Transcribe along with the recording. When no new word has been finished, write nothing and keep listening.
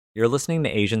You're listening to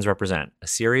Asians Represent, a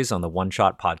series on the One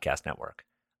Shot Podcast Network.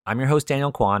 I'm your host,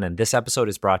 Daniel Kwan, and this episode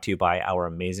is brought to you by our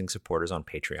amazing supporters on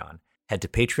Patreon. Head to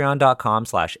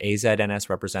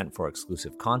patreon.com/AZNSRepresent for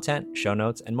exclusive content, show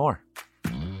notes, and more.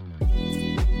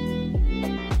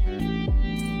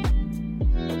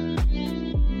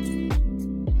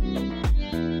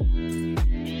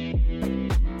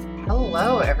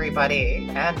 Hello, everybody,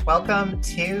 and welcome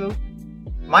to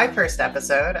my first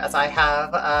episode, as I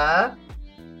have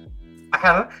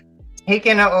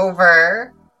taken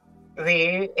over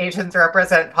the Asians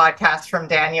Represent podcast from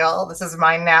Daniel. This is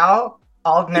mine now,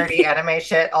 all nerdy anime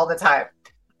shit all the time.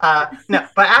 No,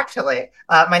 but actually,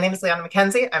 my name is Leanna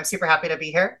McKenzie. I'm super happy to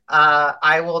be here.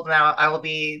 I will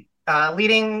be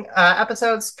leading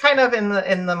episodes kind of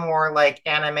in the more like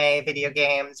anime, video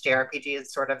games, JRPGs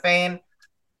sort of vein.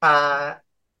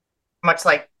 Much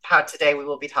like how today we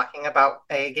will be talking about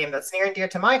a game that's near and dear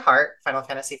to my heart, Final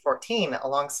Fantasy XIV,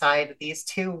 alongside these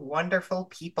two wonderful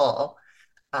people.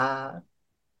 But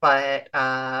beyond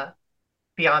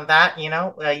that, you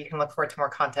can look forward to more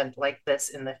content like this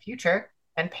in the future.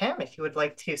 And Pam, if you would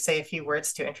like to say a few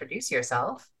words to introduce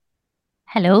yourself.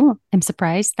 Hello. I'm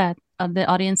surprised that the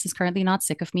audience is currently not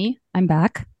sick of me. I'm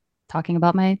back talking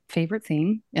about my favorite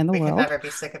thing in the We world. could never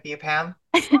be sick of you, Pam.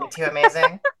 You're too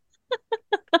amazing.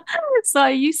 So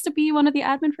I used to be one of the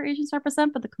admin for Asians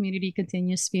Represent, but the community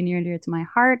continues to be near and dear to my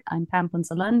heart. I'm Pam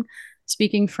Punsalan,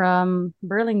 speaking from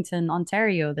Burlington,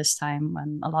 Ontario this time,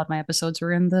 when a lot of my episodes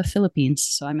were in the Philippines.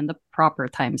 So I'm in the proper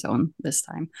time zone this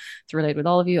time to relate with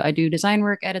all of you. I do design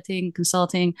work, editing,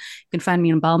 consulting. You can find me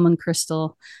in Balmond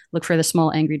Crystal. Look for the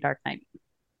small angry dark knight.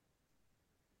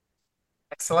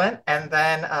 Excellent. And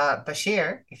then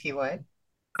Bashir, if you would.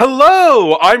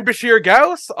 Hello, I'm Bashir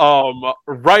Gauss,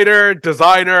 writer,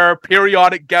 designer,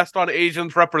 periodic guest on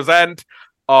Asians Represent,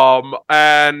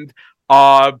 and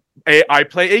I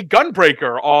play a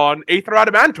gunbreaker on Aether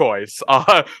Adamantoise.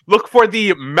 Look for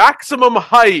the maximum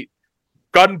height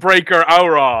gunbreaker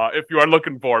aura if you are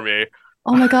looking for me.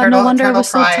 Oh my god, no wonder I was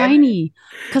so tiny,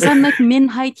 because I'm like min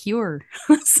height here.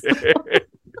 I'm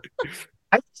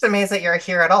just amazed that you're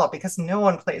here at all, because no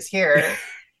one plays here.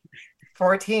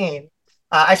 14.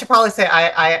 I should probably say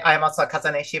I'm also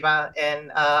Kazane Shiba in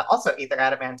also Aether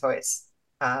Adamantoise,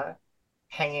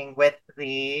 hanging with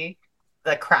the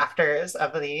crafters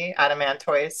of the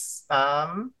Adamantoise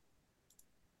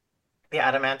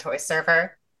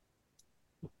server.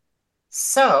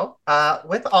 So,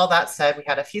 with all that said, we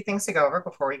had a few things to go over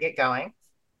before we get going.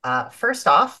 First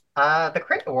off, the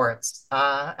Crit Awards.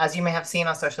 As you may have seen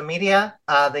on social media,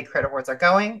 the Crit Awards are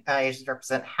going. Asians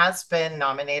Represent has been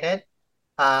nominated.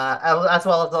 As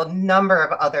well as a number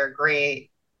of other great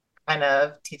kind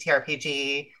of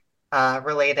TTRPG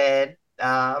related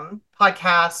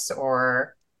podcasts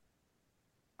or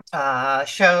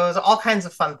shows, all kinds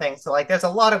of fun things. So there's a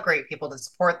lot of great people to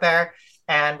support there,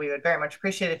 and we would very much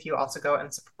appreciate if you also go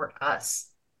and support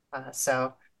us.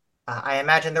 So I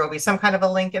imagine there will be some kind of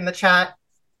a link in the chat.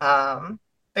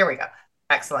 There we go.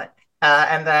 Excellent.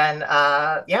 And then,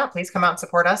 please come out and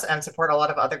support us and support a lot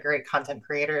of other great content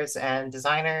creators and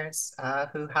designers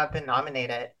who have been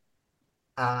nominated.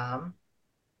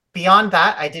 Beyond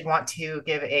that, I did want to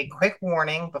give a quick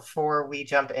warning before we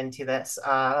jump into this.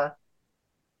 Final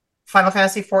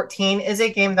Fantasy XIV is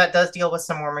a game that does deal with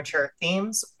some more mature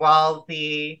themes, while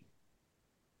the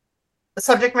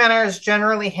subject matter is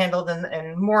generally handled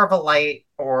in more of a light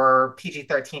or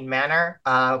PG-13 manner.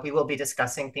 We will be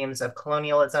discussing themes of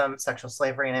colonialism, sexual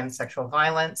slavery, and sexual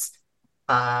violence,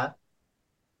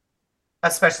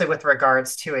 especially with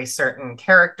regards to a certain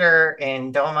character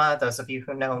in Doma. Those of you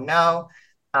who know.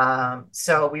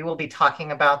 So we will be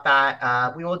talking about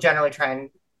that. We will generally try and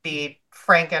be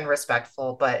frank and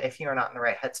respectful, but if you're not in the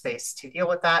right headspace to deal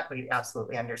with that, we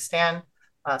absolutely understand.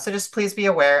 So just please be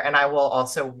aware, and I will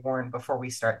also warn before we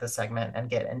start the segment and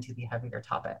get into the heavier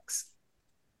topics.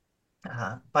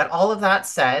 But all of that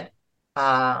said,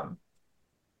 as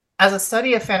a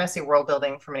study of fantasy world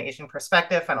building from an Asian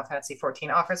perspective, Final Fantasy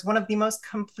XIV offers one of the most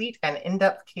complete and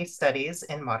in-depth case studies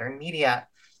in modern media.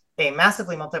 A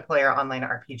massively multiplayer online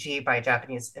RPG by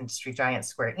Japanese industry giant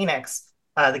Square Enix,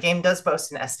 the game does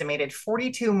boast an estimated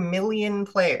 42 million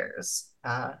players,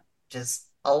 which is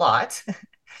a lot.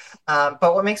 But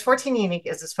what makes 14 unique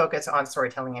is its focus on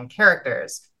storytelling and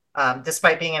characters.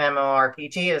 Despite being an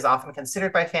MMORPG, it is often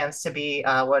considered by fans to be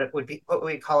what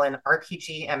we call an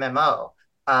RPG MMO.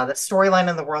 The storyline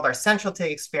and the world are central to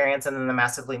the experience, and then the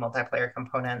massively multiplayer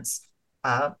components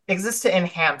exist to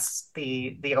enhance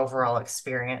the overall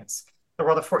experience. The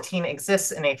world of 14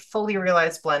 exists in a fully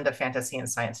realized blend of fantasy and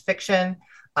science fiction.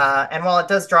 And while it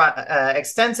does draw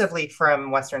extensively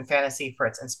from Western fantasy for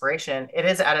its inspiration, it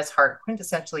is at its heart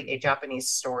quintessentially a Japanese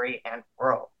story and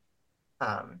world.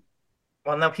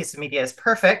 While no piece of media is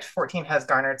perfect, 14 has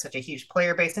garnered such a huge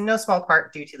player base in no small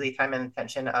part due to the time and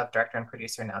attention of director and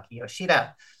producer Naoki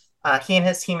Yoshida. He and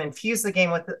his team infused the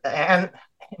game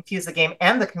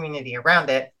and the community around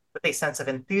it with a sense of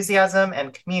enthusiasm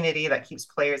and community that keeps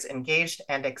players engaged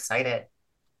and excited.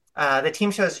 The team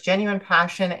shows genuine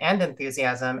passion and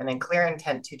enthusiasm and a clear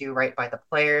intent to do right by the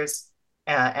players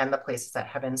and the places that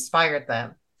have inspired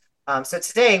them. So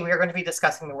today we are going to be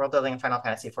discussing the world building in Final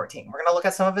Fantasy XIV. We're going to look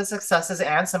at some of its successes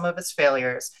and some of its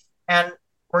failures, and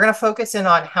we're going to focus in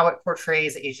on how it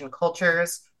portrays Asian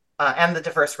cultures and the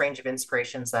diverse range of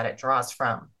inspirations that it draws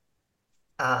from.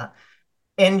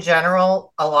 In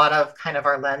general, a lot of kind of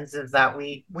our lens is that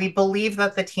we believe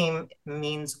that the team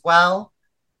means well.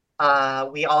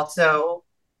 We also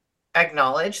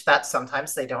acknowledge that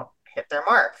sometimes they don't hit their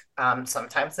mark.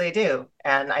 Sometimes they do.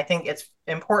 And I think it's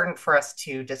important for us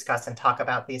to discuss and talk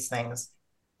about these things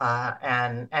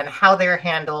and how they're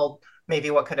handled, maybe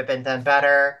what could have been done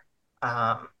better,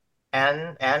 and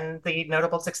the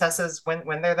notable successes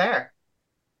when they're there.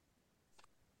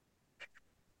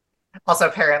 Also,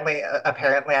 apparently,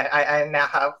 I now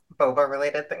have boba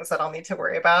related things that I'll need to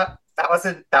worry about. That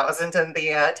wasn't in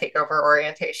the takeover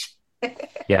orientation.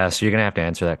 Yeah, so you're gonna have to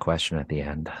answer that question at the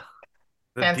end.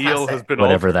 The Fantastic. deal has been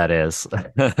Whatever altered. that is.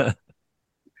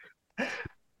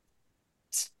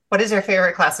 What is your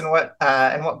favorite class, and what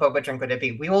boba drink would it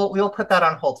be? We will put that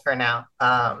on hold for now.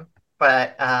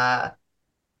 But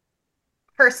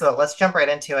first, though, let's jump right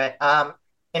into it.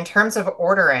 In terms of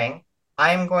ordering,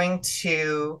 I'm going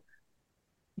to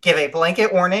give a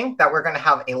blanket warning that we're going to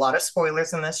have a lot of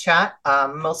spoilers in this chat.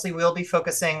 Mostly we'll be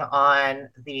focusing on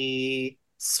the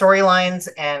storylines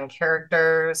and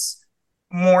characters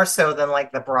more so than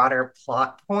like the broader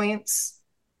plot points.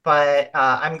 But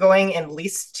I'm going in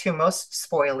least to most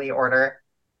spoily order.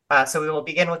 So we will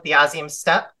begin with the Azim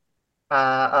Step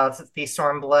of the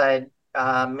Stormblood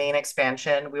main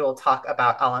expansion. We will talk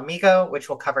about Al Amigo, which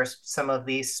will cover some of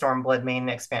the Stormblood main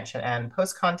expansion and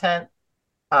post content.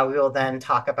 We will then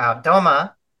talk about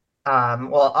Doma,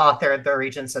 we'll author the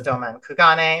regions of Doma and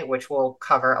Kugane, which will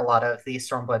cover a lot of the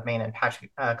Stormblood main and patch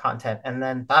content. And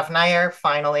then Bavnair,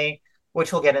 finally,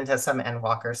 which will get into some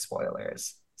Endwalker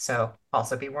spoilers. So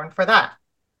also be warned for that.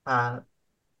 But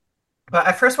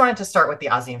I first wanted to start with the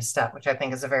Azim Steppe, which I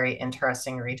think is a very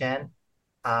interesting region.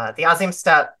 The Azim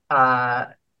Steppe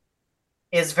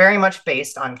is very much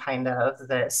based on kind of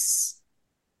this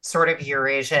sort of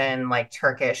Eurasian, like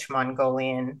Turkish,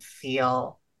 Mongolian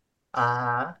feel.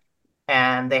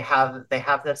 And they have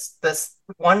this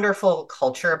wonderful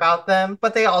culture about them,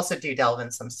 but they also do delve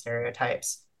in some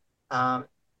stereotypes.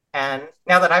 And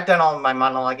now that I've done all of my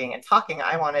monologuing and talking,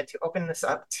 I wanted to open this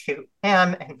up to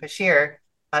Pam and Bashir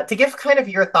to give kind of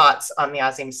your thoughts on the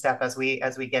Azim Steppe as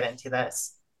we get into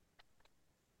this.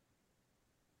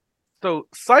 So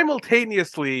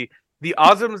simultaneously,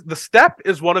 the steppe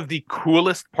is one of the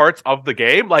coolest parts of the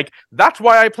game. Like, that's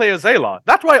why I play Azela.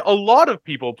 That's why a lot of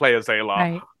people play Azela.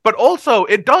 Right. But also,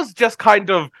 it does just kind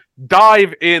of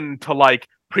dive into, like,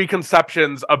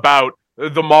 preconceptions about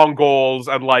the Mongols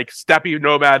and, like, steppe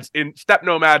nomads in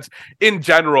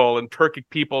general, and Turkic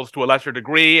peoples to a lesser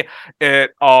degree.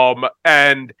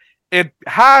 And it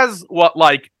has what,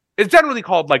 like, it's generally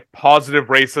called, like, positive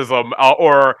racism,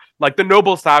 or, like, the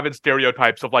noble savage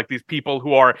stereotypes of, like, these people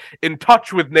who are in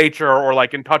touch with nature or,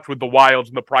 like, in touch with the wilds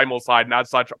and the primal side, and as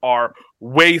such are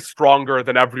way stronger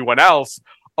than everyone else.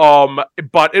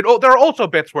 But there are also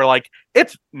bits where, like,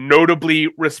 it's notably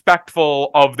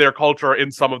respectful of their culture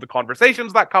in some of the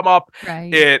conversations that come up.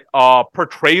 Right. It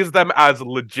portrays them as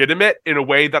legitimate in a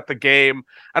way that the game,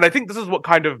 and I think this is what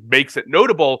kind of makes it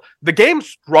notable, the game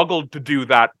struggled to do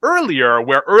that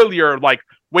earlier, like,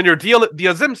 when you're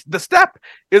the steppe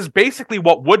is basically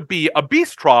what would be a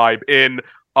beast tribe in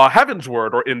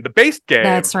Heavensward or in the base game.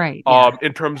 That's right. Yeah.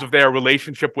 In terms of their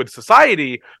relationship with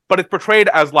society, but it's portrayed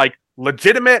as, like,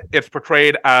 legitimate. It's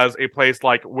portrayed as a place,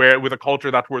 like, with a culture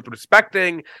that's worth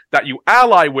respecting, that you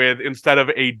ally with, instead of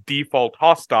a default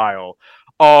hostile.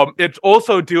 It's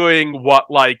also doing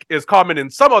what, like, is common in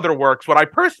some other works, what I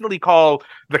personally call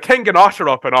the Kengan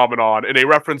Ashura phenomenon, in a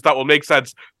reference that will make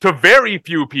sense to very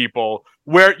few people,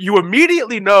 where you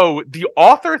immediately know the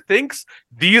author thinks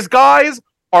these guys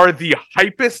are the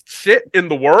hypest shit in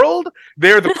the world.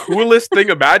 They're the coolest thing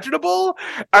imaginable.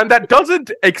 And that doesn't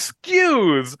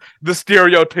excuse the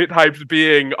stereotypes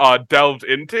being delved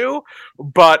into,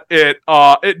 but it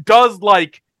does,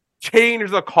 like, change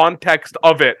the context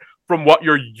of it from what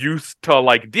you're used to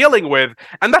like dealing with.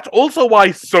 And that's also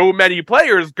why so many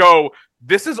players go,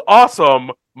 this is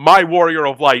awesome. My Warrior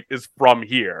of Light is from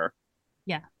here.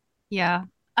 Yeah.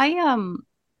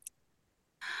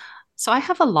 So I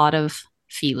have a lot of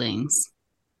feelings,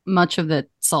 much of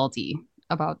it salty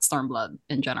about Stormblood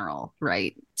in general,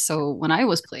 right? So when I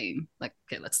was playing, like,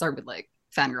 okay, let's start with like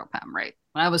Fangirl Pam, right?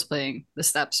 When I was playing, the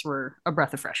steps were a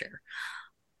breath of fresh air.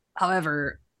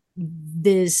 However,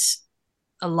 this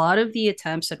a lot of the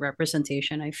attempts at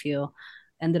representation, I feel,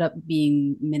 ended up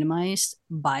being minimized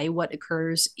by what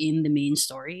occurs in the main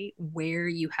story, where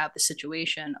you have the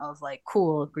situation of like,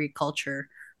 cool, Greek culture,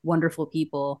 wonderful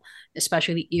people,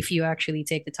 especially if you actually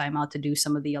take the time out to do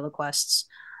some of the yellow quests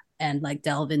and like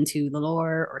delve into the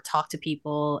lore or talk to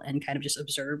people and kind of just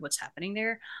observe what's happening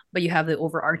there. But you have the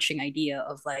overarching idea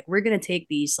of like, we're going to take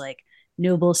these like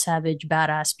noble, savage,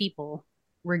 badass people,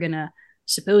 we're going to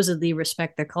supposedly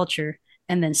respect their culture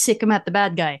and then sick them at the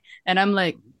bad guy. And I'm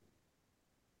like,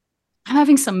 I'm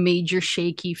having some major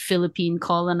shaky Philippine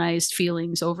colonized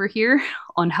feelings over here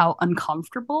on how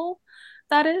uncomfortable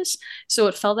that is. So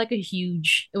it felt like it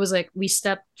was like we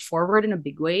stepped forward in a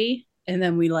big way and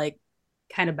then we like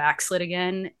kind of backslid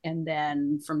again. And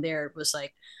then from there, it was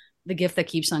like the gift that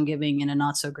keeps on giving in a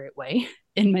not so great way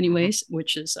in many ways,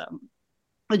 which is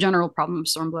a general problem of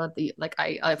Stormblood.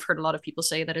 I've heard a lot of people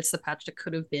say that it's the patch that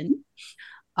could have been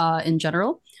in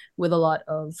general, with a lot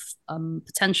of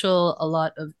potential, a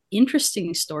lot of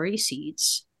interesting story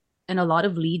seeds, and a lot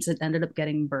of leads that ended up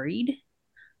getting buried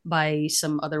by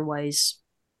some otherwise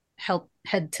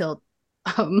head tilt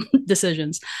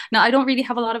decisions. Now, I don't really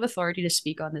have a lot of authority to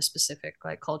speak on the specific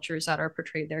like cultures that are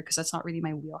portrayed there because that's not really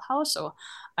my wheelhouse. So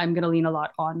I'm gonna lean a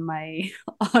lot on my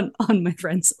on my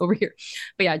friends over here.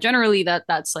 But yeah, generally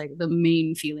that's like the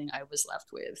main feeling I was left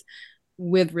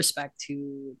with respect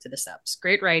to the steps.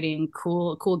 Great writing,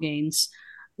 cool gains,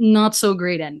 not so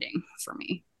great ending for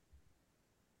me.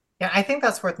 Yeah, I think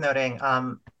that's worth noting.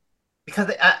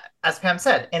 Because as Pam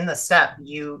said, in the step,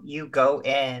 you go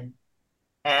in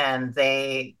and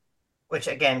they, which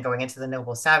again, going into the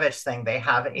noble savage thing, they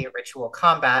have a ritual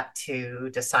combat to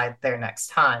decide their next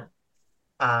time.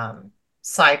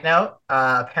 Side note,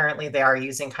 apparently they are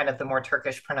using kind of the more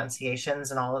Turkish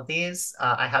pronunciations in all of these.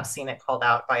 I have seen it called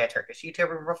out by a Turkish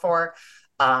YouTuber before.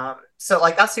 So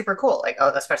like that's super cool. Like,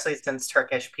 especially since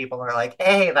Turkish people are like,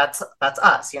 hey, that's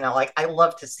us, like I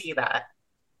love to see that.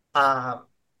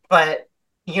 But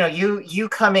you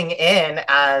coming in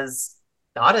as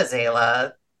not a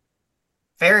Zayla,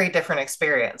 very different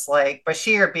experience. Like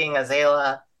Bashir being a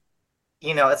Zayla,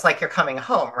 it's like you're coming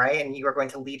home, right? And you are going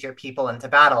to lead your people into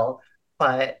battle.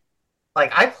 But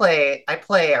like I play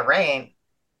a Rain,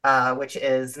 which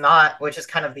is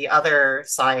kind of the other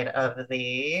side of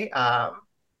the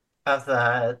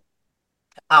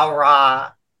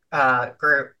Aura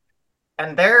group.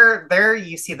 And there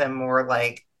you see them more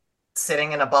like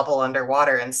sitting in a bubble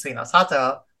underwater in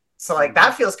Suinosato. So like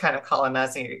that feels kind of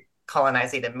colonizing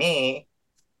to me.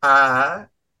 And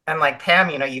like Pam,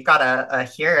 you've got a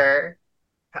hearer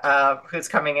who's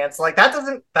coming in. So like that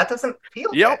doesn't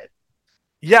feel good.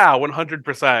 Yeah,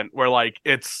 100%. Where like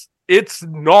it's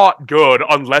not good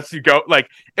unless you go like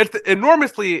it's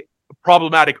enormously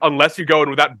problematic unless you go in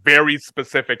with that very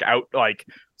specific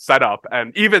setup,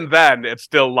 and even then it's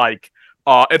still like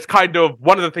it's kind of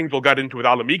one of the things we'll get into with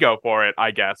Alamigo for it,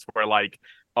 I guess, where like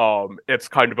it's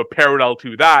kind of a parallel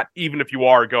to that, even if you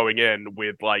are going in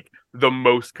with like the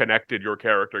most connected your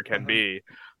character can be,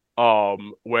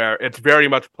 where it's very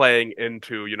much playing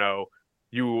into,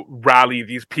 you rally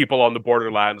these people on the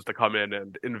borderlands to come in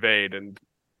and invade and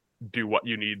do what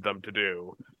you need them to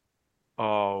do.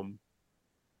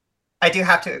 I do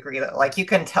have to agree that like you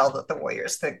can tell that the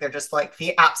Warriors think they're just like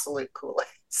the absolute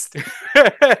coolest.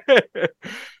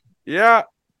 Yeah.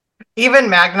 Even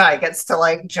Magnai gets to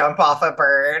like jump off a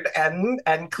bird and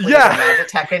clear the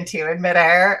Magitech into in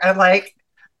midair, and like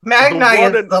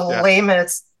Magnai is the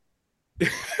lamest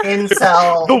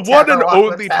incel. The one and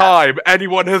only time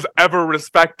anyone has ever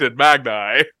respected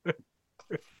Magnai.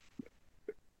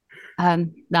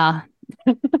 Nah.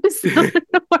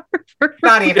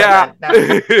 Not even that.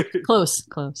 No. Close.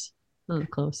 A little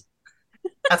close.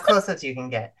 As close as you can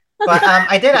get. But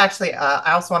I did actually,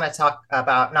 I also want to talk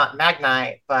about not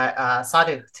Magnai, but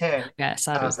Sadhu Khatun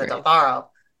of the Daltharo.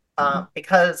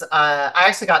 Because I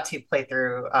actually got to play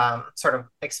through, sort of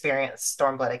experience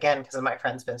Stormblood again because my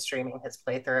friend's been streaming his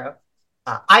playthrough.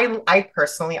 I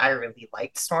personally, I really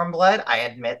liked Stormblood. I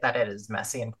admit that it is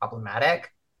messy and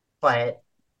problematic, but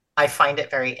I find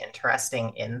it very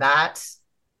interesting in that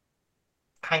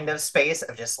kind of space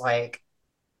of just like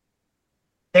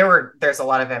there's a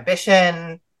lot of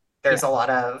ambition. There's a lot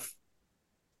of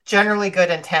generally good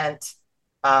intent,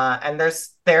 and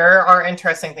there are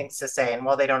interesting things to say. And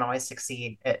while they don't always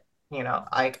succeed,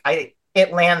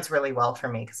 it lands really well for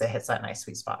me because it hits that nice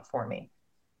sweet spot for me.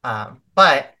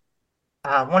 But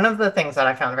one of the things that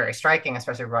I found very striking,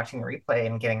 especially watching the replay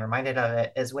and getting reminded of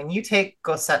it, is when you take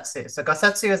Gosetsu. So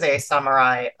Gosetsu is a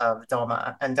samurai of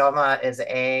Doma, and Doma is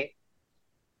a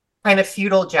kind of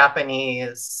feudal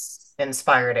Japanese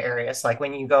inspired area. So like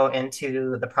when you go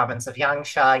into the province of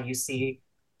Yangsha, you see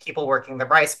people working the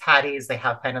rice paddies. They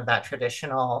have kind of that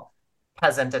traditional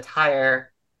peasant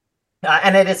attire.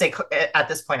 And it is at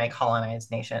this point, a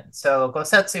colonized nation. So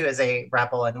Gosetsu is a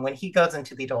rebel. And when he goes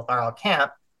into the Doltharo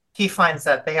camp, he finds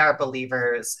that they are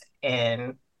believers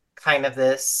in kind of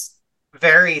this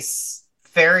very,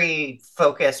 very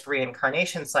focused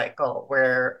reincarnation cycle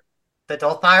where the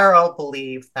Doltharo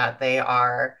believe that they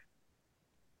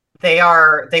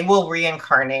will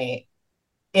reincarnate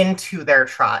into their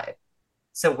tribe.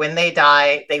 So when they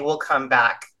die, they will come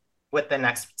back with the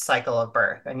next cycle of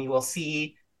birth. And you will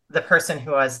see the person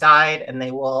who has died and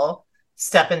they will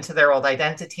step into their old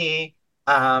identity.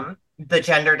 The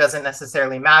gender doesn't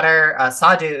necessarily matter.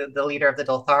 Sadhu, the leader of the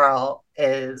Doltharo,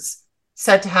 is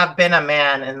said to have been a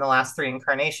man in the last 3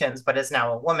 incarnations, but is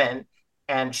now a woman,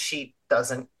 and she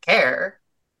doesn't care.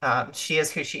 She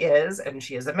is who she is, and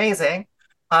she is amazing,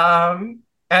 and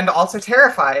also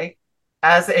terrifying,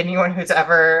 as anyone who's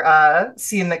ever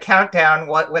seen the countdown,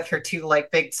 what with her 2 like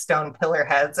big stone pillar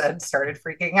heads and started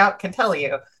freaking out, can tell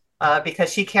you,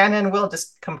 because she can and will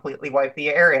just completely wipe the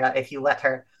area if you let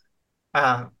her.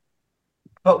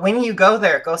 But when you go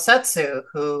there, Gosetsu,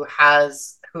 who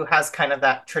has kind of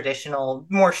that traditional,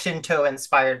 more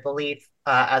Shinto-inspired belief,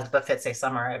 as befits a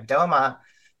samurai of Doma,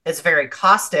 is very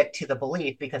caustic to the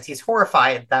belief because he's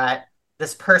horrified that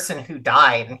this person who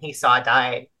died and he saw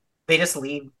died, they just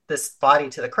leave this body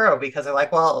to the crow because they're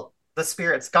like, well, the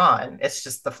spirit's gone. It's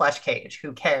just the flesh cage.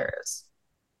 Who cares?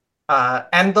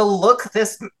 And the look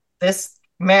this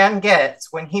man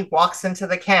gets when he walks into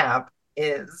the camp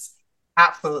is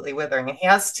absolutely withering, and he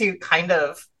has to kind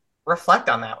of reflect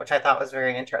on that, which I thought was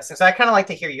very interesting. So I kind of like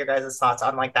to hear your guys' thoughts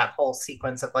on like that whole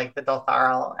sequence of like the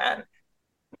Doltharo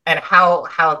and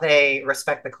how they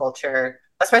respect the culture,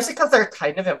 especially because they're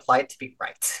kind of implied to be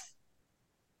right.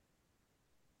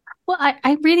 Well,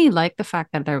 I really like the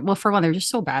fact that for one, they're just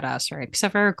so badass, right? Because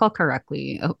if I recall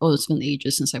correctly, it's been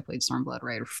ages since I played Stormblood,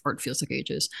 right? Or it feels like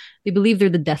ages. They believe they're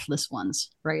the deathless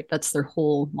ones, right? That's their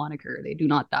whole moniker. They do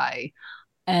not die.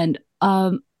 And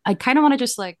I kind of want to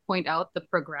just like point out the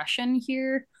progression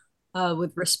here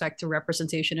with respect to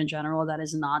representation in general that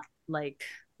is not like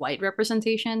white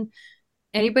representation.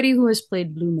 Anybody who has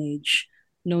played Blue Mage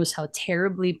knows how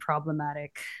terribly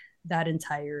problematic that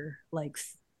entire like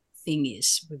thing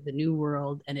is with the New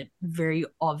World, and it very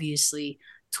obviously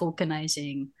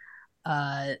tokenizing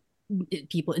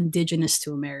people indigenous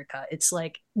to America. It's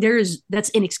like that's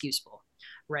inexcusable,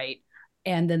 right?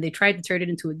 And then they tried to turn it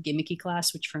into a gimmicky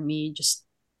class, which for me just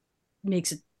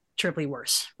makes it triply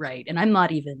worse, right? And I'm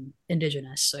not even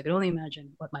indigenous, so I can only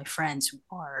imagine what my friends who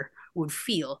are would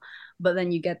feel. But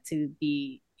then you get to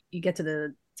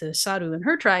Sadhu and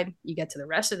her tribe, you get to the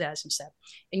rest of the Asimsep,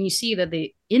 and you see that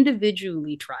they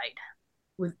individually tried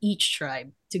with each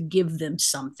tribe to give them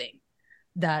something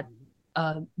that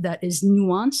is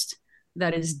nuanced,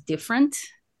 that is different,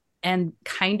 and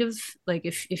kind of like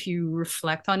if you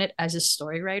reflect on it as a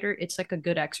story writer, it's like a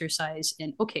good exercise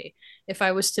in, okay, if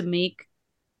I was to make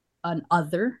an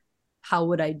other, how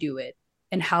would I do it?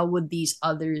 And how would these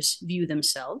others view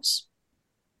themselves?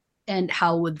 And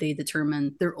how would they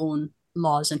determine their own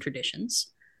laws and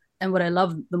traditions? And what I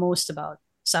love the most about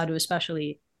Sadhu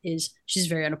especially is she's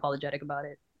very unapologetic about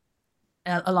it,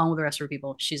 along with the rest of her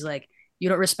people. She's like, you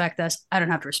don't respect us, I don't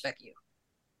have to respect you.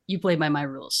 You play by my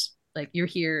rules. Like, you're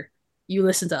here, you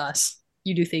listen to us,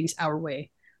 you do things our way,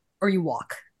 or you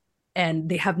walk. And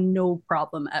they have no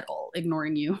problem at all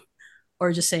ignoring you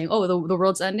or just saying, oh, the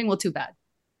world's ending? Well, too bad.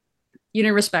 You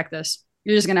didn't respect us.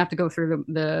 You're just going to have to go through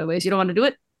the ways. You don't want to do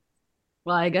it?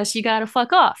 Well, I guess you got to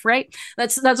fuck off, right?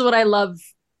 That's what I love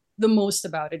the most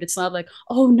about it. It's not like,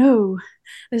 oh no,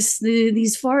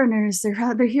 these foreigners,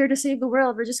 they're here to save the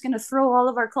world. We're just going to throw all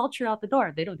of our culture out the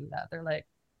door. They don't do that. They're like,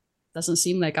 doesn't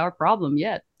seem like our problem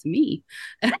yet to me.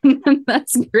 And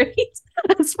that's great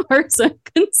as far as I'm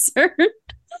concerned.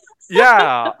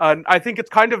 Yeah, and I think it's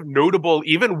kind of notable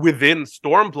even within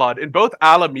Stormblood, in both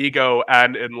Alamigo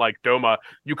and in like Doma,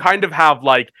 you kind of have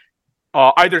like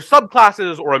either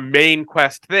subclasses or a main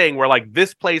quest thing where like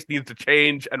this place needs to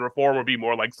change and reform or be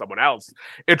more like someone else.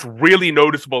 It's really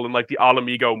noticeable in like the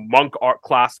Alamigo monk art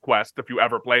class quest if you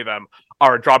ever play them,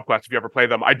 or job quest if you ever play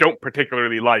them. I don't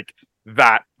particularly like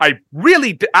that. I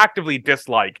really actively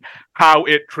dislike how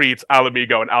it treats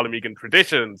Alamigo and Alamigan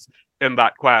traditions in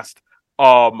that quest.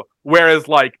 Whereas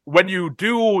like when you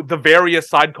do the various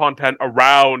side content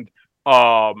around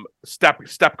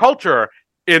steppe culture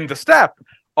in the steppe,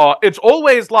 it's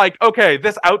always like, okay,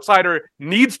 this outsider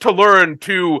needs to learn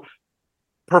to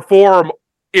perform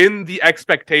in the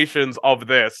expectations of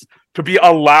this to be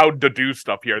allowed to do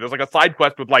stuff here. There's like a side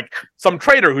quest with like some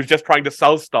trader who's just trying to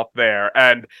sell stuff there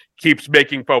and keeps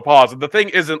making faux pas. And the thing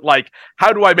isn't like,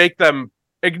 how do I make them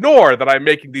ignore that I'm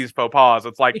making these faux pas?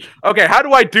 It's like, okay, how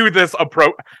do I do this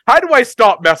approach? How do I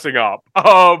stop messing up?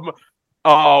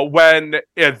 When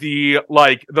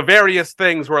the various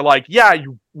things were like, yeah,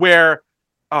 you where,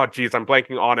 oh geez, I'm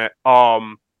blanking on it.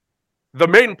 The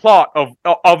main plot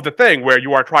of the thing where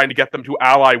you are trying to get them to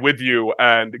ally with you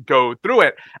and go through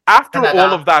it. After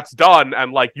all of that's done,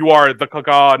 and like you are the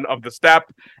Kagan of the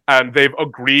steppe, and they've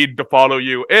agreed to follow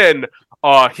you in,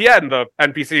 Hien, the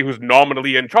NPC who's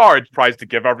nominally in charge, tries to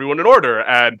give everyone an order,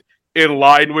 and in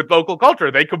line with local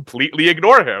culture, they completely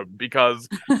ignore him because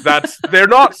they're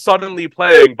not suddenly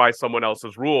playing by someone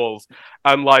else's rules.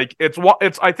 And like it's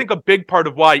I think a big part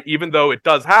of why, even though it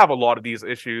does have a lot of these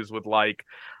issues with like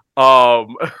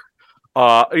even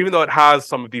though it has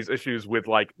some of these issues with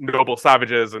like noble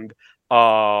savages and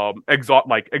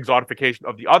exotification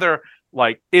of the other,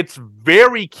 like it's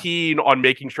very keen on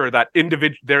making sure that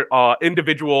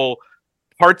individual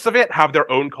parts of it have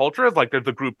their own cultures. Like there's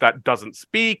the group that doesn't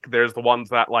speak, there's the ones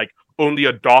that like only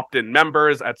adopt in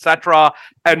members, etc.,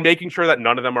 and making sure that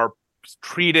none of them are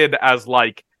treated as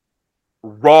like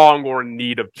wrong or in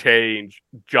need of change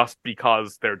just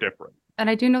because they're different. And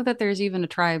I do know that there's even a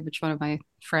tribe, which one of my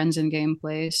friends in game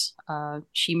plays.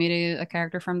 She made a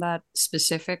character from that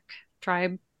specific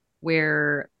tribe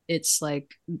where it's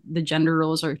like the gender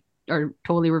roles are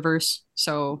totally reverse.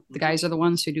 So the guys are the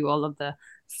ones who do all of the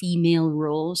female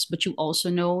roles, but you also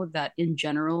know that in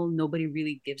general, nobody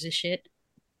really gives a shit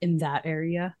in that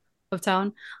area of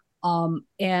town.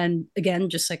 And again,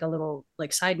 just like a little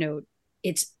like side note,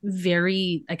 it's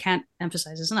very, I can't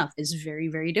emphasize this enough, it's very,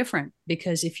 very different.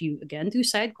 Because if you, again, do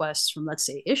side quests from, let's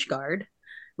say, Ishgard,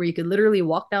 where you could literally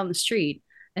walk down the street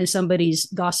and somebody's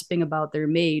gossiping about their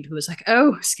maid who is like,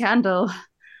 oh, scandal.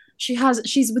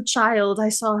 She's with child. I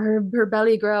saw her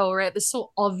belly grow, right? It's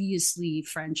so obviously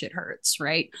French, it hurts,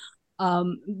 right?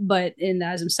 But in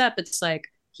Azim Steppe, it's like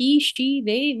he, she,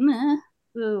 they, meh,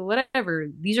 whatever.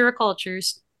 These are our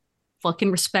cultures.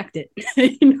 Fucking respect it,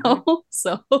 you know?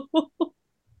 So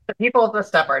the people of the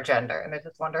steppe are gender, and it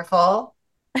is wonderful.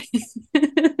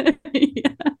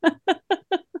 Yeah.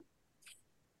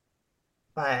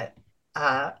 But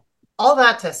all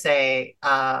that to say,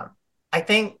 I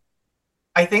think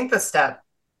the steppe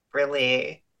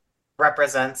really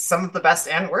represents some of the best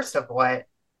and worst of what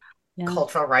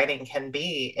cultural writing can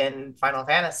be in Final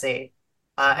Fantasy.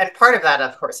 And part of that,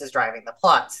 of course, is driving the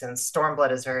plot, since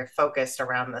Stormblood is very focused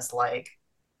around this like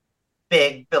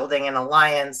big building an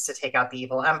alliance to take out the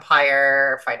evil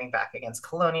empire, fighting back against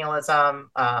colonialism.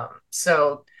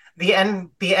 So the end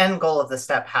goal of the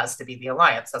steppe has to be the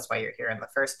alliance. That's why you're here in the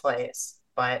first place.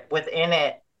 But within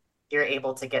it, you're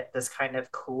able to get this kind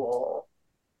of cool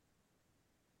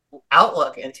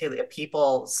outlook into the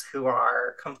peoples who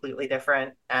are completely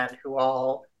different and who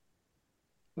all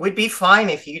would be fine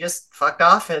if you just fucked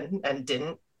off and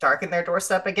didn't darken their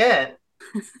doorstep again.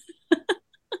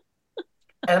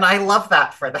 And I love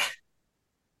that for them.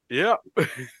 Yeah.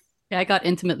 Yeah, I got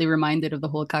intimately reminded of the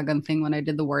whole Kagan thing when I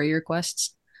did the warrior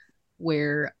quests,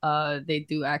 where they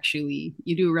do actually,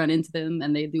 you do run into them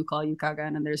and they do call you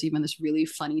Kagan, and there's even this really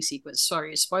funny sequence.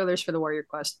 Sorry, spoilers for the warrior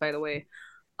quest, by the way.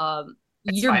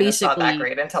 You're basically, it's not that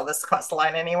great until this quest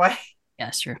line anyway.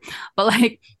 Yeah, sure. But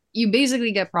like, you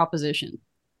basically get proposition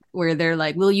where they're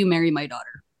like, will you marry my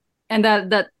daughter? And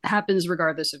that happens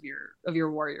regardless of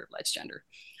your warrior light's gender.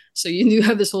 So you do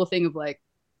have this whole thing of like,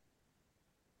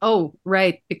 oh,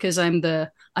 right, because I am the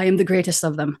greatest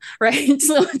of them, right?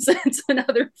 So it's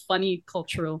another funny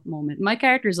cultural moment. My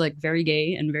character is like very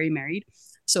gay and very married.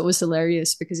 So it was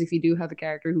hilarious because if you do have a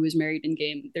character who is married in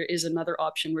game, there is another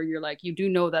option where you're like, you do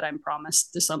know that I'm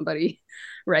promised to somebody,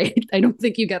 right? I don't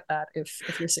think you get that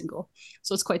if you're single.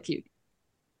 So it's quite cute.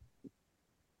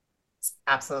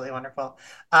 Absolutely wonderful.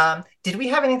 Did we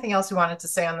have anything else we wanted to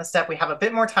say on the steppe? We have a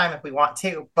bit more time if we want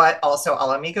to, but also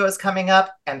Alamigo is coming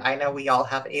up, and I know we all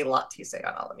have a lot to say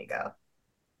on Alamigo.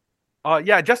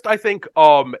 Yeah, just I think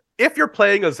if you're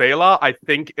playing Azala, I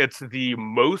think it's the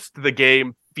most the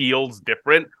game feels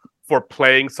different for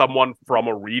playing someone from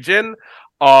a region.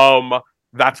 Um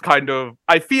that's kind of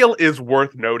I feel is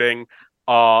worth noting.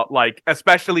 Like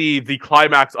especially the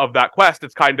climax of that quest,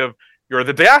 it's kind of you're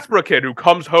the diaspora kid who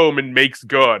comes home and makes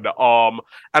good. And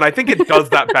I think it does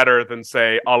that better than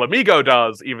say Alamigo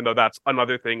does, even though that's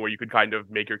another thing where you could kind of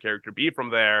make your character be from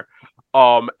there.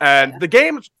 And the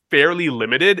game's fairly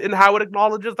limited in how it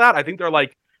acknowledges that. I think there are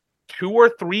like 2 or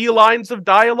 3 lines of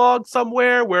dialogue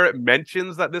somewhere where it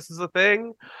mentions that this is a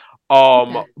thing.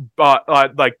 Okay.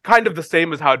 But like kind of the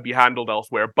same as how it'd be handled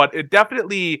elsewhere. But it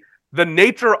definitely the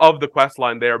nature of the quest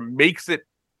line there makes it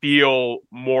feel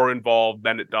more involved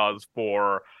than it does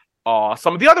for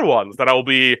some of the other ones that I'll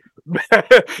be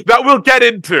that we'll get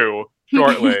into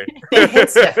shortly. It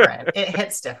hits different. It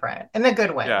hits different in a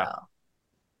good way, though.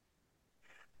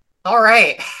 All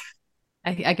right.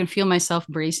 I can feel myself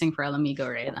bracing for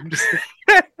Alamigo, right? I'm just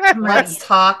Let's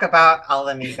talk about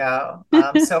Alamigo.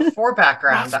 So for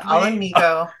background,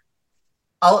 Alamigo.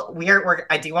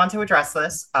 I do want to address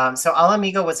this. So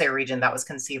Alamigo was a region that was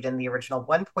conceived in the original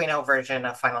 1.0 version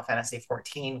of Final Fantasy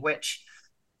XIV, which,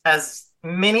 as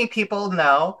many people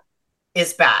know,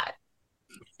 is bad.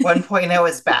 1.0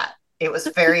 is bad. It was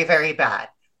very, very bad.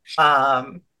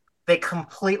 They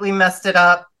completely messed it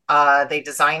up. They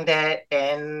designed it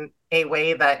in a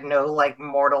way that no like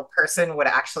mortal person would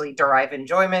actually derive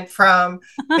enjoyment from.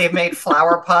 They made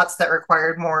flower pots that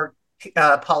required more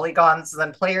polygons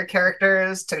than player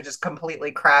characters to just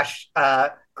completely crash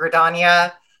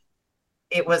Gridania.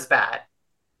 It was bad.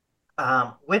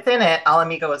 Within it,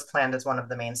 Alamigo was planned as one of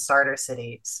the main starter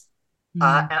cities.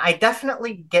 And I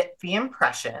definitely get the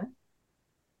impression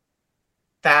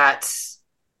that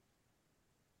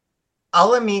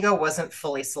Alamigo wasn't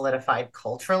fully solidified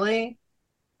culturally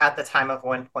at the time of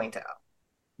 1.0.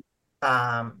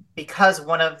 Because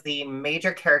one of the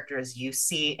major characters you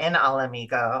see in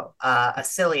Alamigo,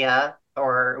 Acilia,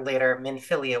 or later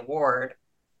Minfilia Ward,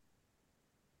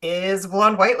 is a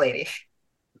blonde white lady.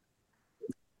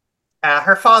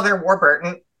 Her father,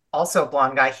 Warburton, also a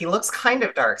blonde guy. He looks kind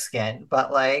of dark skinned,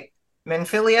 but like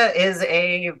Minfilia is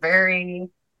a very,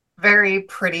 very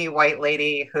pretty white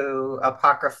lady who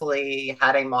apocryphally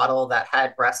had a model that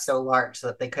had breasts so large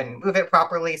that they couldn't move it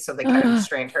properly, so they kind of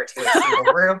constrained her to a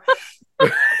single room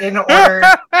in order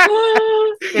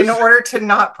to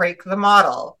not break the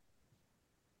model.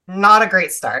 Not a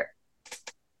great start.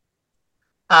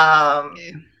 And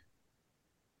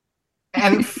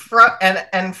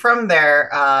from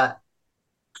there,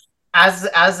 as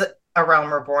A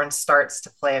Realm Reborn starts to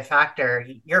play a factor,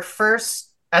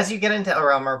 as you get into A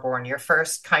Realm Reborn, your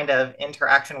first kind of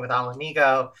interaction with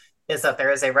Alamigo is that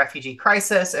there is a refugee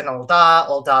crisis in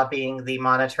Ul'dah being the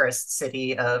monetarist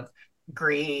city of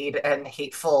greed and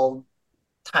hateful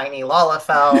tiny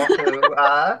Lalafell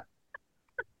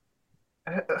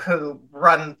who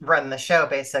run the show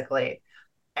basically.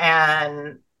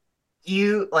 And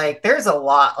you like there's a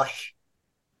lot like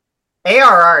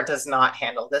ARR does not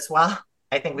handle this well.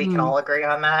 I think we can all agree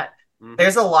on that.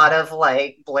 There's a lot of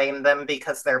like blame them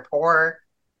because they're poor.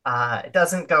 It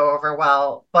doesn't go over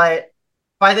well, but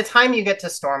by the time you get to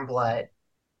Stormblood,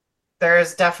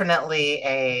 there's definitely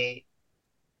a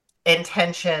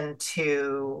intention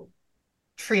to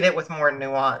treat it with more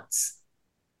nuance.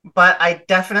 But I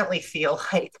definitely feel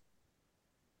like,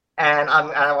 and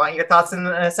I want your thoughts in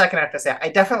a second after say, I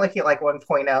definitely feel like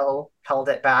 1.0 held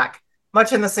it back,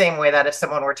 much in the same way that if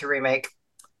someone were to remake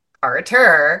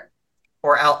Paratur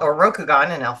or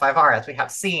Rokugan in L5R, as we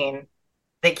have seen,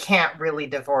 they can't really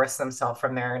divorce themselves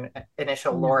from their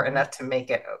initial lore enough to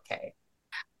make it okay.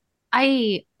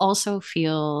 I also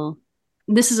feel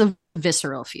this is a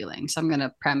visceral feeling, so I'm going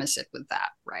to premise it with that,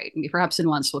 right? And perhaps in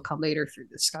nuance will come later through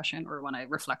the discussion or when I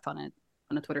reflect on it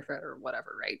on a Twitter thread or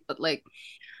whatever, right? But like,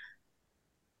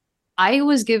 I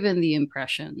was given the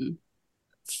impression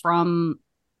from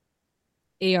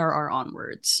ARR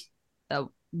onwards that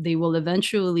they will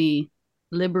eventually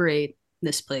liberate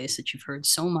this place that you've heard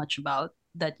so much about,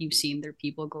 that you've seen their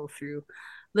people go through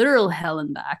literal hell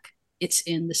and back. It's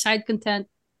in the side content,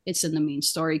 it's in the main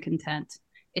story content,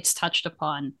 it's touched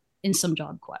upon in some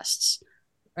job quests,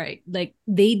 right? Like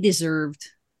they deserved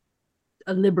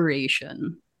a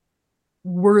liberation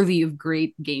worthy of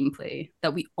great gameplay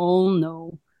that we all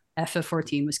know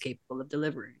FF14 was capable of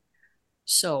delivering.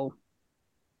 So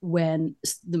when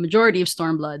the majority of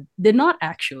Stormblood did not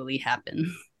actually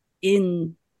happen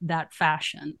in that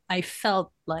fashion, I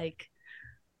felt like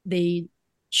they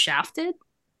shafted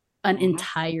an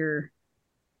entire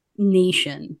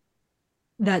nation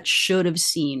that should have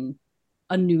seen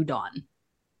a new dawn.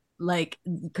 like,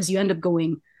 because you end up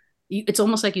going, it's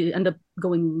almost like you end up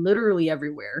going literally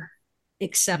everywhere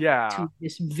except to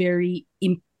this very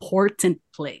important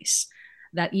place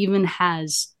that even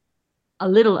has a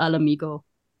little Alamigo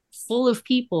full of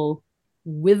people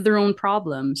with their own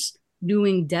problems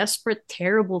doing desperate,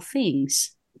 terrible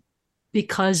things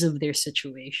because of their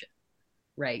situation.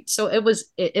 Right. So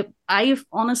I've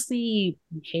honestly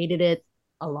hated it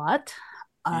a lot.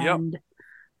 And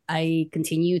I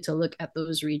continue to look at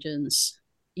those regions.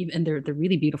 Even they're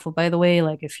really beautiful, by the way.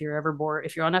 Like if you're ever bored,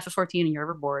 if you're on FF14 and you're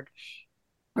ever bored,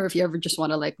 or if you ever just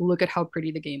want to like look at how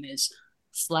pretty the game is,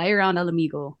 fly around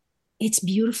Alamigo. It's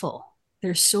beautiful.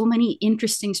 There's so many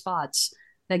interesting spots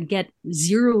that get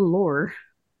zero lore,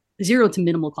 zero to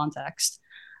minimal context.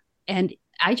 And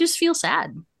I just feel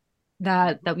sad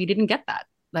that we didn't get that.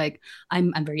 Like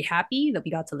I'm very happy that we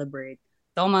got to liberate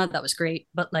Doma. That was great.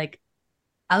 But like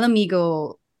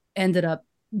Alamigo ended up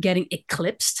getting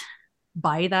eclipsed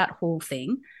by that whole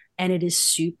thing. And it is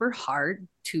super hard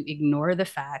to ignore the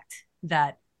fact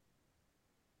that,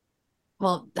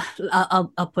 well,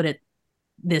 I'll put it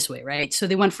this way, right? So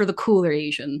they went for the cooler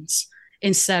Asians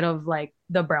instead of like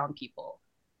the brown people.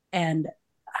 And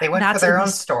they went for their own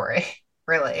story,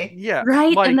 really. Yeah.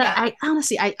 Right. Like, and I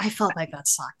honestly, I felt like that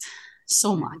sucked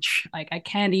so much. Like I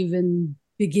can't even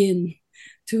begin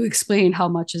to explain how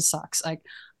much it sucks. Like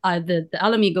the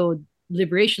Alamigo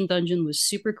Liberation Dungeon was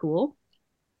super cool,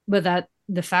 but that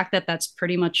the fact that that's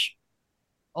pretty much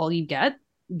all you get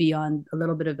beyond a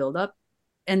little bit of build up,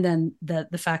 and then the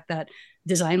fact that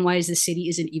design wise the city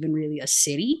isn't even really a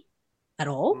city at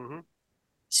all,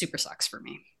 super sucks for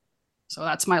me. So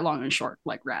that's my long and short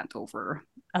like rant over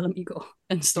Alamigo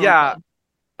and Stormblood.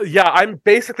 Yeah, I'm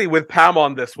basically with Pam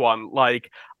on this one.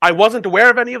 Like, I wasn't aware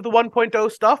of any of the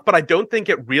 1.0 stuff, but I don't think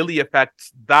it really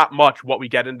affects that much what we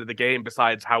get into the game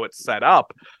besides how it's set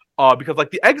up. Because,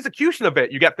 like, the execution of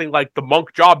it, you get things like the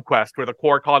monk job quest, where the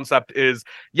core concept is,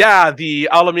 the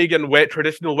Alamigan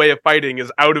traditional way of fighting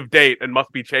is out of date and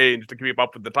must be changed to keep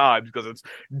up with the times because it's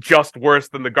just worse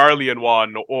than the Garlean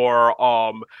one. Or,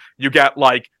 you get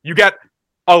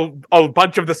a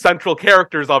bunch of the central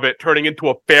characters of it turning into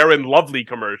a Fair and Lovely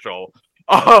commercial.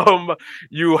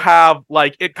 You have,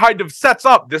 like, it kind of sets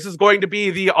up, this is going to be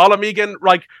the Alamigan,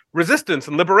 like, resistance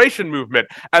and liberation movement,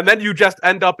 and then you just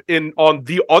end up on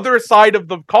the other side of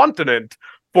the continent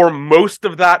for most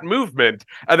of that movement,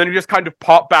 and then you just kind of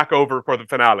pop back over for the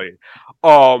finale.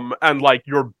 And, like,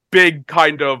 your big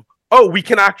kind of, we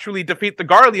can actually defeat the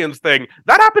Garleans thing,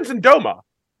 that happens in Doma.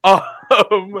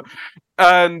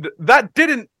 And that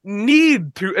did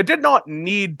not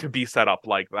need to be set up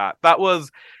like that. That was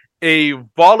a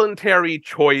voluntary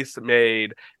choice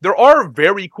made. There are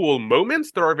very cool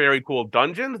moments, there are very cool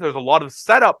dungeons, there's a lot of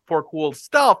setup for cool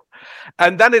stuff,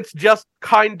 and then it's just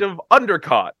kind of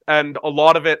undercut, and a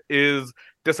lot of it is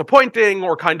disappointing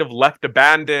or kind of left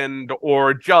abandoned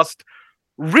or just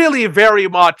really very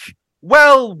much,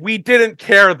 well, we didn't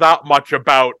care that much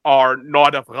about our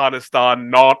not Afghanistan,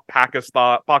 not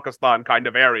Pakistan kind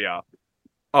of area.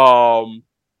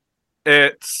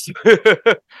 It's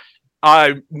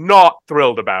I'm not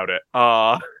thrilled about it.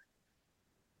 I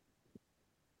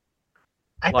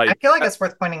feel like it's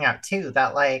worth pointing out too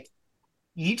that like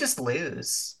you just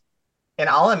lose. In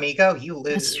Alamigo, you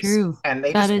lose. That's true. And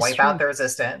they just wipe out the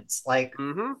resistance. Like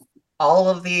all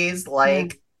of these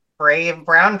like brave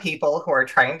brown people who are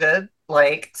trying to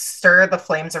like stir the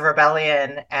flames of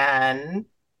rebellion and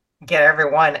get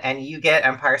everyone, and you get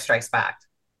Empire Strikes Back.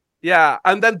 Yeah,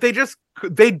 and then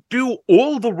they do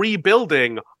all the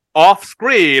rebuilding off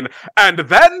screen, and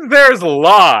then there's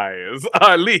lies,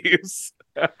 Elise.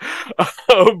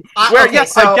 I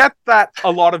get that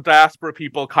a lot of diaspora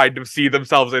people kind of see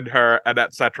themselves in her and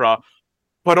etc.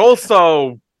 But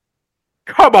also,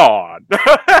 come on.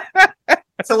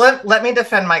 So let me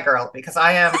defend my girl, because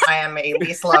I am a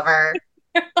Lise lover,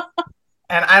 and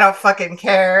I don't fucking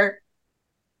care.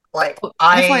 Like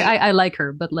that's why I like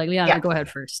her, but like Liana, go ahead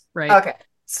first, right? Okay,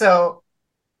 so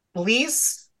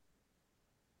Lise.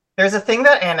 There's a thing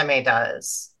that anime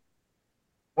does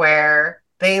where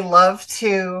they love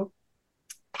to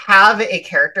have a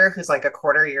character who's like a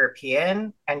quarter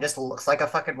European and just looks like a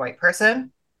fucking white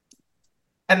person.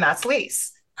 And that's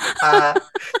Lise.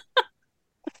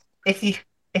 If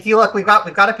you look, we've got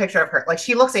a picture of her. Like,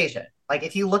 she looks Asian. Like,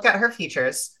 if you look at her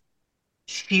features,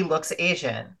 she looks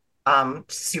Asian.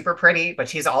 Super pretty, but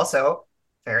she's also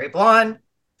very blonde,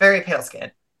 very pale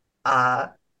skin.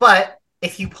 But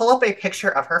if you pull up a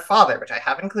picture of her father, which I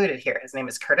have included here, his name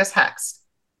is Curtis Hex.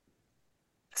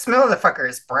 This motherfucker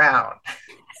is brown.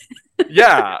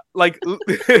 Yeah, like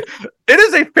it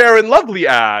is a Fair and Lovely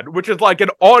ad, which is like an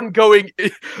ongoing.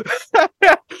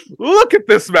 Look at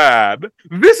this man.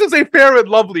 This is a Fair and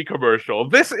Lovely commercial.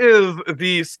 This is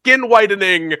the skin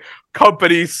whitening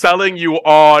company selling you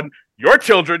on your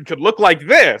children could look like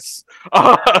this.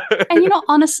 And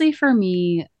honestly, for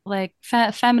me, like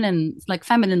feminine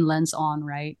lens on,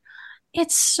 right?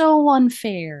 It's so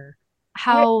unfair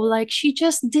how like she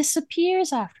just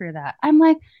disappears after that. I'm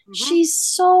like, she's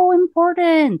so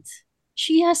important.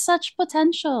 She has such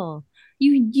potential.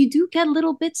 You do get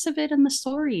little bits of it in the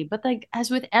story, but like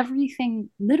as with everything,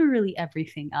 literally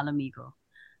everything, Alamigo,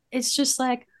 it's just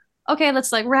like, okay,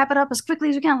 let's like wrap it up as quickly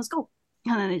as we can. Let's go.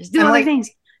 And then just do other things.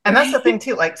 And that's the thing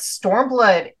too. Like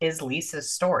Stormblood is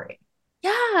Lisa's story.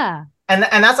 Yeah. And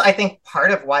that's, I think,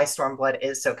 part of why Stormblood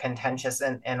is so contentious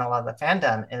in a lot of the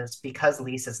fandom is because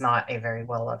Lisa's not a very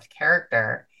well-loved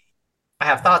character. I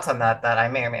have thoughts on that I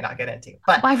may or may not get into.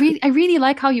 But I really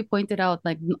like how you pointed out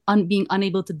like being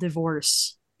unable to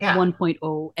divorce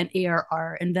 1.0 and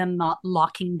ARR and them not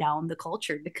locking down the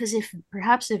culture. Because if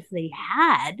they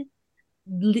had,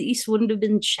 Lise wouldn't have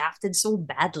been shafted so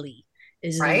badly.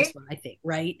 Is right? What I think,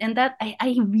 right? And that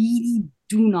I really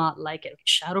do not like it.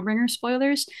 Shadowbringer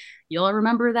spoilers. You'll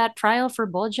remember that trial for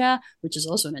Bolja, which is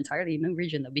also an entirely new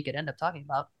region that we could end up talking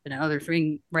about in another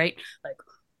thing, right? Like,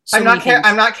 I'm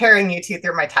not carrying you two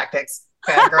through my tactics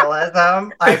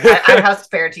fangirlism. I have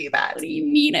spared you that. What do you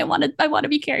mean? I want to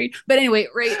be carried. But anyway,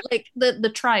 right? Like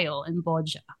the trial in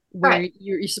Bolja, where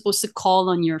you're supposed to call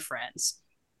on your friends.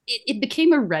 It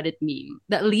became a Reddit meme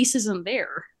that Lise isn't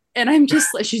there. And I'm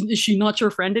just like, is she not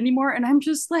your friend anymore? And I'm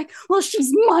just like, well,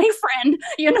 she's my friend,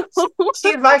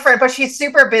 She's my friend, but she's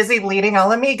super busy leading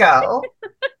Alamigo.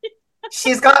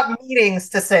 She's got meetings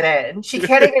to sit in. She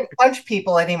can't even punch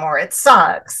people anymore. It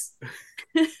sucks.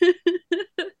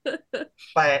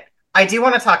 But I do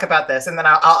want to talk about this, and then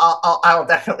I'll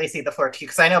definitely see the floor to you,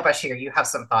 because I know, Bashir, you have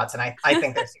some thoughts, and I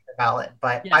think they're super valid.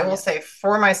 But I will say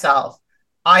for myself,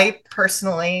 I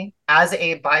personally, as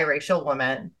a biracial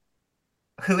woman,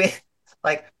 who is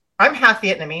like, I'm half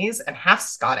Vietnamese and half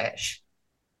Scottish.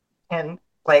 And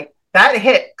like that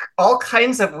hit all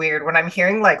kinds of weird when I'm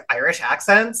hearing like Irish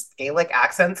accents, Gaelic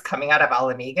accents coming out of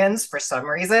Alamegans for some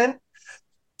reason.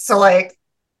 So like,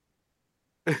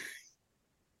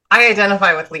 I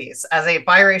identify with Lise as a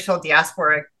biracial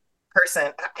diasporic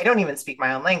person. I don't even speak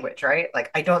my own language, right?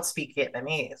 Like I don't speak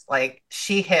Vietnamese. Like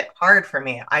she hit hard for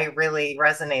me. I really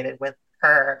resonated with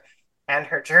her and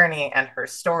her journey and her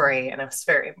story, and it was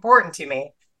very important to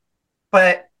me.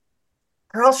 But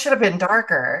girls should have been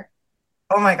darker.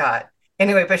 Oh my God.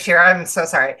 Anyway, Bashir, I'm so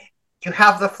sorry. You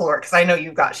have the floor, because I know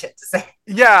you've got shit to say.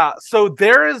 Yeah, so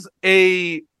there is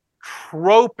a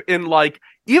trope in like,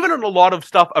 even in a lot of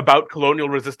stuff about colonial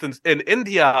resistance in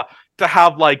India, to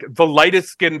have like the lightest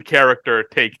skinned character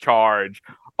take charge.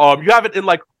 You have it in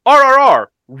like RRR,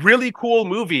 really cool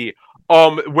movie,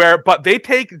 but they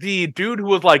take the dude who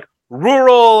was like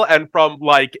rural and from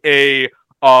like a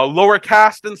lower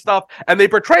caste and stuff, and they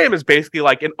portray him as basically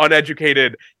like an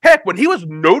uneducated heck when he was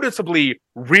noticeably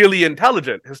really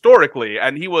intelligent historically,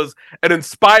 and he was an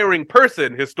inspiring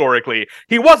person historically.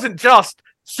 He wasn't just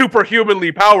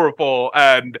superhumanly powerful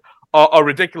and a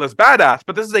ridiculous badass,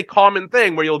 but this is a common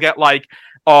thing where you'll get like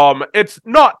it's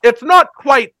not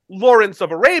quite Lawrence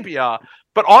of Arabia,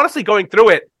 but honestly going through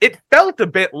it, it felt a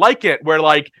bit like it, where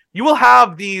like you will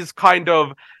have these kind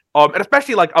of and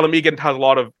especially like Alamegant has a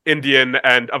lot of Indian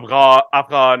and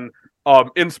Afghan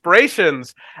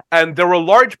inspirations, and there were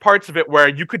large parts of it where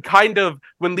you could kind of,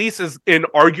 when Lise is in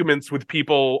arguments with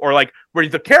people, or like where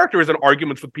the character is in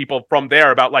arguments with people from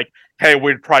there about like, hey,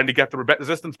 we're trying to get the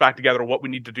resistance back together, what we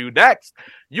need to do next,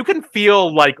 you can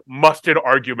feel like musted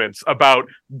arguments about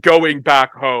going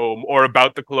back home or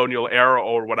about the colonial era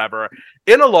or whatever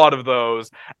in a lot of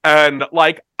those. And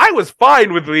like, I was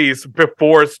fine with Lise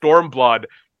before Stormblood.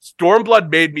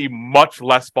 Stormblood made me much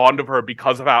less fond of her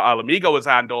because of how Alamigo was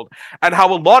handled, and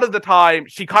how a lot of the time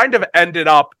she kind of ended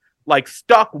up like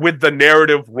stuck with the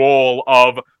narrative role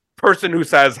of person who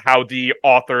says how the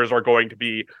authors are going to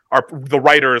be, the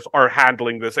writers are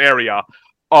handling this area.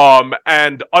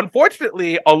 And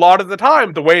unfortunately, a lot of the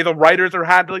time, the way the writers are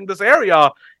handling this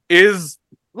area is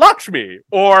Lakshmi,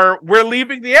 or we're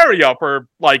leaving the area for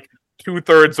like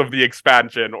 2/3 of the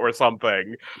expansion or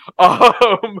something,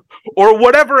 or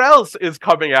whatever else is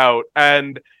coming out,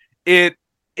 and it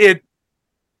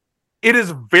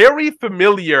is very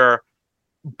familiar,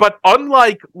 but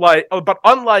unlike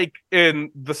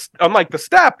the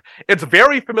step, it's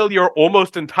very familiar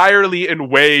almost entirely in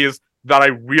ways that I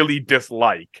really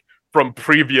dislike from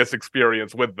previous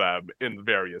experience with them in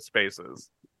various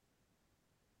spaces.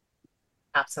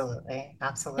 Absolutely. Yeah,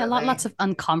 Absolutely. lots of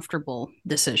uncomfortable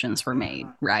decisions were made,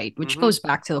 Mhm. right? Which Mhm. goes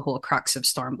back to the whole crux of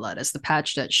Stormblood as the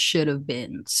patch that should have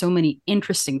been so many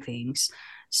interesting things,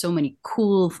 so many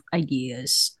cool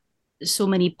ideas, so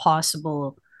many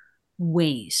possible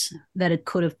ways that it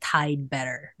could have tied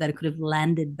better, that it could have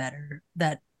landed better,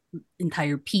 that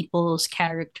entire people's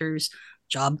characters,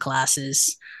 job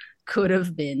classes could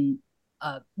have been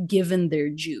given their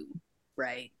due,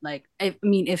 right? Like, I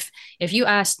mean, if you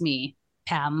asked me,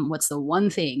 Pam, what's the one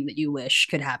thing that you wish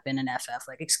could happen in FF,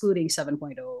 like excluding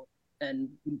 7.0 and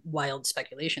wild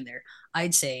speculation there,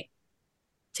 I'd say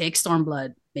take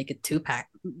Stormblood, make it two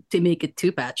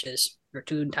patches or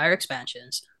two entire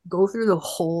expansions, go through the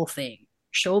whole thing,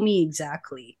 show me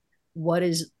exactly what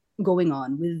is going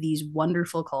on with these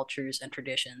wonderful cultures and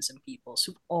traditions and peoples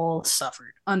who all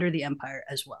suffered under the Empire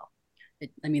as well.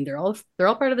 I mean, they're all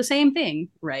part of the same thing,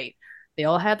 right? They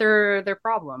all had their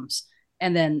problems,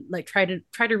 and then like try to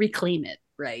reclaim it,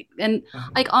 right? And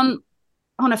Mhm. like on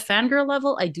a fangirl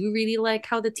level, I do really like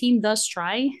how the team does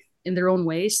try in their own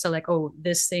ways. So like, oh,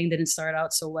 this thing didn't start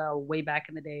out so well way back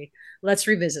in the day. Let's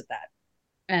revisit that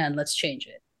and let's change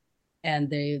it.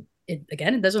 And it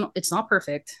again, it doesn't. It's not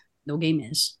perfect. No game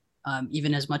is.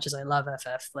 Even as much as I love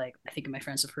FF, like I think my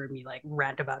friends have heard me like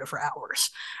rant about it for hours,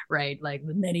 right? Like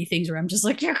the many things where I'm just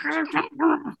like, yeah,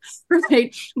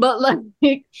 right. But like,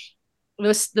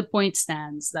 the point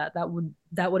stands that that would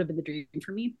have been the dream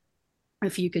for me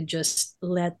if you could just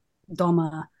let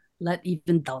Doma, let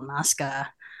even Dalmasca,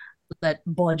 let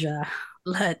Boja,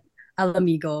 let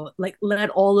Alamigo, like let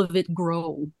all of it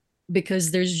grow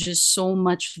because there's just so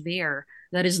much there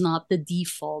that is not the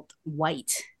default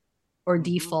white or Mhm.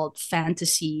 default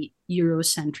fantasy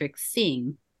Eurocentric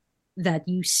thing that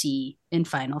you see in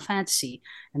Final Fantasy.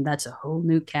 And that's a whole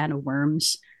new can of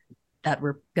worms that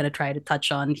we're going to try to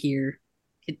touch on here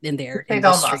in there Say in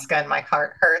this stream. Dalmasca and my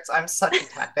heart hurts. I'm such a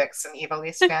Tactics and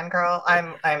Evilise fangirl.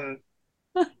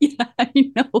 Yeah, I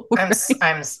know,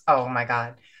 right? Oh my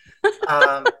God.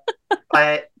 Um,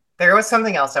 but there was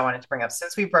something else I wanted to bring up.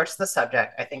 Since we broached the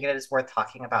subject, I think it is worth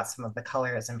talking about some of the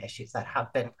colorism issues that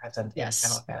have been present in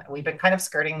Final Yes. Fantasy. We've been kind of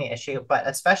skirting the issue, but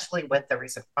especially with the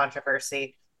recent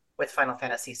controversy with Final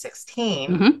Fantasy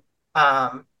 16,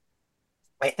 Mm-hmm.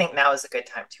 I think now is a good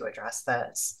time to address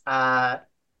this.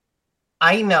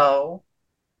 I know,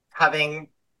 having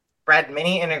read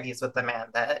many interviews with the man,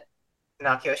 that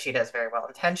Naoki Yoshida is very well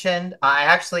intentioned.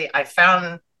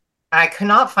 I could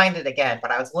not find it again,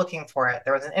 but I was looking for it.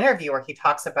 There was an interview where he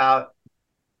talks about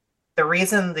the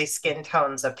reason the skin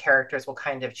tones of characters will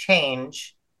kind of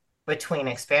change between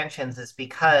expansions is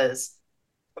because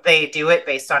they do it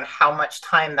based on how much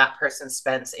time that person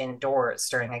spends indoors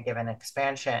during a given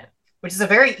expansion, which is a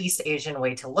very East Asian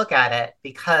way to look at it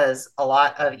because a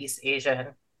lot of East Asian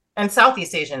and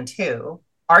Southeast Asian too,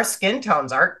 our skin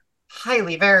tones are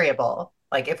highly variable.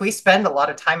 Like if we spend a lot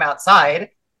of time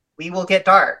outside, we will get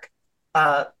dark.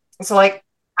 Uh, so like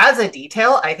as a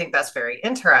detail, I think that's very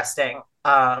interesting.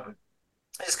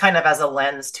 Just kind of as a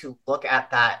lens to look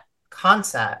at that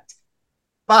concept.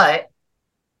 But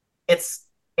it's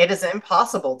it is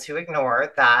impossible to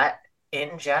ignore that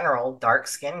in general, dark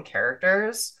skinned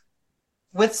characters,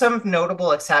 with some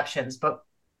notable exceptions, but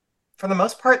for the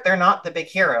most part, they're not the big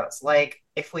heroes. Like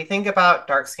if we think about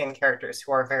dark skinned characters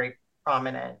who are very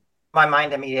prominent, my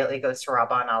mind immediately goes to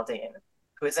Rabban Aldin,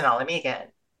 who is an Alamigan.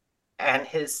 And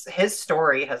his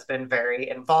story has been very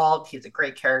involved. He's a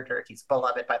great character. He's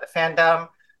beloved by the fandom.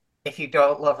 If you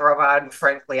don't love Rabban,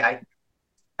 frankly, I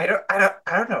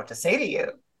don't know what to say to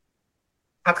you.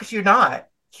 How could you not?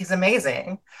 He's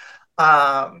amazing.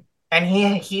 And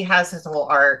he has his whole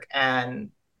arc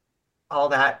and all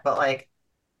that, but like,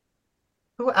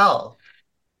 who else?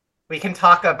 We can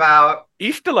talk about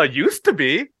Ishtala used to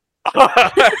be.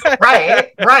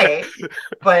 right,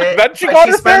 Then she but got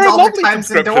she her spends Fair and all her Lovely times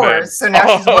subscription in. indoors, so now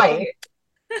she's white.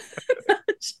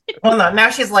 Well, no, now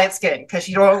she's light skinned because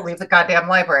she don't leave the goddamn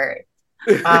library.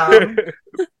 Um,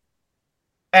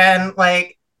 and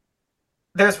like,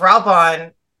 there's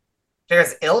Raubon,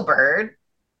 there's Ilberd,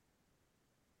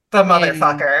 the Yeah.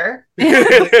 motherfucker,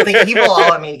 the evil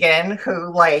Alamigan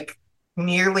who like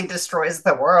nearly destroys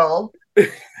the world.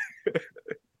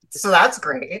 So that's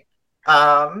great.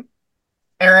 Um,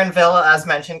 Aaron Villa, as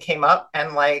mentioned, came up,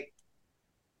 and like,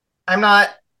 I'm not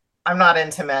I'm not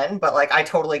into men, but like I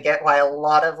totally get why a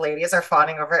lot of ladies are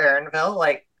fawning over Aaronville.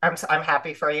 Like I'm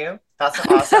happy for you. That's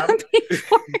I'm awesome. happy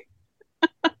for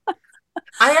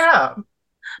I am.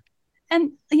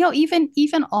 and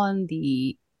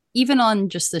even on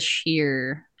just the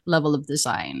sheer level of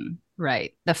design,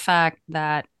 right? The fact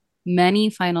that many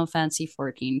Final Fantasy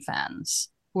 14 fans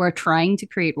who are trying to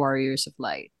create warriors of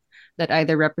light that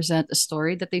either represent a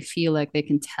story that they feel like they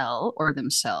can tell or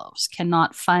themselves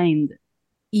cannot find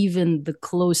even the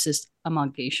closest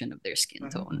amalgamation of their skin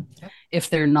tone if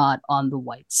they're not on the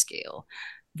white scale.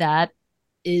 That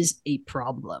is a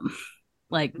problem.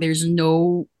 Like, there's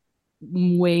no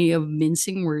way of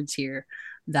mincing words here.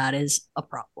 That is a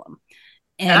problem.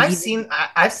 And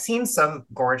I've seen some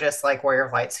gorgeous like warrior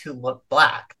of lights who look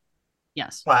black.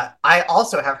 Yes. But I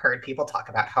also have heard people talk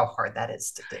about how hard that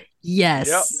is to do. Yes.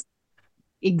 Yep.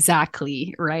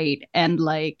 Exactly. Right. And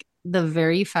like the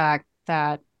very fact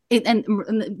that and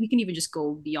we can even just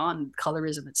go beyond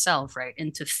colorism itself, right?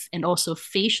 And also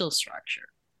facial structure,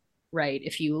 right?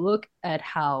 If you look at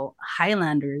how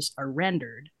Highlanders are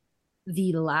rendered,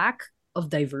 the lack of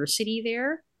diversity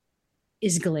there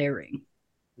is glaring.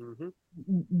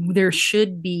 There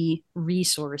should be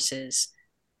resources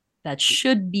that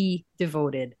should be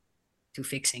devoted to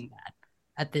fixing that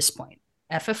at this point.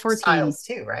 FF14 styles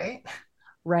too, right?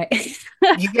 Right.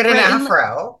 You get an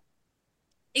afro.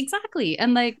 Exactly.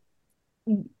 And like,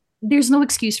 there's no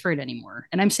excuse for it anymore.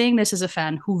 And I'm saying this as a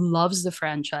fan who loves the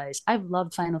franchise. I've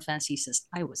loved Final Fantasy since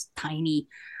I was tiny.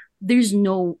 There's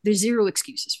zero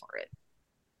excuses for it.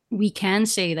 We can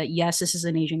say that, yes, this is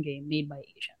an Asian game made by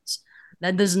Asians.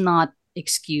 That does not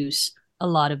excuse a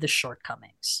lot of the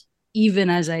shortcomings. Even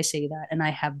as I say that, and I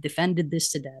have defended this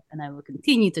to death, and I will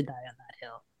continue to die on that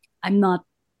hill, I'm not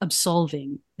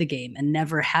absolving the game, and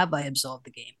never have I absolved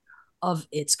the game of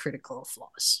its critical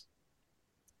flaws.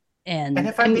 And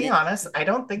if I'm being honest, I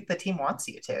don't think the team wants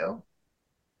you to.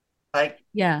 Like,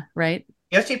 yeah, right.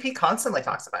 Yoshi P constantly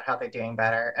talks about how they're doing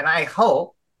better, and I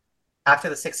hope after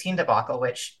the 16 debacle,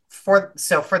 which for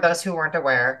those who weren't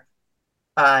aware,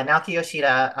 Naoki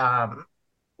Yoshida,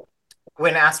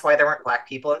 when asked why there weren't Black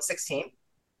people in 16,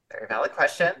 very valid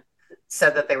question,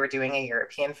 said that they were doing a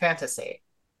European fantasy.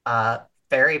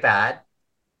 Very bad.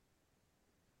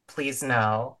 Please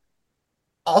no.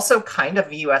 Also kind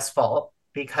of US fault,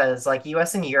 because like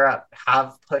US and Europe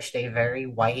have pushed a very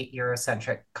white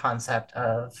Eurocentric concept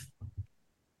of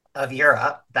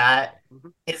Europe that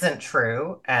isn't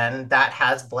true, and that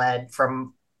has bled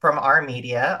from our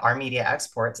media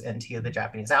exports into the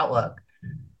Japanese outlook.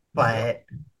 But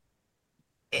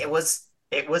it was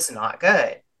not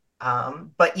good.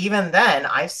 But even then,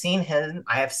 I have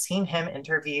seen him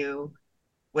interview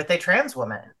with a trans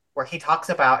woman where he talks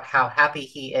about how happy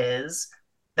he is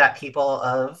that people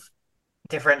of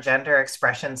different gender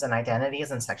expressions and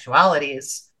identities and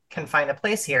sexualities can find a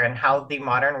place here, and how the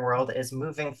modern world is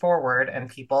moving forward and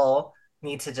people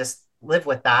need to just live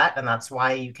with that. And that's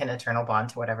why you can eternal bond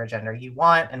to whatever gender you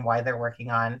want, and why they're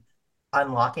working on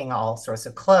unlocking all sorts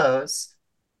of clothes.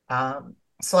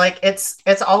 So like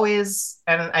it's always,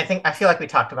 and I feel like we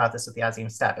talked about this with the Azim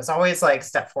step. It's always like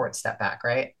step forward, step back,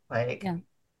 right? Like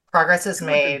progress is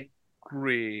made.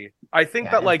 Agree. I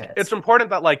think that like it's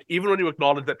important that like even when you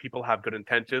acknowledge that people have good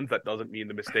intentions, that doesn't mean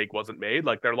the mistake wasn't made.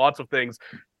 Like there are lots of things.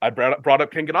 I brought up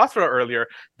Ken Ganastra earlier.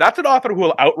 That's an author who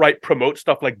will outright promote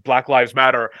stuff like Black Lives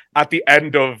Matter at the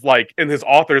end of like in his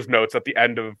author's notes at the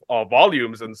end of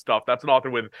volumes and stuff. That's an author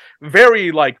with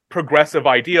very like progressive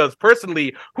ideas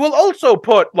personally, who will also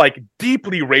put like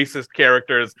deeply racist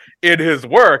characters in his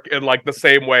work in like the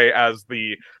same way as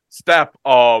the step.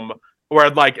 Where,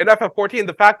 like, in FF14,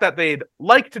 the fact that they'd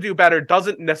like to do better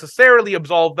doesn't necessarily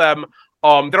absolve them.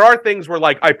 There are things where,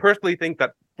 like, I personally think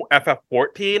that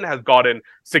FF14 has gotten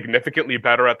significantly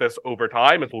better at this over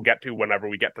time, as we'll get to whenever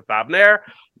we get to Thavnair.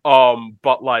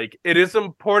 But, like, it is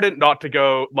important not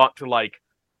to, like,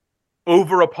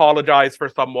 over-apologize for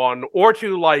someone, or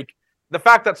to, like, the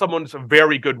fact that someone's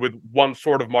very good with one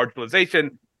sort of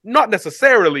marginalization, not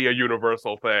necessarily a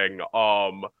universal thing.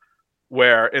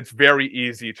 Where it's very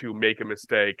easy to make a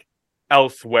mistake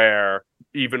elsewhere,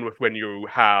 even when you're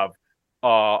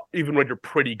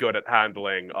pretty good at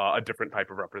handling a different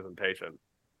type of representation.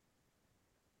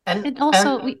 And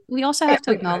also, we also have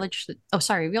to acknowledge that. Oh,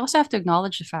 sorry. We also have to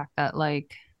acknowledge the fact that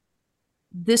like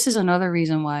this is another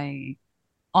reason why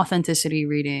authenticity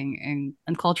reading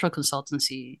and cultural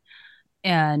consultancy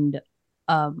and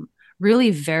really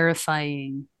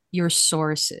verifying your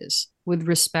sources with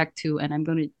respect to, and I'm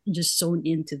going to just zone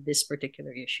into this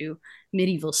particular issue,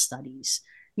 medieval studies.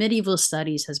 Medieval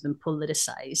studies has been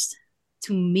politicized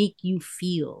to make you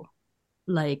feel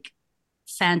like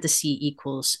fantasy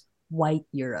equals white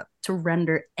Europe, to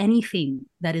render anything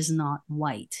that is not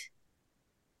white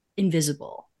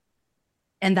invisible.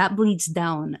 And that bleeds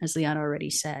down, as Liana already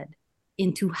said,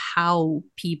 into how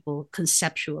people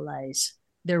conceptualize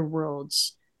their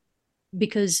worlds.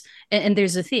 Because and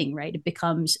there's a thing, right? It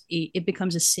becomes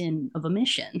a sin of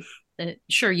omission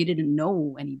Sure, you didn't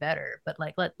know any better, but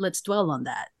like let's dwell on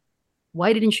that.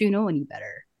 Why didn't you know any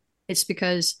better? It's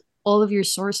because all of your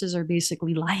sources are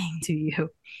basically lying to you,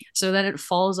 so that it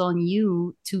falls on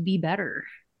you to be better,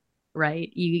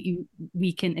 right?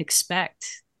 We can expect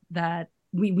that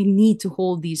we need to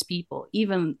hold these people,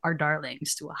 even our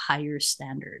darlings, to a higher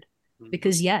standard,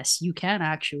 because yes, you can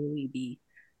actually be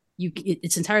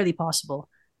it's entirely possible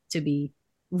to be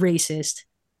racist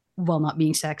while not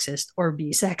being sexist, or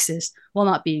be sexist while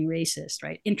not being racist,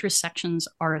 right? Intersections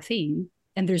are a thing,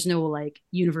 and there's no like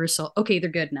universal, okay, they're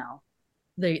good now.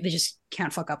 They just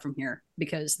can't fuck up from here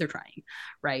because they're trying,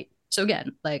 right? So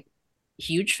again, like,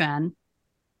 huge fan.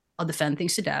 I'll defend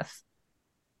things to death,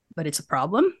 but it's a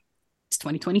problem. It's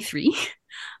 2023.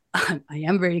 I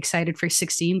am very excited for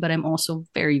 16, but I'm also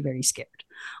very, very scared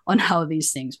on how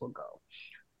these things will go.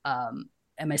 Am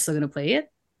I still going to play it?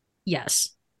 Yes,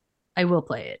 I will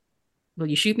play it. Will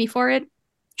you shoot me for it?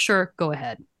 Sure, go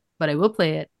ahead. But I will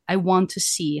play it. I want to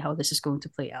see how this is going to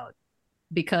play out.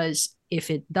 Because if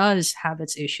it does have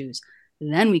its issues,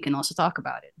 then we can also talk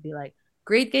about it. Be like,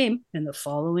 great game in the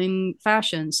following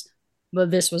fashions,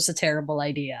 but this was a terrible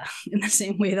idea. In the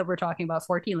same way that we're talking about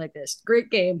 14 like this. Great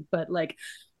game, but like,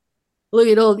 look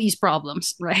at all these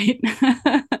problems, right?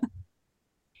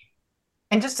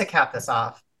 And just to cap this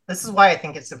off, this is why I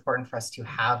think it's important for us to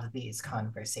have these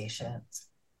conversations.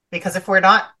 Because if we're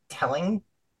not telling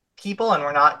people and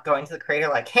we're not going to the creator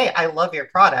like, hey, I love your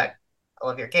product, I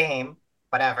love your game,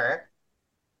 whatever,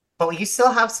 but you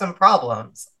still have some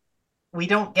problems, we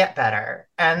don't get better.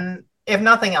 And if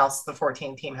nothing else, the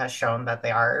 14 team has shown that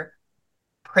they are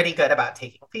pretty good about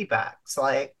taking feedback. So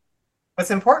like,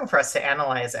 it's important for us to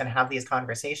analyze and have these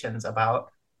conversations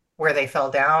about where they fell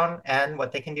down and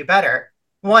what they can do better.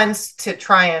 One's to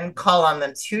try and call on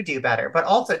them to do better, but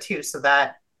also too, so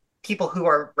that people who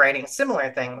are writing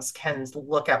similar things can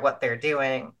look at what they're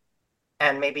doing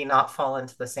and maybe not fall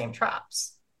into the same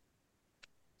traps.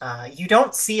 You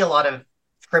don't see a lot of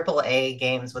AAA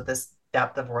games with this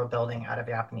depth of world building out of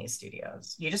Japanese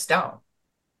studios. You just don't.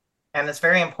 And it's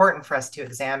very important for us to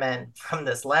examine from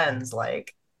this lens,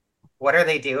 like, what are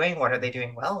they doing? What are they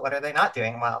doing well? What are they not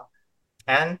doing well?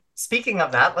 And speaking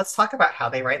of that, let's talk about how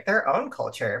they write their own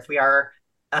culture. If we are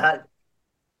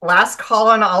last call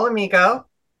on Alamigo,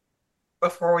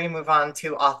 before we move on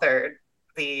to Authored,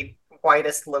 the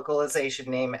widest localization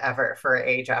name ever for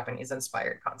a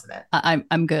Japanese-inspired continent.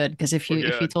 I'm good, because if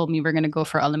you told me we're gonna go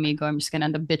for Alamigo, I'm just gonna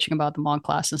end up bitching about the mod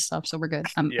class and stuff. So we're good.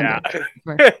 I'm good.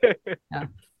 Yeah.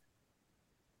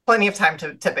 Plenty of time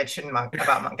to bitch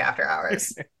about Monk After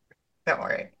Hours. Don't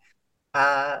worry.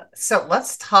 So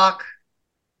let's talk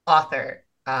Author,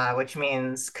 which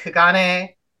means Kugane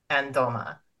and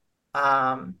Doma.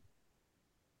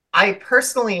 I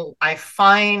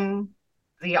find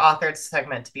the Authored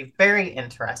segment to be very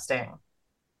interesting.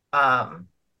 The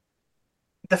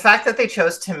fact that they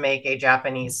chose to make a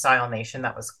Japanese style nation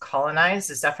that was colonized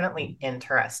is definitely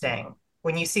interesting.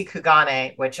 When you see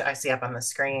Kugane, which I see up on the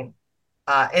screen,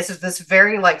 it's this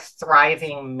very like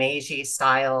thriving Meiji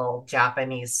style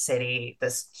Japanese city,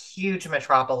 this huge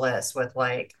metropolis with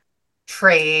like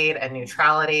trade and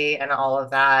neutrality and all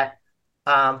of that.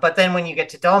 But then when you get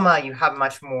to Doma, you have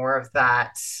much more of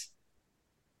that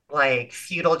like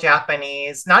feudal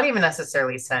Japanese, not even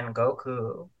necessarily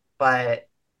Sengoku, but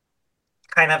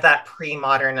kind of that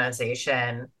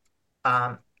pre-modernization.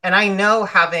 And I know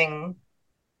having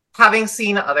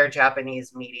seen other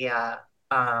Japanese media,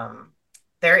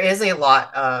 there is a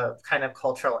lot of kind of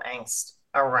cultural angst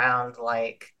around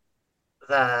like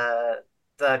the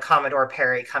Commodore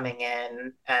Perry coming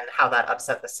in and how that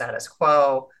upset the status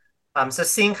quo. So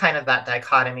seeing kind of that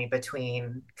dichotomy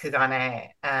between Kugane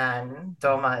and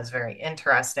Doma is very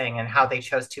interesting, and how they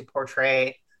chose to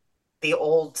portray the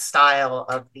old style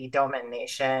of the Doman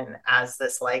nation as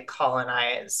this like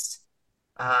colonized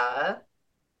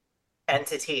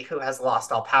entity who has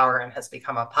lost all power and has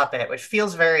become a puppet, which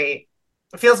feels very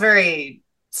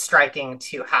striking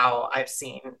to how I've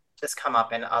seen this come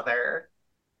up in other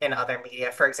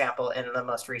media. For example, in the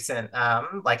most recent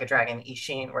Like a Dragon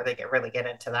Ishin, where they really get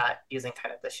into that using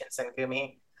kind of the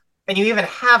Shinsengumi. And you even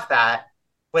have that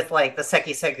with like the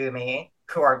Seki Segumi,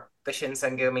 who are the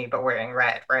Shinsengumi but wearing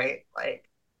red, right? Like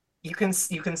you can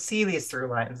see these through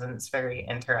lines, and it's very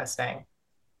interesting.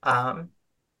 And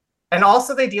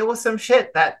also they deal with some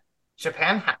shit that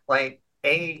Japan had, like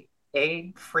a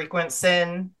frequent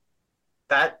sin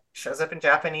that shows up in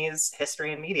Japanese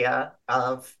history and media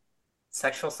of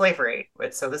sexual slavery.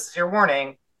 So this is your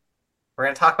warning. We're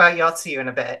going to talk about Yotsuyu in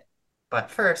a bit, but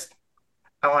first,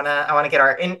 I want to get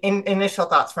our initial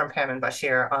thoughts from Pam and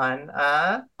Bashir on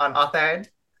Authored.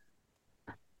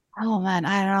 Oh man,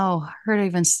 I don't know where to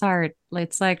even start. Like,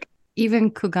 it's like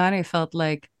even Kugane felt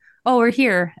like, oh, we're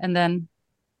here, and then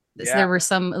there Yeah. were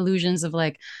some illusions of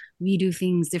like we do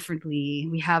things differently.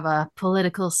 We have a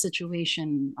political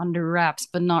situation under wraps,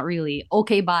 but not really.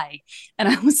 Okay, bye. And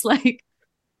I was like,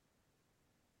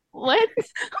 what?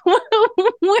 where,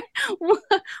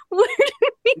 where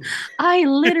did we? I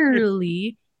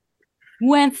literally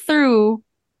went through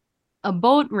a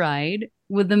boat ride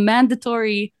with the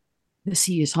mandatory "the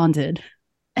sea is haunted"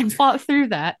 and fought through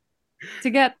that to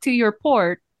get to your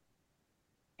port.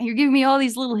 And you're giving me all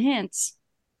these little hints,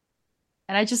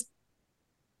 and I just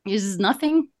is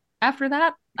nothing after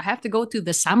that. I have to go to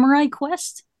the samurai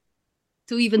quest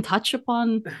to even touch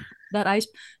upon that ice.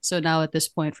 So now at this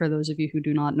point, for those of you who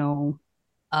do not know,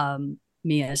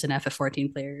 me as an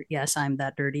FF14 player, yes, I'm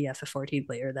that dirty FF14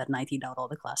 player that 19'd out all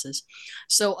the classes.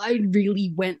 So I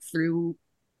really went through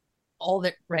all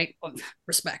the right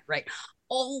respect, right?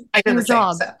 All I did their the same.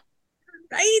 job, So.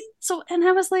 right? So, and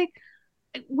I was like,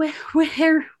 where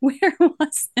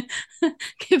was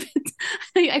give it?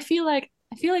 I feel like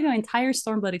my entire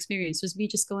Stormblood experience was me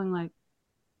just going like,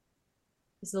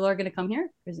 is the Lord gonna come here?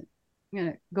 Or is it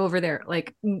gonna go over there?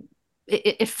 Like,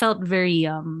 it felt very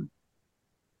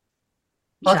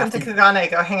Welcome to shafted. Kugane.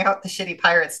 Go hang out with the shitty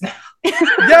pirates now.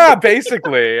 Yeah,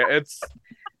 basically. It's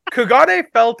Kugane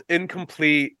felt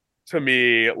incomplete to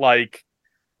me, like,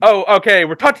 oh, okay,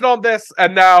 we're touching on this,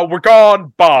 and now we're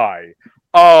gone, bye.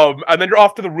 And then you're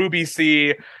off to the Ruby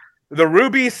Sea. The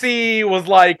Ruby Sea was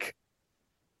like,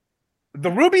 the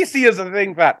Ruby Sea is a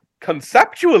thing that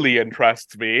conceptually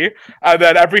interests me, and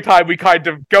then every time we kind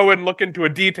of go and look into a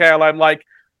detail, I'm like,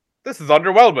 this is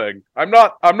underwhelming. I'm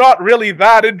not really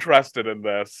that interested in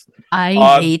this.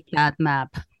 I hate that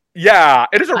map. Yeah,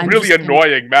 it is a I'm really just gonna-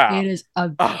 annoying map. It is a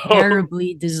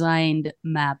terribly designed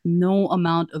map. No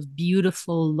amount of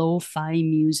beautiful lo-fi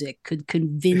music could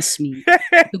convince me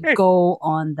to go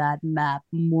on that map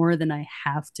more than I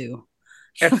have to.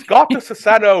 It's got the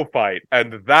Susanoo fight,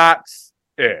 and that's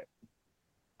it.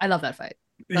 I love that fight.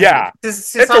 Yeah,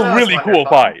 it's a really cool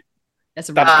fight. That's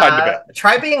That's kind of it.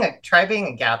 Try being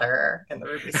a gatherer in the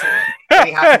Ruby Sea.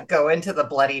 We have to go into the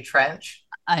bloody trench.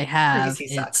 I have. Ruby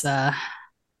Sea sucks. It's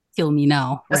kill me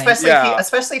now. Right?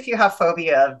 Especially if you have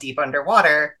phobia of deep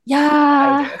underwater.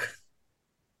 Yeah. I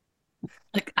do.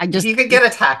 Like I If just you could get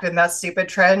attacked in that stupid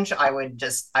trench, I would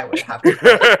have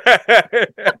to.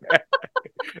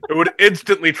 It would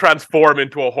instantly transform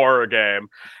into a horror game.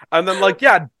 And then, like,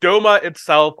 yeah, Doma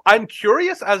itself, I'm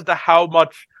curious as to how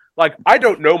much, like, I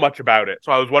don't know much about it,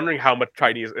 so I was wondering how much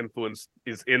Chinese influence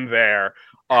is in there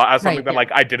as something that,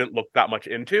 like, I didn't look that much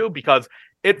into, because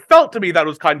it felt to me that it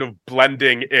was kind of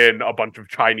blending in a bunch of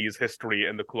Chinese history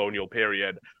in the colonial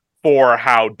period for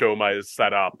how Doma is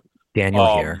set up.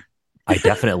 Daniel here. I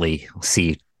definitely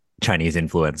see Chinese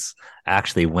influence.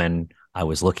 Actually, when I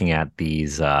was looking at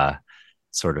these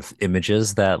sort of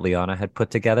images that Liana had put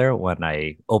together, when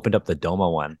I opened up the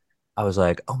Doma one, I was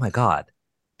like, oh my God,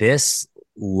 this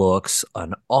looks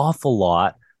an awful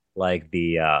lot like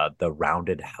the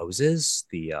rounded houses,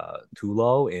 the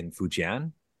Tulo in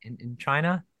Fujian in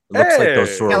China. It looks like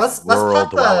those sort of rural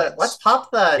dwellings. Let's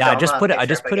pop the. Yeah, Doma I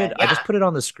just put it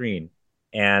on the screen,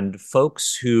 and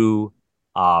folks who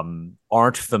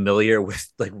aren't familiar with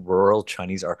like rural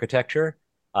Chinese architecture,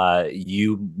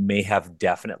 you may have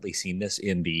definitely seen this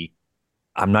in the.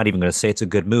 I'm not even going to say it's a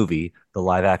good movie, the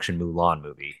live action Mulan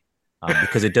movie,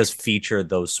 because it does feature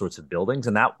those sorts of buildings,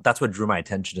 and that's what drew my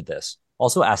attention to this.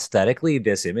 Also, aesthetically,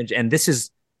 this image, and this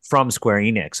is from Square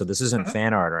Enix, so this isn't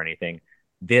fan art or anything.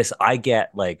 This, I get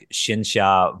like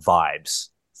Xinsha vibes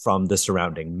from the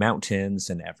surrounding mountains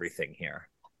and everything here.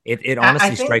 It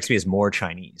honestly strikes me as more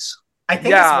Chinese. I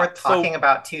think it's worth talking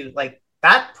about too. Like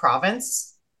that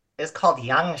province is called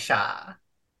Yangsha.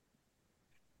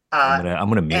 I'm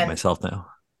gonna mute myself now.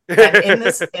 And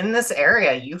in this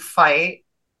area, you fight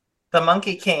the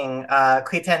Monkey King,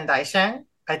 Kuiten Daisheng.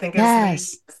 I think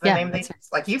is the name.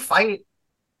 Like you fight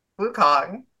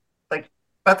Wukong. Like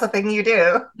that's the thing you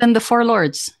do. Then the Four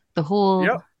Lords, the whole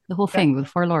thing with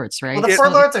Four Lords, right? Well, the Four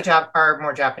Lords are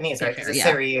more Japanese, right? Because it's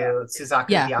Seiryu, Suzaku,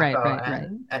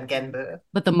 Hyako, and Genbu.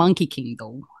 But the Monkey King,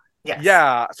 though. Yes.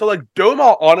 Yeah. So like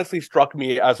Doma honestly struck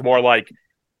me as more like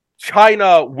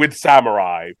China with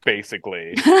samurai,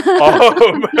 basically.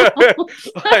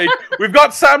 Like we've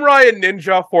got samurai and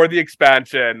ninja for the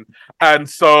expansion, and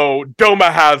so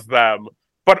Doma has them.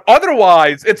 But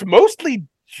otherwise, it's mostly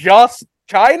just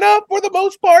China for the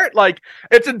most part. Like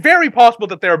it's very possible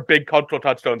that there are big cultural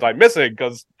touchstones I'm missing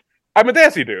because I'm a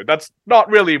Desi dude. That's not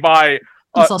really my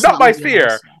not my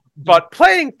sphere. But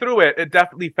playing through it, it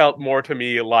definitely felt more to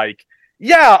me like,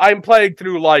 yeah, I'm playing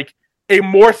through like a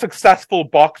more successful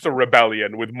Boxer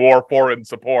rebellion with more foreign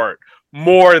support,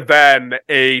 more than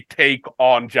a take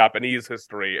on Japanese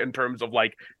history in terms of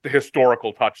like the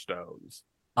historical touchstones.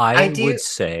 I I do. would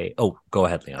say, oh, go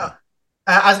ahead, Leona.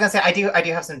 I was gonna say I do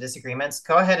have some disagreements.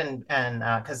 Go ahead and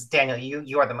because Daniel,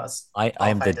 you are the most I'm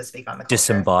qualified the to speak on the culture.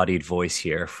 disembodied voice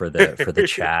here for the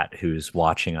chat who's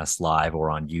watching us live or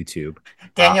on YouTube.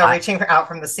 Daniel reaching out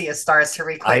from the sea of stars to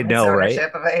reclaim I his know, right?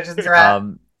 ownership of Asian's Rat.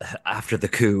 After the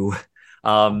coup,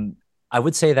 I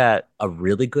would say that a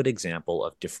really good example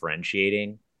of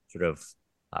differentiating sort of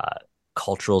uh,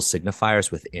 cultural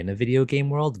signifiers within a video game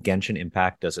world, Genshin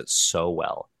Impact does it so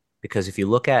well. Because if you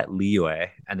look at Liyue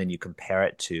and then you compare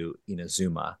it to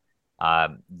Inazuma,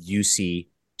 you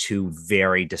see two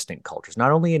very distinct cultures,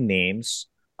 not only in names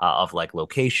of like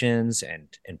locations and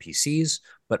NPCs,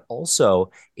 but also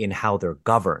in how they're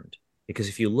governed. Because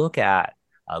if you look at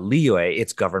Liyue,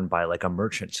 it's governed by like a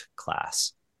merchant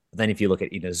class. But then if you look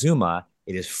at Inazuma,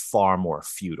 it is far more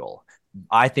feudal.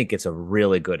 I think it's a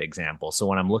really good example. So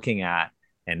when I'm looking at,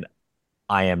 and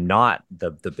I am not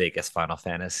the biggest Final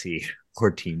Fantasy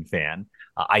 14 fan.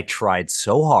 I tried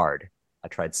so hard. I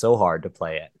tried so hard to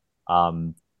play it.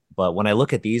 But when I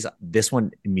look at these, this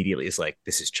one immediately is like,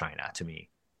 this is China to me,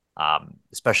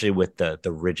 especially with the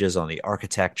ridges on the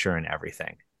architecture and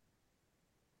everything.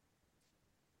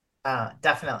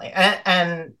 Definitely,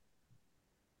 and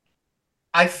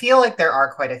I feel like there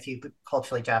are quite a few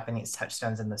culturally Japanese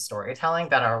touchstones in the storytelling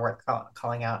that are worth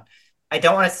calling out. I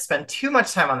don't want to spend too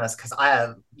much time on this because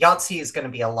Yahtzee is going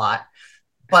to be a lot,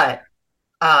 but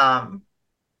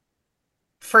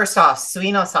first off,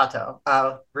 Suino Sato,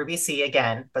 Ruby C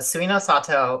again, but Suino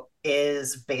Sato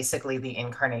is basically the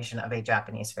incarnation of a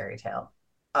Japanese fairy tale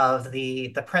of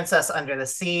the princess under the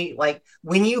sea. Like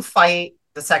when you fight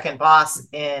the second boss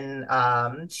in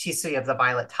Shisui of the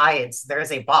Violet Tides, there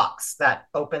is a box that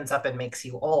opens up and makes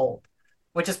you old,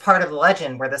 which is part of the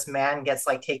legend where this man gets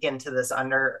like taken to this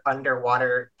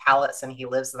underwater palace and he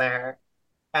lives there.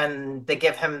 And they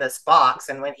give him this box,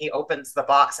 and when he opens the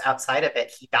box outside of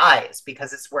it, he dies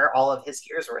because it's where all of his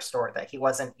years were stored, that he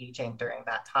wasn't aging during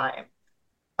that time.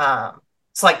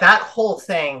 So like that whole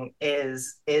thing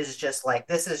is just like,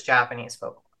 this is Japanese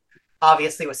folklore.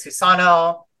 Obviously with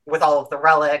Susanoo, with all of the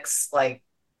relics, like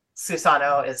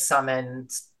Susanoo is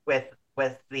summoned with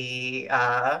the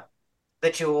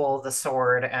jewel, the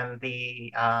sword, and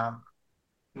the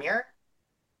mirror.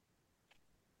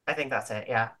 I think that's it.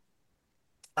 Yeah.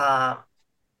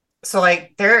 So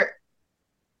like the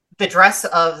dress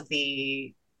of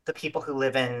the people who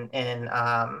live in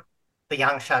the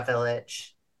Yangsha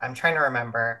village. I'm trying to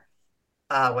remember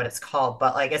what it's called,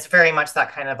 but like it's very much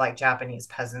that kind of like Japanese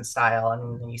peasant style,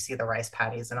 and you see the rice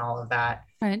paddies and all of that.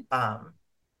 Right. Oh,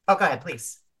 go ahead,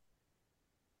 please.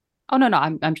 Oh no,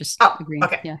 I'm just agreeing.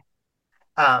 Okay. Yeah.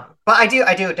 But I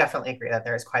do definitely agree that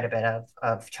there's quite a bit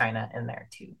of China in there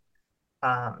too.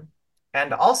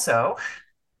 And also,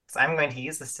 I'm going to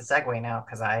use this to segue now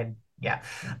because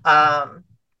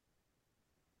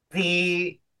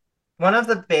the one of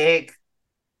the big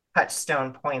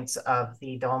touchstone points of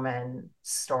the Dolmen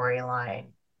storyline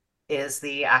is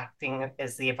the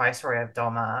viceroy of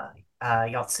Doma,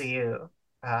 Yotsuyu,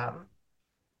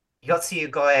 Yotsuyu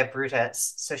Goe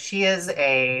Brutus. So she is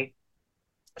a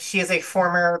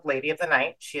former lady of the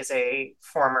night. She is a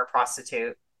former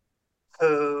prostitute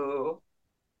who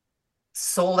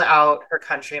sold out her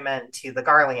countrymen to the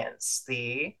Garleans,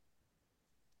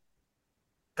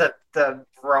 the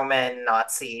Roman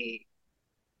Nazi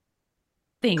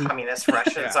Thing. communist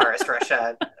Russia, Tsarist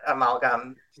Russia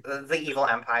amalgam, the evil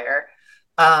empire.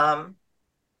 And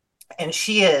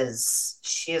she is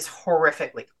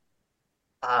horrifically.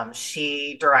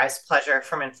 She derives pleasure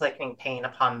from inflicting pain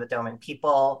upon the Doman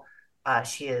people.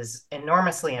 She is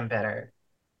enormously embittered.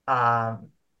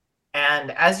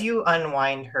 And as you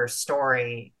unwind her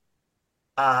story,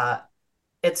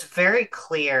 it's very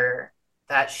clear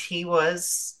that she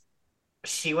was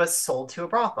sold to a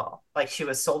brothel. Like she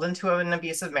was sold into an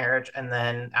abusive marriage, and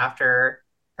then after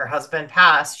her husband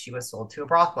passed, she was sold to a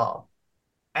brothel.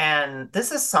 And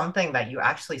this is something that you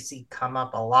actually see come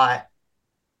up a lot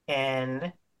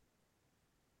in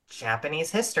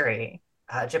Japanese history.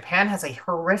 Japan has a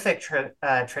horrific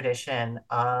tradition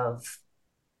of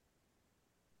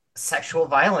sexual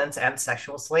violence and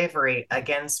sexual slavery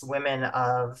against women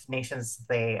of nations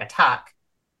they attack,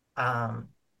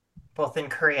 both in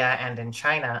Korea and in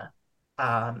China,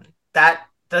 that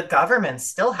the government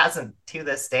still hasn't to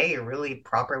this day really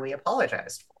properly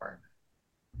apologized for.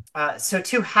 So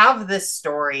to have this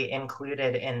story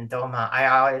included in Doma, I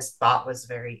always thought was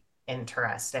very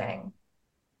interesting.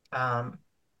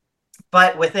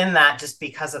 But within that, just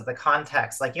because of the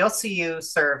context, like Yotsuyu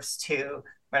serves to,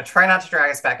 I'm going to try not to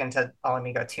drag us back into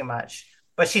Alamigo too much,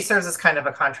 but she serves as kind of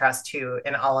a contrast to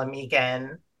an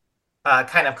Alamigan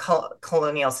kind of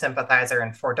colonial sympathizer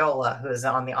in Fordola, who is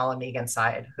on the Alamigan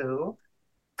side, who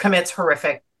commits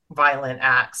horrific, violent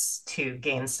acts to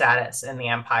gain status in the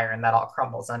Empire, and that all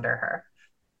crumbles under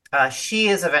her. She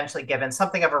is eventually given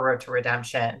something of a road to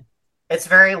redemption. It's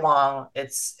very long.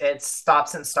 It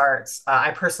stops and starts.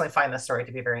 I personally find this story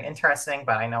to be very interesting,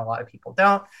 but I know a lot of people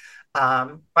don't.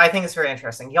 But I think it's very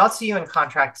interesting. Yotsuyu, in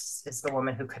contrast, is the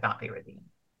woman who could not be redeemed.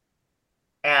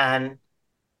 And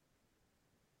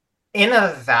in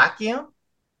a vacuum,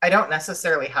 I don't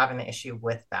necessarily have an issue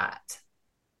with that.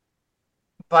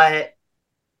 But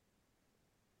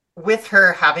with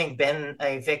her having been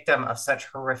a victim of such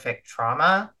horrific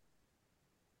trauma,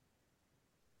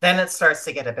 then it starts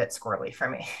to get a bit squirrely for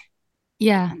me.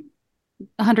 Yeah,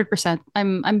 100%.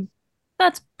 I'm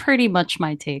that's pretty much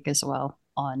my take as well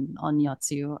on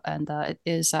Yotsu, and it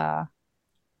is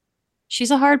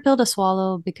she's a hard pill to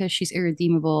swallow because she's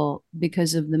irredeemable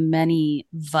because of the many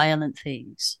violent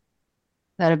things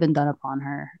that have been done upon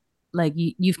her. Like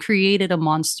you've created a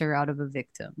monster out of a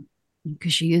victim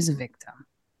because she is a victim,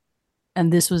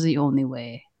 and this was the only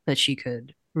way that she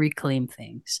could reclaim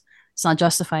things. It's not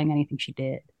justifying anything she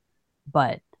did,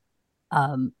 but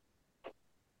um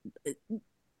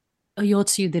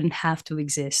Oyotsu didn't have to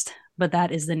exist, but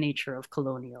that is the nature of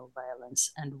colonial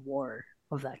violence and war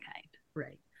of that kind,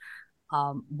 right?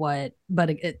 But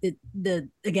the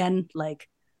again, like,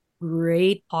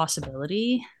 great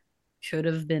possibility should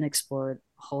have been explored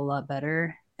a whole lot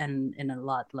better and in a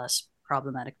lot less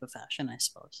problematic of a fashion, I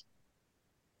suppose.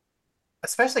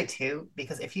 Especially too,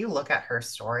 because if you look at her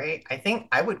story, I think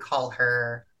I would call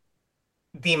her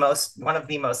one of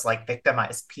the most like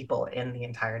victimized people in the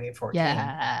entirety of 14.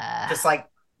 Yeah. Just like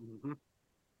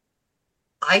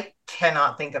I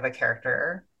cannot think of a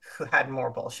character who had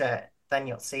more bullshit than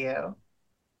Yotsuyu.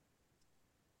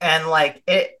 And like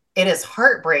it is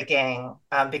heartbreaking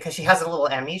because she has a little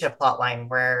amnesia plotline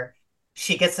where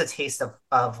she gets a taste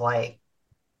of like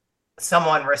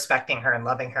someone respecting her and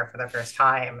loving her for the first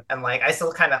time. And like I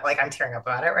still kind of like I'm tearing up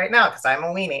about it right now because I'm a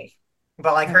weenie.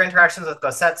 But like her interactions with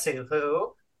Gosetsu,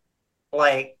 who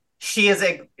like she is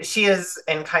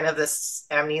in kind of this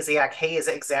amnesiac haze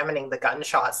examining the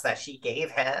gunshots that she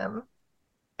gave him,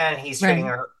 and he's treating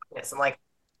her and like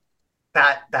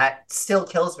that still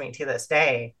kills me to this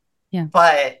day. Yeah.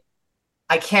 But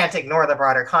I can't ignore the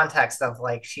broader context of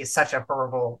like she's such a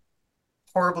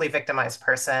horribly victimized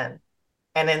person.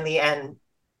 And in the end,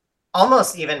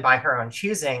 almost even by her own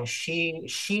choosing, she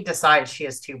decides she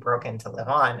is too broken to live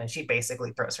on, and she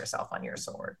basically throws herself on your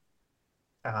sword.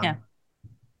 Yeah.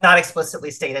 Not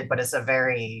explicitly stated, but it's a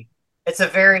very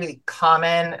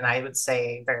common and I would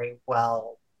say very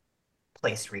well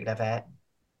placed read of it.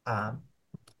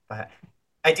 But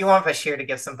I do want Bashir to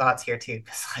give some thoughts here too,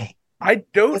 because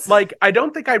like I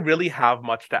don't think I really have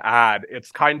much to add.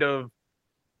 It's kind of,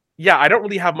 yeah, I don't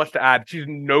really have much to add. She's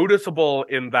noticeable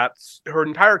in that her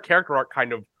entire character arc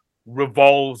kind of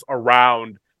revolves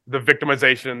around the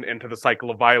victimization into the cycle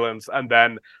of violence, and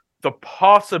then the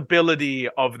possibility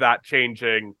of that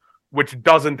changing, which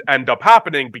doesn't end up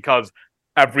happening because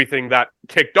everything that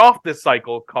kicked off this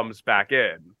cycle comes back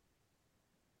in.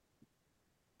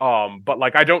 But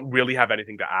like I don't really have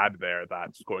anything to add there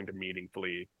that's going to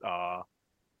meaningfully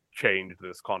change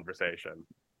this conversation.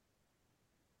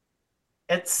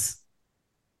 It's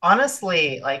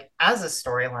honestly like as a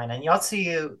storyline, and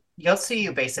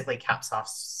Yotsuyu basically caps off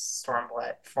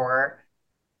Stormblood for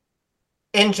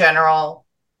in general.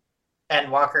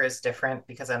 Endwalker is different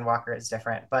because Endwalker is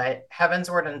different, but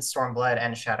Heavensward and Stormblood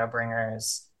and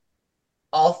Shadowbringers,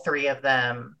 all three of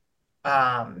them,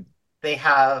 they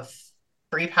have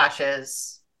 3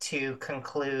 patches to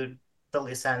conclude the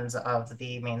loose ends of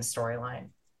the main storyline.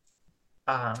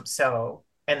 So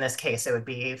in this case, it would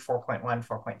be 4.1,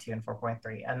 4.2, and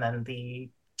 4.3. And then the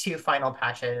 2 final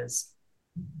patches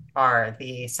are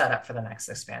the setup for the next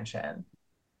expansion.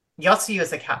 Yotsuyu is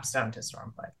the capstone to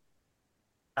Stormblood.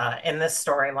 In this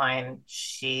storyline,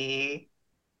 she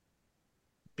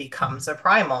becomes a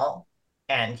primal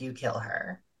and you kill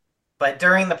her. But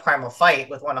during the primal fight,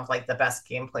 with one of like the best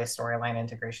gameplay storyline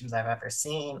integrations I've ever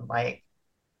seen, like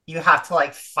you have to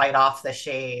like fight off the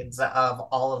shades of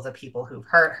all of the people who've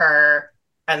hurt her.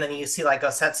 And then you see like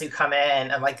Gosetsu come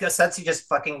in, and like Gosetsu just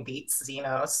fucking beats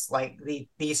Xenos, like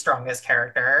the strongest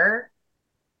character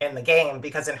in the game,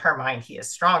 because in her mind he is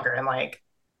stronger. And like,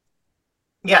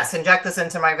 yes, inject this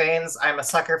into my veins. I'm a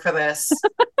sucker for this.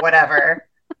 Whatever.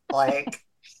 Like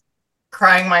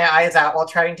crying my eyes out while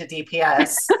trying to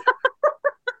DPS.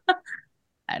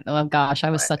 Oh gosh,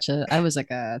 But I was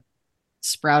like a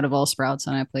sprout of all sprouts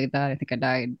when I played that. I think I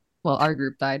died. Well, our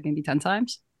group died maybe 10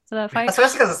 times to that fight.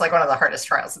 especially because it's like one of the hardest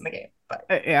trials in the game. But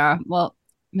Yeah, well,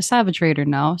 I'm a Savage Raider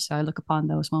now, so I look upon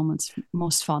those moments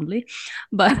most fondly.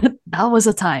 But that was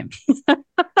a time.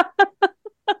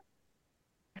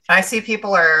 I see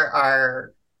people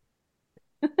are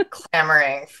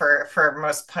clamoring for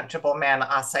most punchable man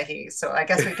Asahi. So I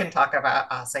guess we can talk about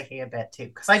Asahi a bit too,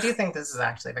 because I do think this is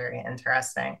actually very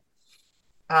interesting.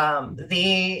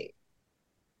 The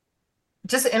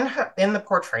just in the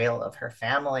portrayal of her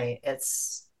family,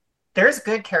 there's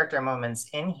good character moments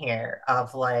in here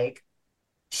of like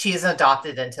she's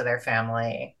adopted into their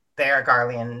family. They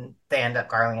end up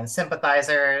Garlean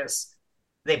sympathizers.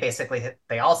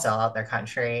 They all sell out their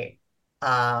country.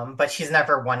 But she's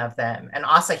never one of them. And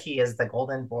Asahi is the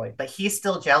golden boy, but he's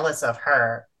still jealous of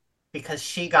her because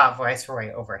she got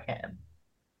Viceroy over him.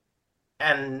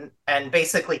 And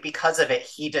basically because of it,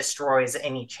 he destroys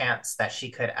any chance that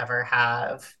she could ever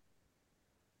have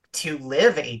to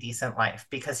live a decent life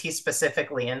because he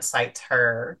specifically incites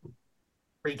her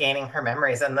regaining her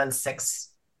memories and then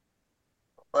six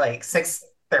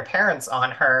their parents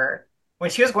on her when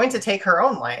she was going to take her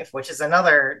own life, which is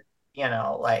another,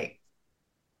 like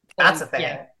that's a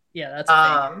thing. Yeah, that's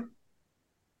a thing.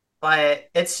 But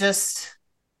it's just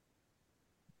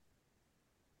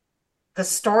the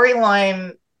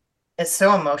storyline is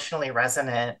so emotionally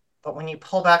resonant, but when you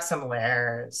pull back some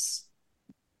layers,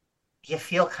 you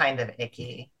feel kind of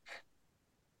icky.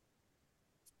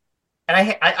 And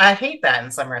I hate that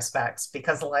in some respects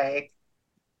because like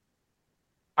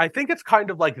I think it's kind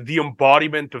of like the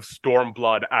embodiment of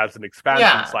Stormblood as an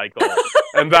expansion cycle.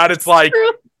 And that it's like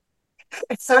True.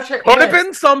 It's so true. Could have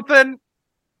been something.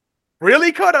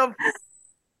 Really could have.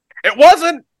 It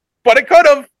wasn't, but it could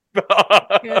have.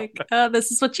 Like, this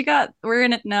is what you got. We're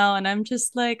in it now. And I'm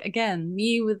just like, again,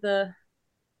 me with the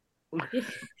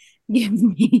give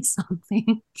me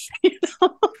something.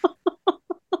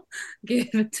 Give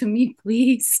it to me,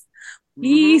 please.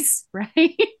 Please,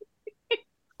 right?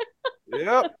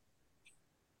 Yep.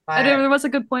 There was a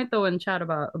good point though in chat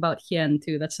about Hien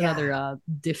too. That's another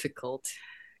difficult.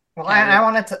 Well,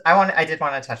 I did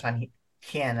want to touch on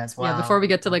Hien as well. Yeah, before we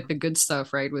get to like the good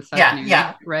stuff, right? With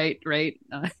that right.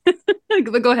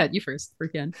 But go ahead, you first for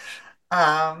Hien.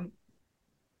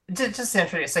 Just to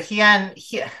introduce, so Hien,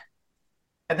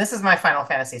 and this is my Final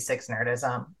Fantasy VI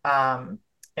nerdism.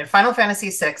 In Final Fantasy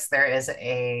VI, there's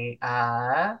a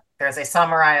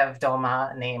samurai of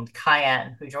Doma named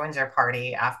Cayenne who joins your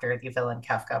party after the villain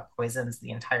Kefka poisons the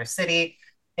entire city,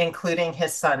 including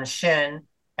his son Shin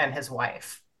and his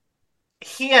wife.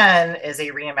 Hien is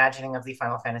a reimagining of the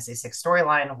Final Fantasy VI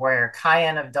storyline where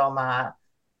Cayenne of Doma,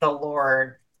 the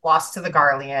Lord, lost to the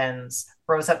Garleans,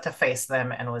 rose up to face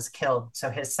them, and was killed. So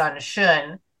his son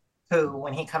Shun, who,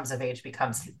 when he comes of age,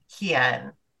 becomes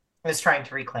Hien, is trying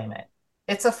to reclaim it.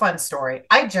 It's a fun story.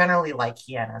 I generally like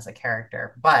Hien as a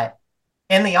character, but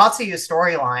in the Atsuyu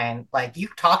storyline, like, you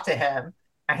talk to him,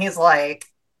 and he's like,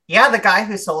 yeah, the guy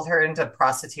who sold her into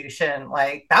prostitution,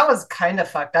 like, that was kind of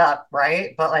fucked up,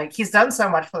 right? But, like, he's done so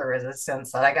much for the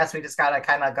Resistance that I guess we just gotta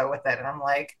kind of go with it. And I'm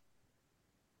like,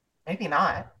 maybe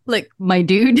not. Like, my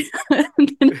dude.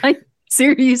 Like,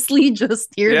 seriously, just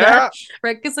hear that,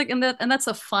 right? Because like, and that's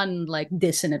a fun like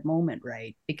dissonant moment,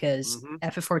 right? Because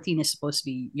FF14 is supposed to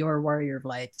be your warrior of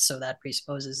light, so that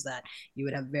presupposes that you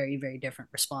would have very, very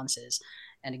different responses.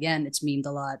 And again, it's memed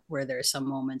a lot where there are some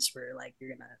moments where like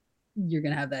you're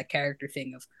gonna have that character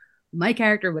thing of my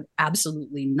character would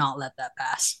absolutely not let that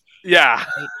pass. Yeah,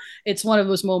 right? It's one of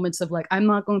those moments of like, I'm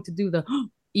not going to do the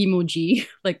emoji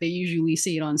like they usually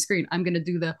see it on screen. I'm gonna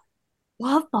do the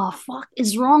what the fuck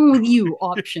is wrong with you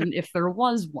option if there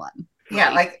was one. Yeah,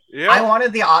 like I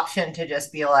wanted the option to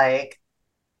just be like,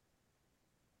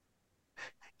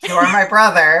 you are my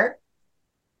brother.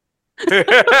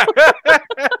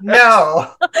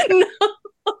 No.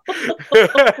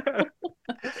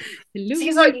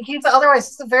 He's a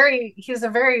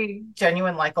very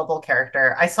genuine, likable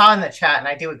character. I saw in the chat, and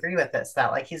I do agree with this, that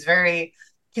like he's very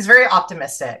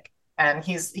optimistic. And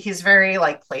he's very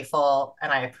like playful,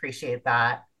 and I appreciate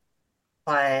that.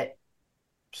 But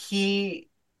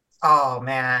oh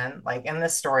man, like in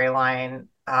this storyline,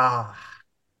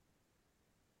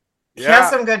 he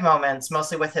has some good moments,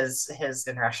 mostly with his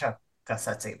interaction with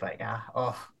Gasetsi. But yeah,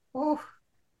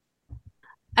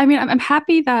 I mean, I'm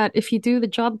happy that if you do the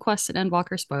job quest at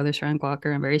Endwalker, spoilers for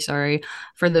Endwalker, I'm very sorry,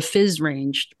 for the Fizz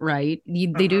range, right?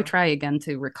 They do try again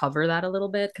to recover that a little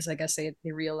bit, because I guess they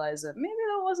realize that maybe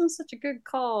that wasn't such a good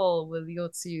call with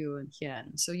Yotsu and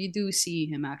Hien. So you do see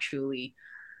him actually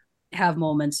have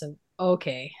moments of,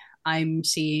 okay, I'm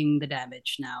seeing the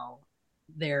damage now.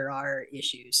 There are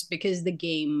issues because the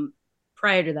game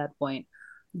prior to that point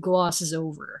glosses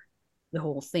over the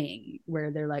whole thing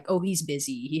where they're like, oh, he's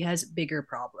busy, he has bigger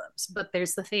problems. But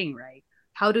there's the thing, right?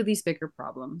 How do these bigger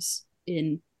problems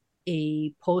in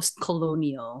a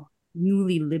post-colonial,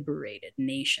 newly liberated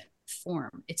nation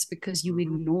form? It's because you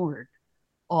ignored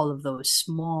all of those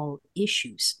small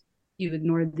issues. You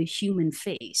ignored the human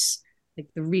face, like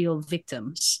the real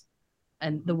victims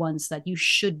and the ones that you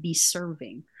should be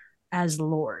serving as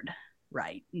Lord,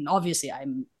 right? And obviously,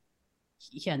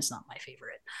 Hien's not my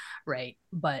favorite, right?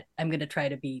 But I'm gonna try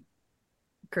to be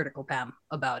critical Pam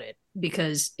about it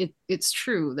because it's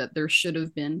true that there should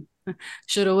have been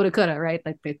shoulda woulda coulda, right?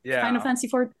 Like the Final Fantasy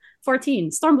 14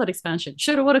 Stormblood expansion,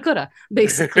 shoulda woulda coulda,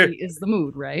 basically is the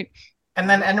mood, right? And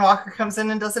then Endwalker comes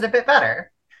in and does it a bit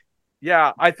better.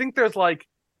 Yeah, I think there's like,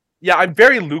 yeah, I'm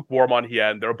very lukewarm on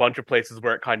Hien. There are a bunch of places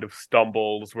where it kind of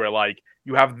stumbles, where like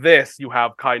you have this, you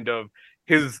have kind of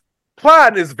his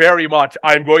plan is very much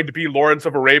I'm going to be Lawrence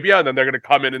of Arabia, and then they're going to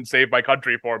come in and save my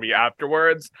country for me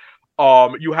afterwards.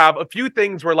 You have a few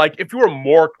things where like if you were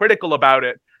more critical about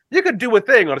it, you could do a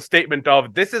thing on a statement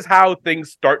of this is how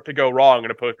things start to go wrong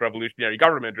in a post-revolutionary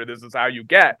government, or this is how you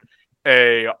get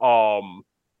a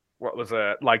what was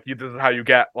it like this is how you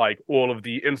get like all of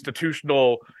the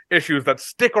institutional issues that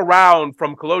stick around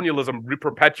from colonialism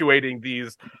perpetuating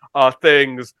these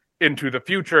things into the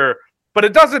future. But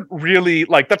it doesn't really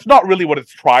like that's not really what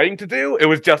it's trying to do. It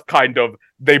was just kind of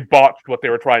they botched what they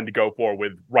were trying to go for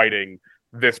with writing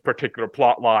this particular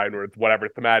plot line or whatever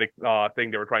thematic thing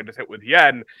they were trying to hit with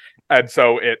Yen, and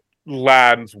so it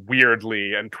lands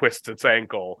weirdly and twists its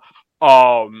ankle.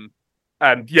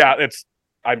 And yeah,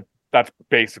 that's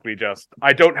basically just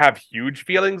I don't have huge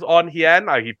feelings on Hien.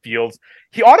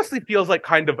 He honestly feels like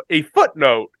kind of a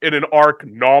footnote in an arc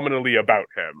nominally about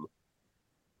him.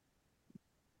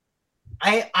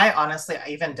 I honestly,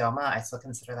 even Doma, I still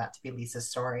consider that to be Lisa's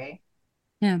story.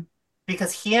 Yeah.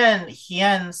 Because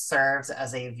Hien serves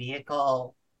as a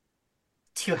vehicle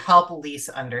to help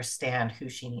Lisa understand who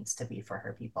she needs to be for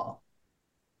her people.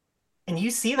 And you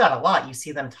see that a lot. You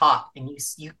see them talk, and you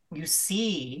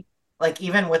see, like,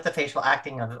 even with the facial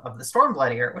acting of the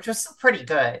Stormbloodier, which was still pretty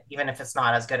good, even if it's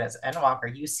not as good as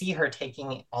Endwalker, you see her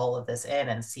taking all of this in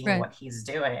and seeing what he's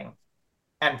doing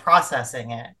and processing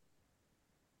it.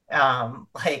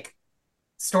 Like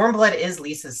Stormblood is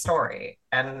Lisa's story,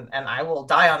 and I will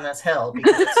die on this hill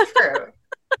because it's true.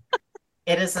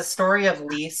 It is a story of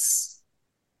Lisa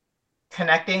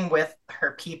connecting with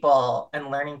her people and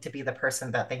learning to be the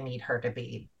person that they need her to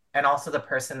be, and also the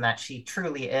person that she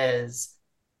truly is,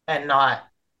 and not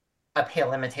a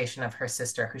pale imitation of her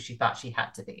sister who she thought she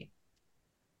had to be.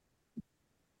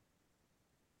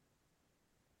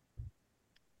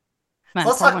 Man, so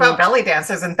let's talk about belly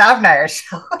dancers and Thavnair,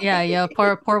 shall we? Yeah.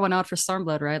 Pour one out for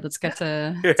Stormblood, right? Let's get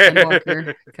to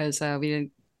Endwalker because we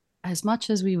didn't. As much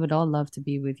as we would all love to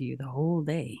be with you the whole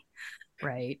day,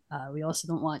 right? We also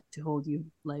don't want to hold you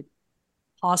like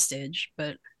hostage,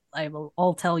 but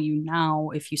I'll tell you now,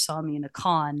 if you saw me in a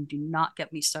con, do not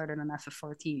get me started on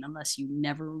FF14 unless you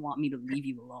never want me to leave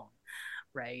you alone,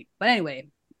 right? But anyway,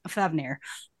 Thavnair.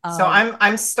 So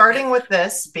I'm starting with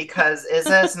this because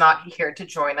Izza is not here to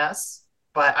join us,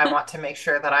 but I want to make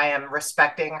sure that I am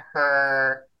respecting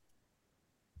her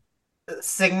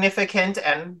significant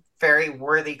and very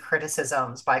worthy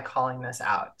criticisms by calling this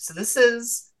out. So this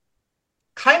is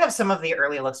kind of some of the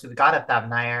early looks we got at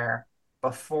Thavnair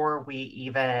before we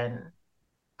even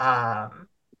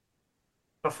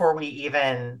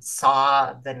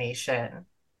saw the nation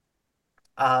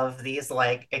of these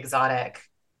like exotic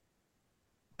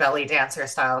belly dancer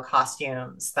style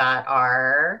costumes that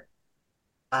are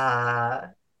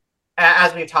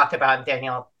as we've talked about.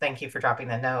 Daniel, thank you for dropping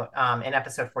the note in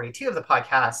episode 42 of the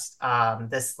podcast,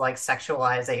 this like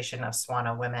sexualization of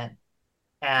Swana women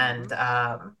and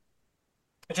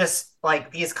just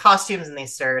like these costumes and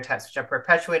these stereotypes which have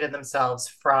perpetuated themselves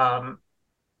from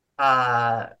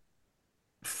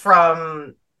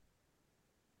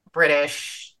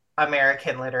British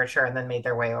American literature and then made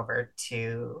their way over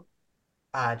to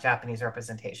Japanese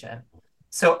representation.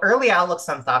 So early outlooks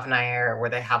on Thavnair, where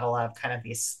they have a lot of kind of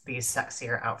these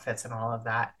sexier outfits and all of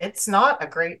that, it's not a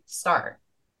great start.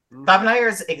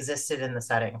 Thavnair's existed in the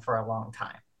setting for a long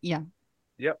time. Yeah.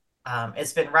 Yep.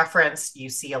 It's been referenced. You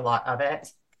see a lot of it.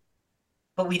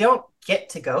 But we don't get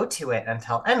to go to it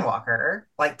until Endwalker,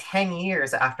 like 10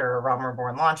 years after Realm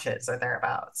Reborn launches or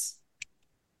thereabouts.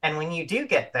 And when you do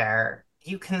get there,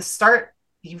 you finally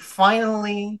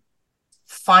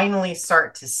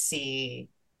start to see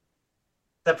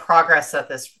the progress that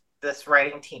this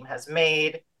writing team has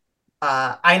made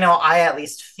I know I at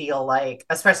least feel like,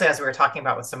 especially as we were talking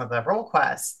about with some of the role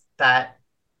quests, that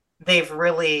they've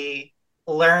really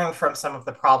learned from some of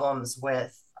the problems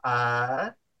with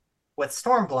Stormblood.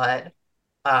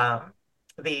 Um,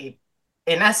 the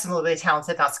inestimably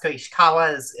talented Natsuko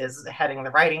Ishikawa is heading the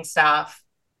writing staff.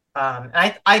 And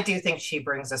I do think she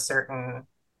brings a certain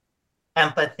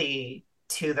empathy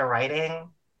to the writing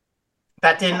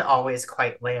that didn't always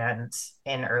quite land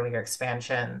in earlier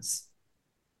expansions.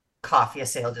 Cough,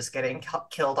 Ysayle just getting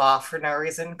killed off for no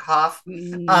reason. Cough.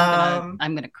 That's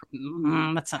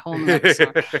a whole new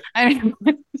episode.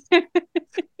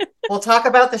 We'll talk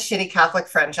about the shitty Catholic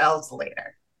French elves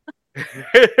later.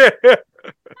 Because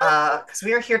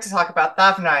we are here to talk about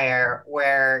Thavnair,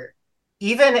 where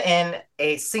even in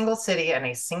a single city and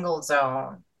a single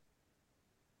zone,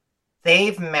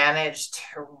 they've managed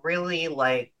to really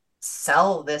like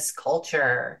sell this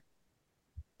culture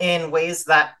in ways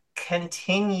that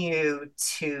continue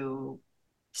to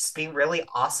just be really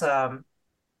awesome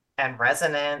and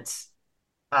resonant.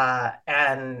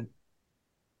 And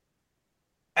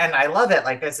I love it.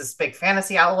 Like, there's this big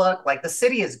fantasy outlook. Like, the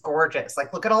city is gorgeous.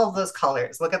 Like, look at all of those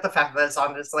colors. Look at the fact that it's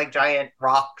on this like giant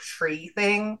rock tree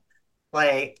thing.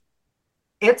 Like,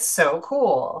 it's so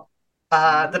cool.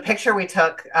 The picture we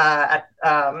took of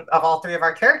all three of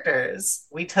our characters,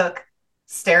 we took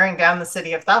staring down the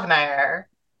city of Thavnair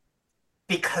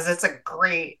because it's a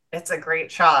great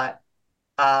shot.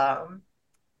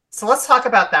 So let's talk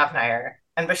about Thavnair.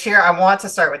 And Bashir, I want to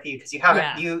start with you because you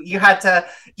haven't you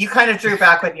kind of drew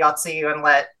back with Yotsu and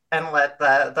let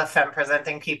the femme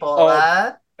presenting people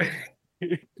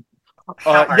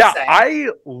I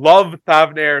love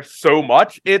Thavnair so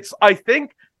much. It's, I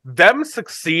think, them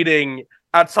succeeding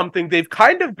at something they've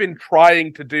kind of been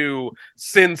trying to do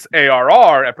since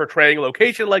ARR, at portraying a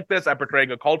location like this, at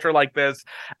portraying a culture like this,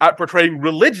 at portraying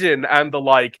religion and the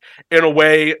like in a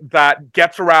way that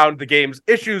gets around the game's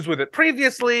issues with it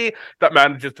previously, that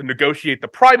manages to negotiate the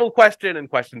primal question and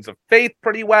questions of faith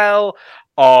pretty well.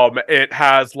 It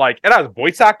has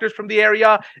voice actors from the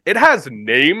area. It has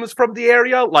names from the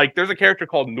area. Like, there's a character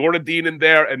called Noradin in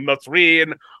there and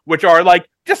Nasreen, which are like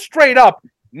just straight up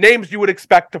names you would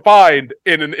expect to find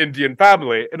in an Indian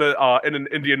family, in an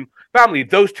Indian family.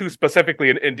 Those two specifically,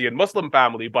 an Indian Muslim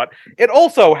family, but it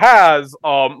also has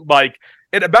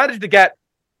it managed to get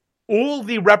all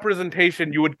the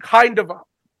representation you would kind of,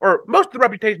 or most of the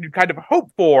representation you kind of hope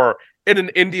for in an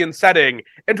Indian setting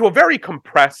into a very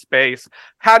compressed space.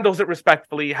 Handles it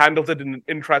respectfully, handles it in an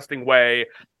interesting way.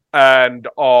 And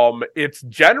it's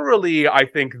generally, I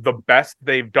think, the best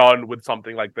they've done with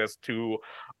something like this to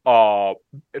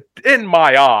in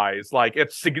my eyes. Like,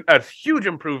 it's a huge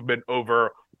improvement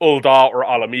over Ul'dah or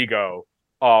Alamigo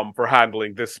for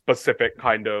handling this specific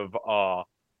kind of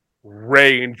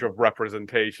range of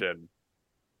representation.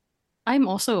 I'm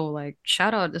also like,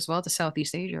 shout out as well to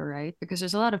Southeast Asia, right? Because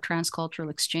there's a lot of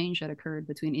transcultural exchange that occurred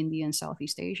between India and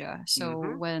Southeast Asia.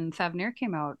 So when Thavnair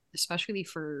came out, especially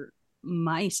for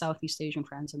my Southeast Asian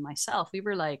friends and myself, we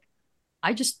were like,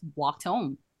 I just walked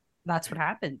home. That's what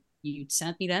happened. You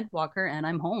sent me to Endwalker and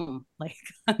I'm home. Like,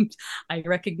 I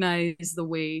recognize the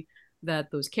way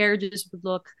that those carriages would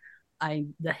look.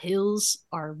 The hills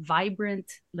are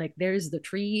vibrant. Like, there's the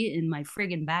tree in my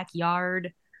friggin'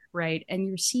 backyard, right? And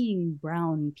you're seeing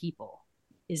brown people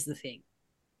is the thing.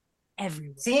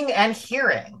 Everywhere. Seeing and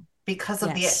hearing, because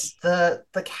of the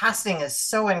casting is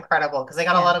so incredible, because they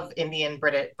got a lot of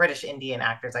British Indian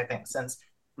actors, I think, since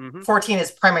 14 is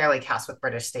primarily cast with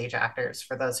British stage actors,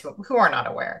 for those who are not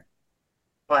aware.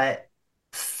 But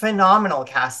phenomenal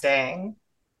casting.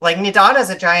 Like, Nidana is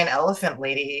a giant elephant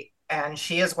lady, and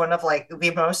she is one of like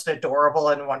the most adorable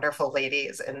and wonderful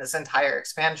ladies in this entire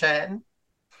expansion.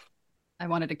 I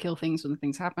wanted to kill things when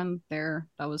things happened there.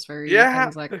 That was very, I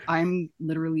was like, I'm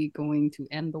literally going to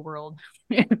end the world.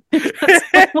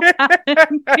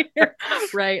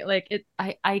 Right? Like,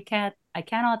 I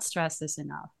cannot stress this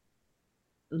enough.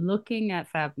 Looking at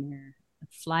Thavnair,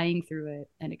 flying through it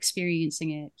and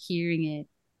experiencing it, hearing it,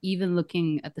 even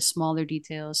looking at the smaller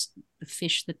details, the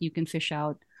fish that you can fish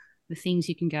out, the things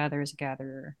you can gather as a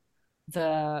gatherer,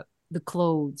 the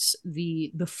clothes,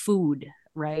 the food,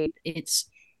 right? It's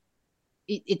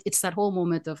that whole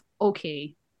moment of,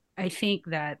 okay, I think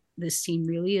that this team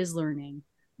really is learning.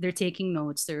 They're taking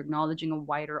notes. They're acknowledging a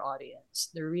wider audience.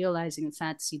 They're realizing that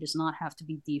fantasy does not have to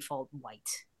be default white.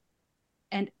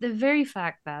 And the very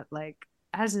fact that, like,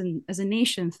 as a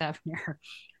nation, Thavnair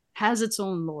has its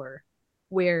own lore,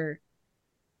 where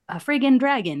a friggin'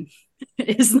 dragon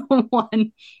is the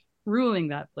one ruling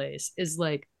that place, is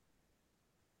like,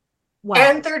 Wow.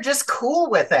 And they're just cool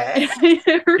with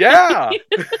it. Right? Yeah.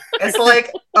 It's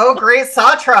like, oh, great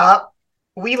satrap.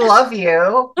 We love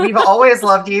you. We've always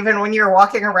loved you, even when you're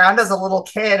walking around as a little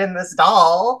kid in this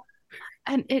doll.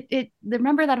 And it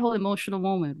remember that whole emotional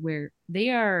moment where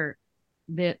the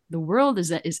world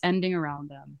is ending around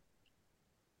them,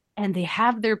 and they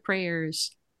have their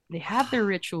prayers, they have their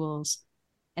rituals,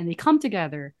 and they come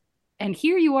together. And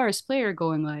here you are as player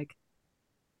going like,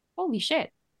 holy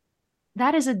shit,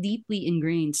 that is a deeply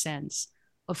ingrained sense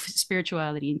of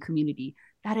spirituality and community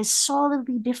that is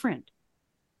solidly different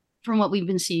from what we've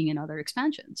been seeing in other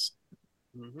expansions.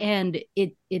 Mhm. And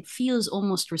it feels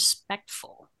almost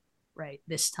respectful, right,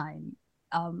 this time,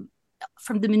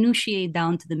 from the minutiae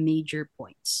down to the major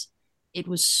points. It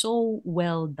was so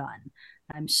well done.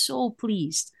 I'm so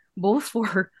pleased, both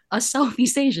for us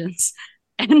Southeast Asians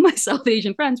and my South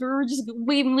Asian friends, where we're just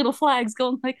waving little flags,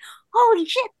 going like, "Holy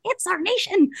shit, it's our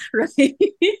nation!" Right?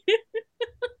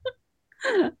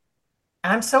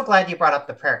 I'm so glad you brought up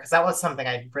the prayer, because that was something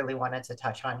I really wanted to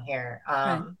touch on here.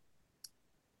 Right.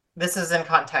 This is in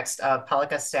context of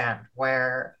Pelikastan,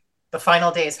 where the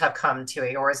final days have come to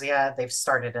Eorzea. They've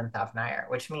started in Thavnair,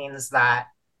 which means that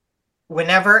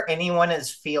whenever anyone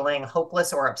is feeling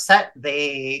hopeless or upset,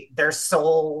 their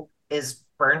soul is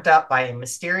burnt up by a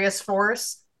mysterious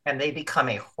force, and they become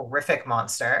a horrific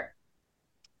monster.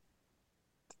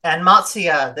 And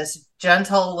Matsuya, this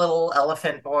gentle little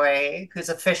elephant boy who's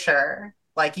a fisher,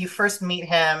 like, you first meet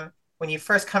him when you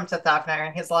first come to Thavnair,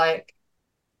 and he's like,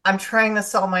 I'm trying to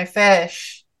sell my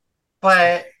fish,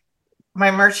 but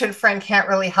my merchant friend can't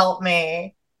really help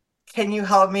me. Can you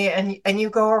help me? And you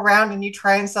go around and you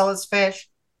try and sell his fish,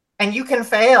 and you can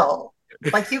fail.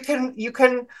 Like, you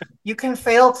can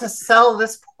fail to sell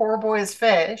this poor boy's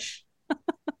fish.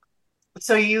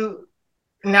 So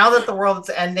now that the world is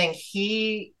ending,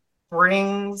 he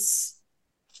brings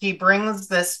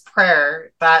this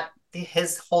prayer that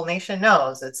his whole nation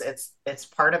knows. It's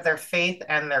part of their faith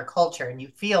and their culture, and you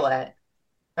feel it.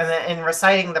 And then in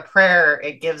reciting the prayer,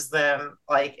 it gives them,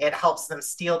 like, it helps them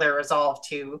steel their resolve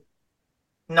to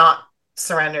not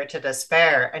surrender to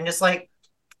despair. And just like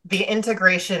the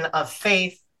integration of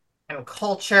faith and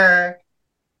culture,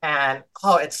 and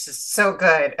it's just so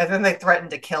good. And then they threaten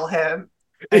to kill him.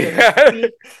 Yeah.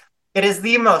 It is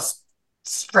the most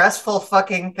stressful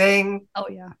fucking thing Oh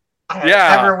yeah. I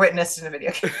have ever witnessed in a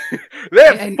video game. They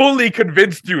have fully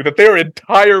convinced you that they're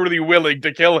entirely willing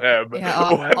to kill him. Yeah,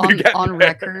 on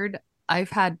record, I've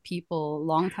had people,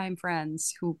 longtime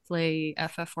friends, who play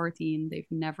FF14. They've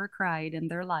never cried in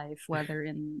their life, whether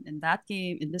in that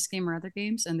game, in this game, or other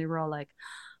games, and they were all like,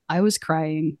 "I was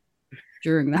crying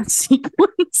during that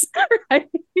sequence." Right?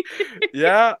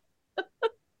 Yeah.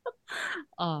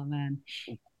 Oh man.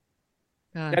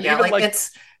 God. And Yeah, even like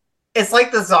it's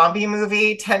like the zombie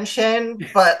movie tension,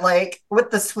 but like with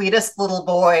the sweetest little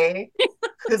boy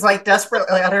who's like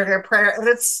desperately uttering a prayer,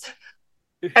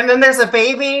 and then there's a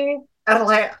baby, and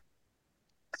like,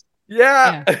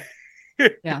 yeah.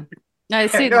 Yeah. I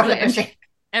see.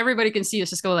 Everybody can see us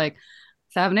just go like,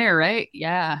 Thavnair, right?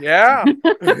 Yeah. Yeah.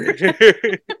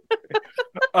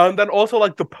 And then also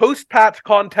like the post-patch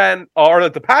content, or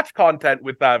like the patch content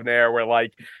with Thavnair, where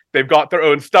like they've got their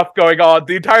own stuff going on.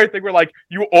 The entire thing where like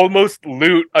you almost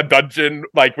loot a dungeon,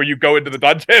 like when you go into the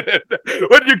dungeon, and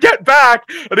when you get back,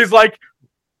 and he's like,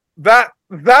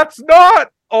 that's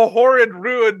not a horrid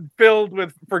ruin filled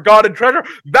with forgotten treasure.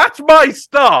 That's my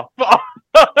stuff. Put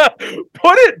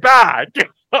it back.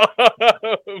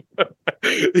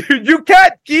 You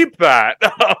can't keep that.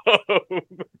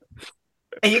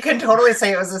 And you can totally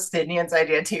say it was Estinian's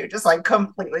idea too, just like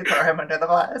completely throw him under the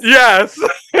bus. Yes.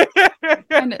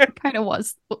 Kind of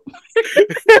was.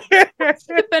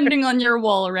 Depending on your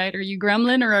wall, right? Are you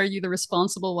Gremlin, or are you the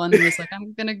responsible one who was like,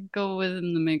 I'm gonna go with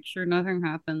him to make sure nothing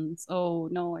happens? Oh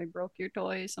no, I broke your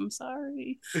toys. I'm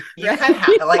sorry. You kind of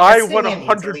have to, like, I Estinian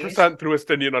 100% threw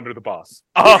Estinian under the bus.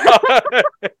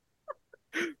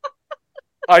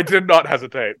 I did not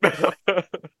hesitate.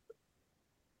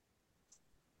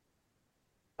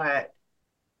 But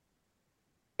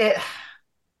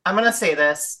I'm gonna say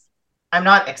this. I'm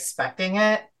not expecting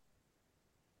it.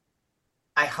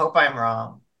 I hope I'm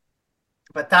wrong.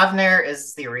 But Thavnair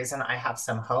is the reason I have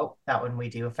some hope that when we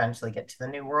do eventually get to the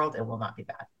new world, it will not be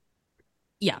bad.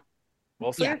 Yeah.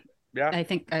 We'll see. Yeah. I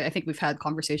think we've had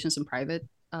conversations in private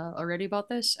already about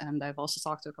this, and I've also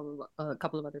talked to a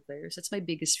couple of other players. It's my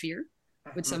biggest fear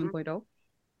with 7.0.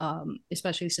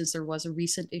 Especially since there was a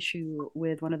recent issue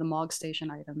with one of the Mog Station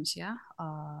items. Yeah.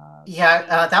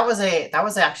 That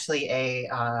was actually a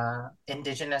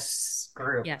indigenous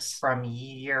group Yes. from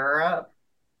Europe,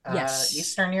 Yes.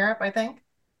 Eastern Europe, I think.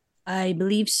 I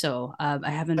believe so.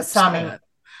 I haven't. Asami.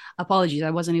 Apologies,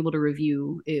 I wasn't able to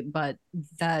review it, but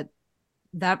that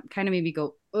kind of made me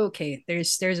go, okay.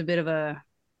 There's a bit of a,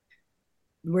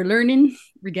 we're learning,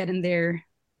 we're getting there,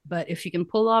 but if you can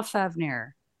pull off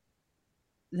Favner,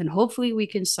 then hopefully we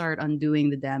can start undoing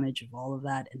the damage of all of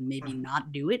that and maybe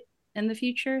not do it in the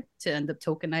future to end up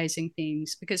tokenizing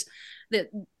things, because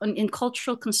in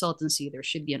cultural consultancy there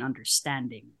should be an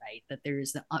understanding, right, that there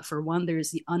is the for one, there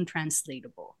is the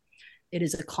untranslatable. It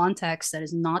is a context that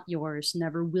is not yours,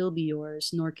 never will be yours,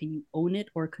 nor can you own it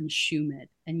or consume it,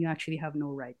 and you actually have no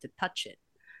right to touch it,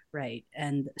 right?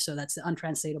 And so that's the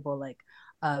untranslatable. Like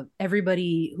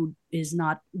everybody who is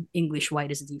not English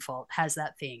white as a default has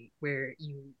that thing where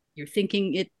you're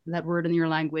thinking it, that word in your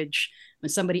language. When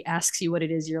somebody asks you what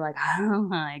it is, you're like, oh,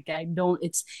 I don't.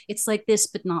 It's like this,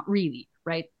 but not really,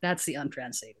 right? That's the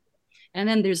untranslatable. And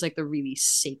then there's like the really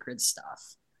sacred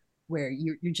stuff where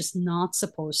you're just not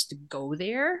supposed to go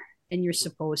there, and you're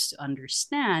supposed to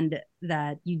understand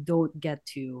that you don't get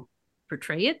to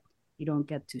portray it, you don't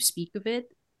get to speak of it,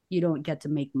 you don't get to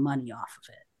make money off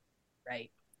of it,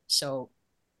 right? So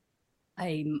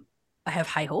I I have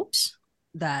high hopes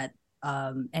that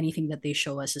anything that they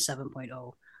show us as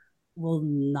 7.0 will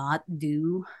not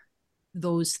do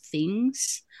those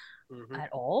things at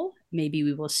all. Maybe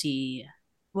we will see.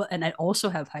 Well, and I also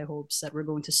have high hopes that we're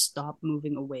going to stop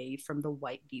moving away from the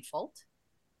white default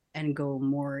and go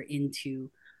more into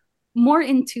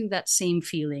that same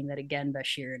feeling that, again,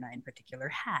 Bashir and I in particular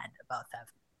had about that,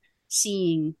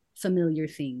 seeing familiar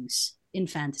things in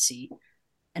fantasy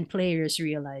and players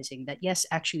realizing that yes,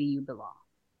 actually you belong.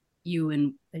 You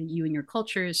and your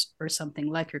cultures, or something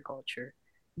like your culture,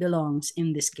 belongs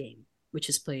in this game, which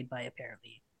is played by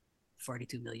apparently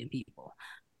 42 million people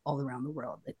all around the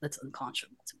world. That's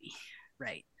unconscionable to me,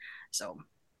 right? So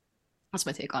that's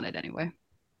my take on it anyway.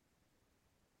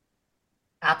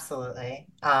 Absolutely.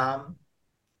 And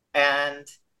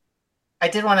I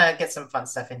did want to get some fun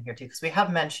stuff in here too, because we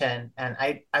have mentioned, and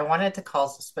I wanted to call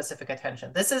specific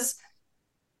attention. This is,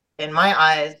 in my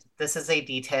eyes, this is a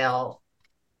detail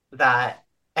that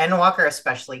Endwalker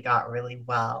especially got really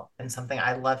well, and something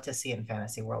I love to see in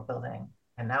fantasy world building.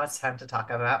 And now it's time to talk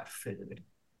about food.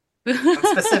 And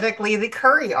specifically the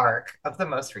curry arc of the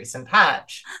most recent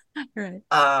patch. Right.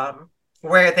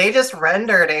 Where they just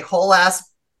rendered a whole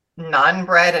ass naan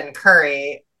bread and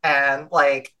curry, and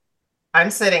like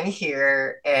I'm sitting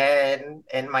here in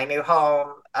my new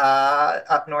home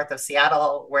up north of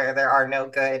Seattle, where there are no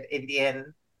good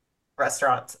Indian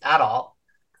restaurants at all.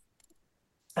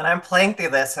 And I'm playing through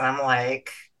this and I'm like,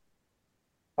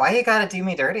 why you gotta do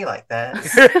me dirty like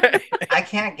this? I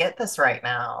can't get this right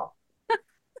now.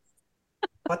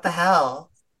 What the hell?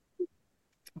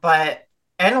 But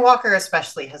Endwalker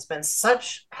especially has been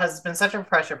such a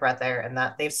pressure breath there, in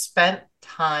that they've spent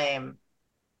time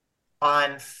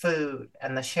on food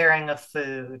and the sharing of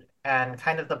food and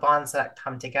kind of the bonds that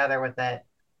come together with it.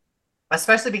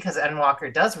 Especially because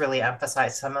Endwalker does really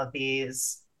emphasize some of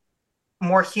these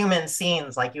more human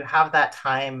scenes. Like you have that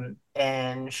time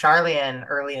in Charlian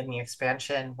early in the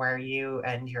expansion where you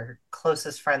and your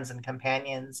closest friends and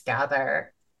companions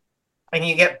gather, and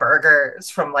you get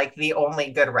burgers from like the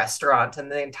only good restaurant in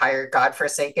the entire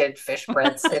godforsaken fish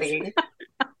bread city.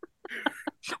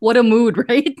 What a mood,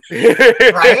 right?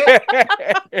 Right?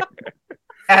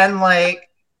 And like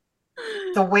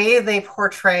the way they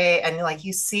portray, and like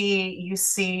you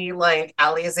see like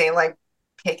Alize like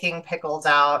picking pickles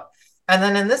out. And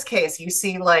then in this case, you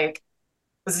see like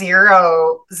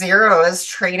Zero is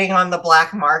trading on the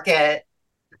black market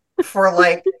for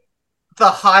like the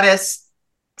hottest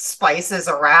spices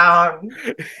around,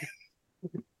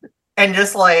 and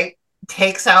just like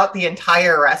takes out the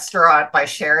entire restaurant by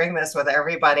sharing this with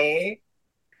everybody.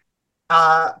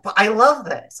 But I love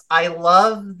this. I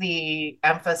love the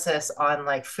emphasis on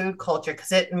like food culture,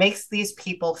 because it makes these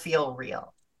people feel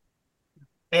real.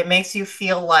 It makes you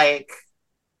feel like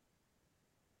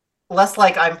less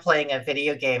like I'm playing a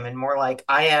video game and more like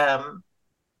I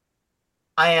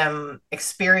am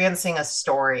experiencing a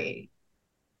story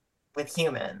with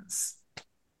humans.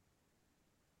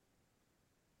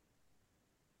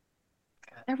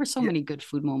 There were so many good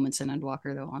food moments in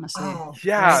Endwalker, though, honestly. Oh,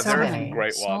 Yeah, so there were many. some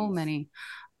great So ones. many.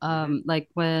 Like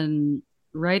when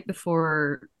right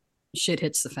before shit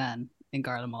hits the fan in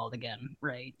Garlemald again,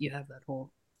 right? You have that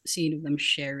whole scene of them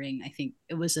sharing. I think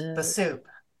it was The soup.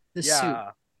 the soup,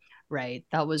 Yeah. right?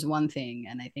 That was one thing,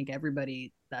 and I think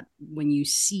everybody, that when you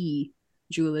see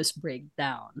Julius break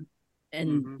down,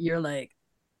 and you're like,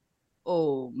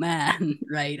 oh man,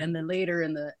 right? And then later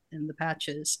in the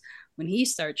patches, when he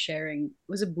starts sharing,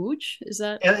 was it Booch? Is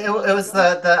that It was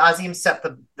the Azim step,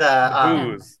 The yeah.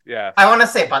 booze, yeah. I want to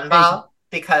say Very Bunbao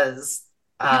because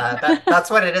that's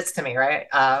what it is to me, right?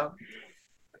 The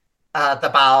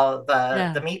bao, the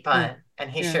yeah, meat yeah, bun,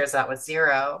 and he yeah. shares that with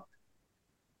Zero.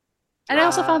 And I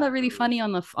also found that really funny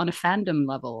on a fandom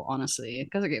level, honestly,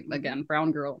 because again,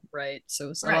 brown girl, right? So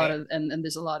it's a lot Right. of and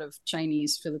there's a lot of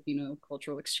Chinese Filipino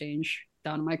cultural exchange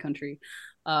down in my country.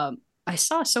 I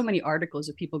saw so many articles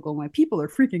of people going, "My people are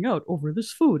freaking out over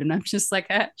this food," and I'm just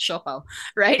like, "Shop out,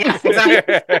 right?" Yeah,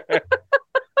 exactly.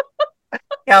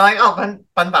 Yeah, like oh,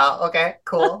 Bunbao. Okay,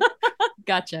 cool.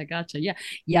 Gotcha. Yeah,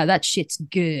 yeah, that shit's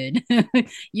good.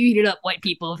 You eat it up, white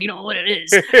people, if you don't know what it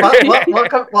is.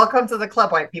 Welcome to the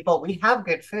club, white people. We have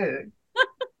good food.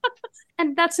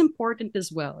 And that's important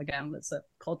as well. Again, that's a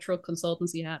cultural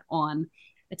consultancy hat on.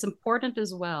 It's important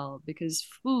as well because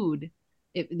food,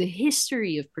 the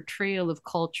history of portrayal of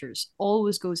cultures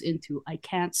always goes into I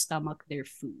can't stomach their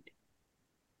food.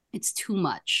 It's too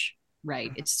much,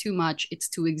 right? It's too much. It's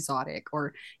too exotic,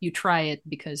 or you try it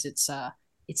because it's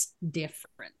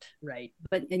different, right?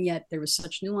 But and yet there was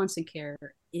such nuance and care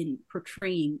in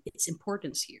portraying its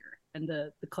importance here and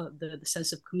the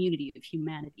sense of community of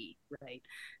humanity, right?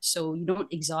 So you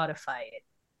don't exotify it.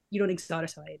 You don't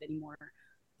exotify it anymore.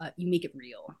 You make it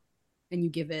real, and you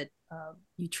give it.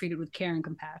 You treat it with care and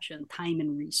compassion, time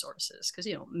and resources, because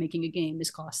making a game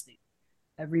is costly.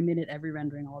 Every minute, every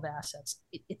rendering, all the assets,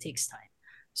 it takes time.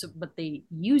 So, but they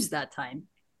use that time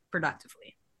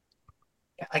productively.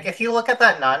 Like if you look at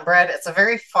that naan bread, it's a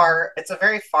very far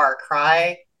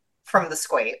cry from the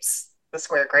squapes, the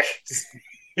square grapes.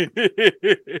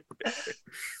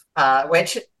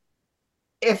 Which,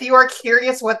 if you are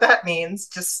curious what that means,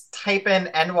 just type in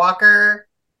Endwalker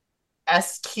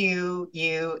Squapes,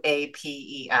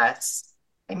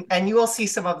 and you will see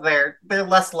some of their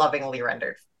less lovingly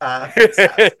rendered stuff.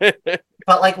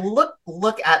 But like,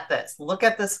 look at this. Look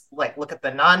at this. Like, look at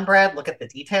the naan bread. Look at the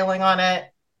detailing on it.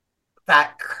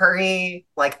 That curry.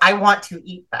 Like, I want to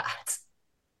eat that.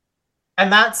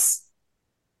 And that's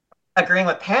agreeing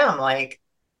with Pam. Like,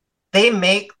 they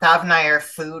make Thavnair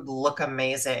food look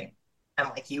amazing, and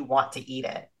like you want to eat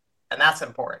it, and that's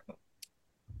important.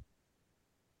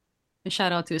 A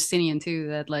shout out to Estinian too,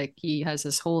 that like he has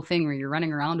this whole thing where you're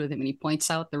running around with him and he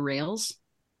points out the rails.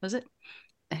 Was it?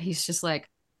 And he's just like,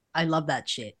 I love that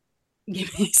shit.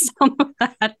 Give me some of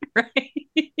that, right?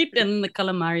 And the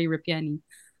calamari ripiani,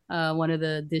 one of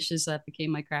the dishes that became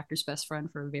my crafter's best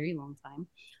friend for a very long time.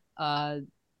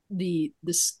 The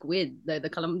squid,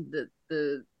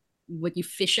 the what you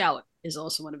fish out is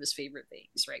also one of his favorite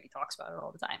things, right? He talks about it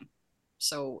all the time.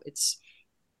 So it's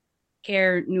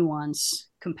care, nuance,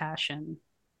 compassion,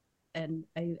 and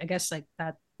I guess like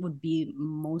that would be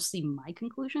mostly my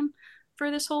conclusion for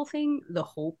this whole thing. The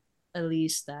hope, at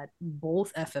least, that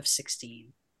both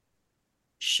FF16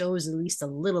 shows at least a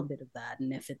little bit of that,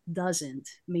 and if it doesn't,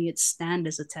 may it stand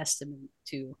as a testament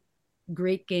to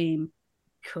great game,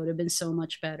 could have been so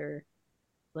much better.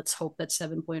 Let's hope that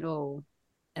 7.0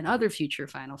 and other future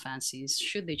Final Fantasies,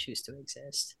 should they choose to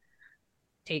exist,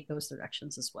 take those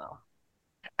directions as well.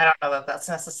 I don't know that that's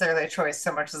necessarily a choice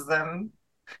so much as them.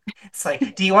 It's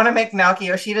like, do you want to make Naoki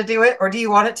Yoshida do it, or do you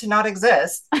want it to not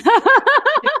exist?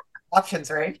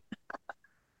 Options, right?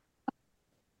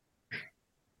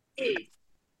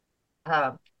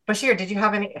 Bashir, did you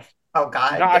have any? Oh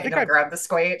God, No, I you think don't I grab the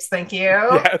squapes. Thank you.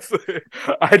 yes.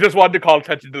 I just wanted to call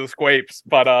attention to the squapes,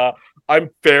 but I'm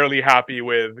fairly happy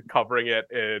with covering it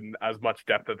in as much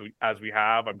depth as we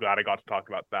have. I'm glad I got to talk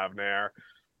about Thavnair.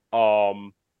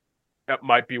 It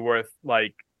might be worth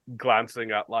like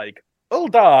glancing at like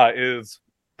Ul'dah is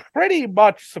pretty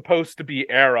much supposed to be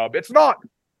Arab. It's not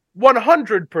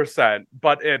 100%,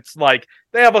 but it's like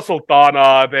they have a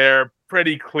sultana. They're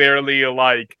pretty clearly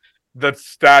like the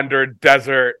standard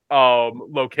desert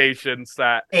location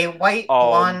set. A white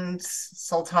blonde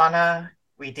sultana.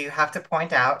 We do have to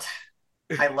point out.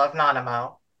 I love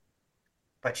Nanamo,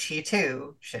 but she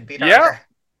too should be darker.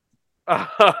 Yeah.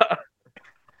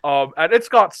 And it's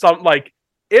got some like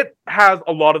it has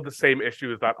a lot of the same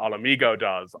issues that Alamigo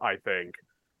does, I think,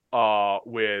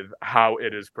 with how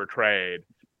it is portrayed.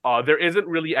 There isn't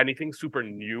really anything super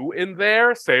new in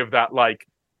there, save that like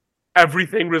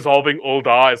everything resolving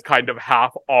Ul'dah is kind of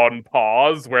half on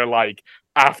pause, where like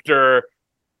after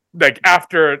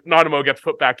Nanamo gets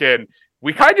put back in,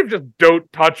 we kind of just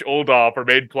don't touch Ul'dah for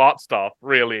main plot stuff,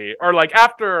 really. Or like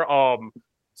after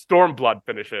Stormblood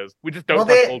finishes, we just don't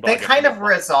touch Ul'dah. They kind of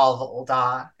resolve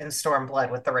Ul'dah in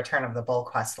Stormblood with the Return of the Bull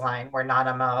quest line, where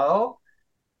Nanamo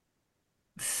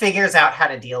figures out how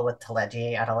to deal with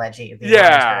Teleji Adeleji, the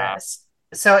Aventuress.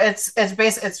 So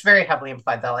it's very heavily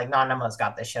implied that like Nanamo's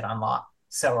got this shit on lock,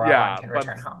 so Raron can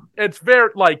return home. It's very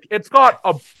like it's got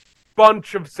a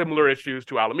bunch of similar issues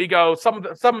to Alamigo.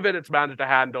 Some of it it's managed to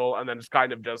handle, and then it's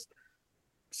kind of just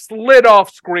slid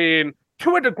off screen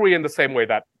to a degree in the same way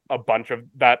that a bunch of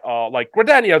that like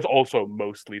Gridania is also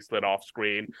mostly slid off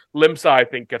screen. Limsa, I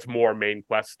think, gets more main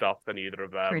quest stuff than either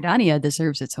of them. Gridania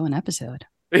deserves its own episode.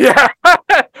 Yeah.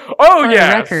 Oh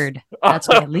yeah. Record. That's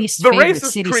my least the favorite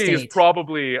racist city tree state. Is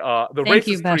probably the Thank racist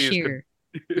you, Bashir.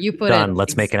 You put done. it.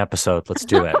 Let's make an episode. Let's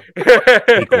do it.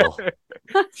 Equal.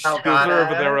 Oh God. Deserve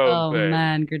their own thing.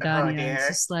 Man, Gridania. It's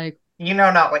just like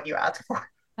not what you asked for.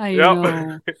 I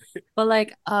know. But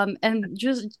like and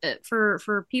just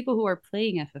for people who are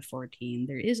playing FF14,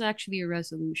 there is actually a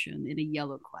resolution in a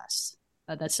yellow quest.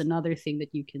 That's another thing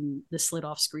that you can the slid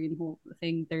off screen whole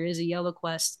thing. There is a yellow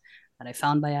quest that I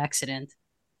found by accident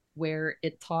where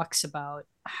it talks about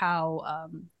how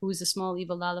who's the small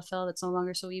evil Lalafell that's no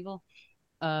longer so evil.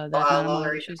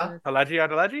 Teleji?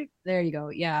 There you go.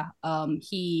 Yeah.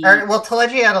 He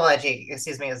Teleji Adeleji,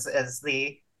 excuse me, is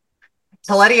the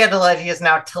Teleji Adeleji is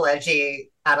now Teleji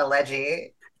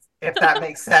Adeleji, if that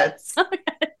makes sense.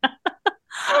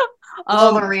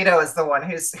 Lolorito is the one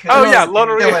who's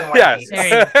Lolorito. Yes.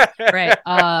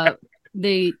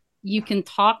 Right. You can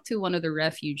talk to one of the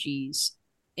refugees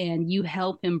and you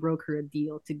help him broker a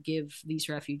deal to give these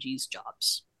refugees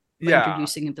jobs by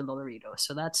introducing him to Lolorito.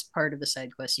 So that's part of the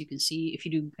side quest. You can see if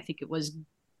you do, I think it was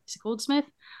Goldsmith.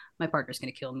 My partner's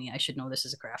going to kill me. I should know this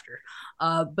as a crafter.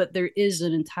 But there is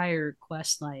an entire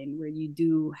quest line where you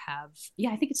do have,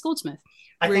 I think it's Goldsmith.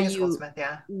 I think it's Goldsmith,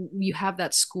 yeah. You have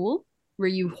that school where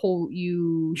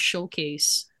you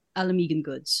showcase Alamigan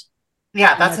goods.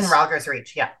 Yeah, that's in Ralger's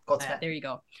Reach. Yeah, Goldsmith. There you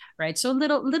go. Right. So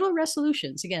little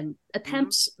resolutions. Again,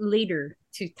 attempts later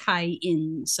to tie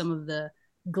in some of the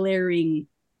glaring,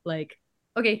 like,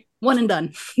 okay, one and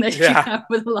done that you have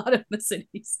with a lot of the city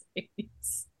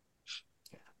states.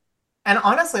 And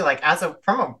honestly, like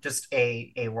from just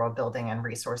a world building and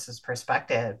resources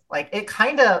perspective, like it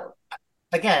kind of,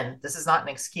 again, this is not an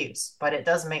excuse, but it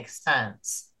does make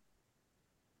sense.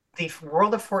 The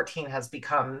world of 14 has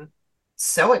become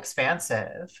so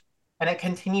expansive, and it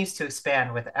continues to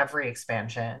expand with every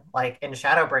expansion. Like in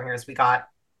Shadowbringers, we got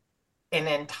an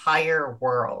entire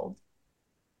world,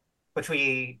 which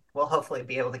we will hopefully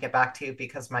be able to get back to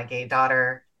because my gay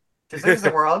daughter deserves the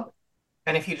world.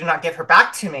 And if you do not give her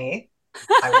back to me,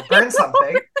 I will burn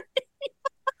something.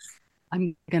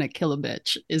 I'm gonna kill a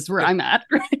bitch is where I'm at.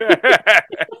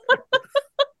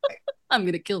 I'm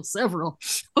gonna kill several.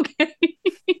 Okay.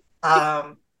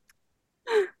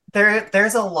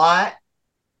 There's a lot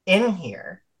in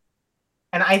here.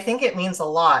 And I think it means a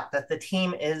lot that the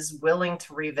team is willing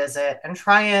to revisit and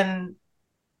try and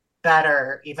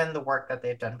better even the work that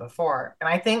they've done before. And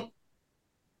I think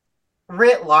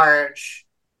writ large,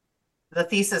 the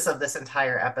thesis of this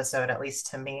entire episode, at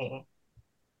least to me,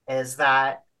 is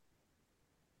that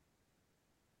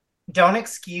don't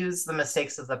excuse the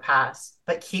mistakes of the past,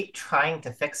 but keep trying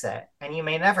to fix it. And you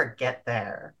may never get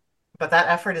there, but that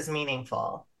effort is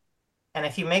meaningful. And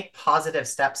if you make positive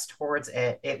steps towards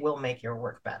it, it will make your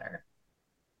work better.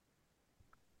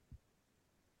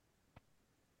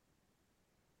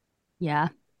 Yeah,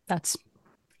 that's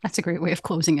a great way of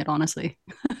closing it, honestly.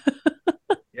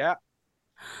 Yeah.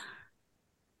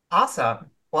 Awesome.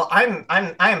 Well, I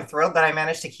am thrilled that I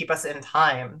managed to keep us in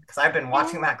time because I've been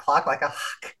watching that clock like a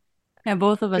hawk. Yeah,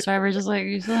 both of us, right? We're just like,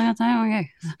 you still have time? Okay,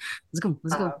 let's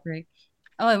go. Great.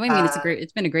 Oh, I mean,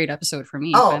 it's been a great episode for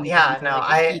me. Oh yeah, no,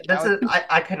 I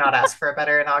could not ask for a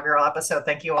better inaugural episode.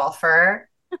 Thank you all for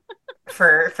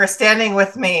standing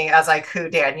with me as I coup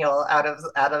Daniel out of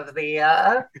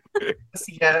the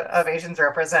seat of Asians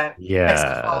Represent.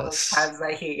 Yes. All those times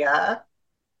that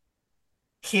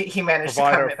he managed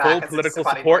provide to come our back full political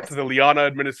support to the Liana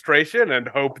administration and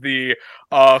hope the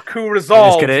coup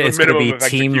resolves. It's gonna be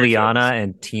Team Liana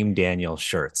and Team Daniel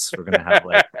shirts. We're gonna have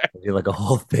do a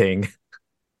whole thing.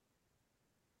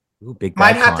 Ooh, big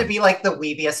might have to be like the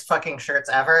weebiest fucking shirts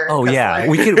ever. Oh yeah,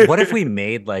 we could. What if we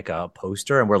made like a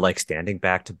poster and we're like standing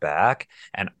back to back,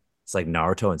 and it's like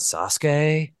Naruto and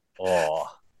Sasuke?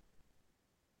 Oh,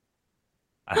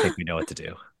 I think we know what to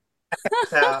do.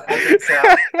 So I think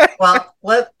so.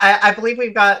 Well, I believe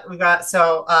we've got.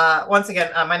 So once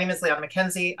again, my name is Leon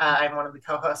McKenzie. I'm one of the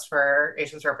co-hosts for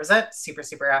Asians Represent. Super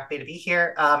happy to be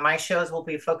here. My shows will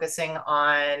be focusing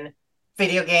on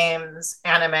video games,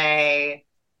 anime,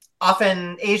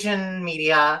 often Asian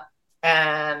media,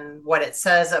 and what it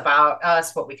says about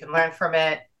us, what we can learn from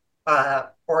it.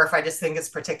 or if I just think it's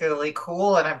particularly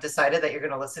cool and I've decided that you're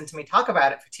going to listen to me talk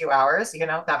about it for 2 hours,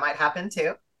 that might happen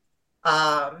too.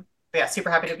 But yeah, super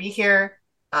happy to be here.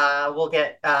 We'll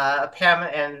get Pam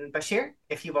and Bashir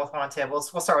if you both want to. We'll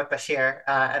start with Bashir,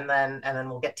 and then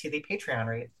we'll get to the Patreon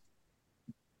read.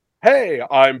 Hey,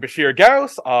 I'm Bashir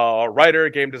Gauss, writer,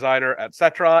 game designer,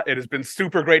 etc. It has been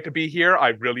super great to be here. I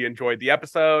really enjoyed the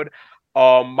episode.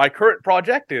 My current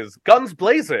project is Guns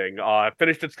Blazing. I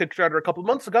finished its Kickstarter a couple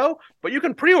months ago, but you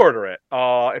can pre-order it.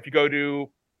 If you go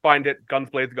to find it,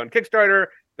 Guns Blazing on Kickstarter,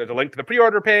 there's a link to the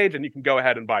pre-order page, and you can go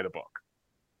ahead and buy the book.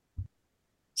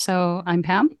 So I'm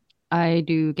Pam. I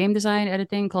do game design,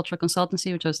 editing, cultural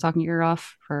consultancy, which I was talking your ear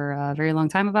off for a very long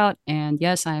time about. And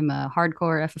yes, I'm a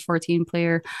hardcore FF14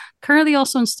 player. Currently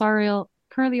also in Star Rail.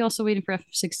 Currently also waiting for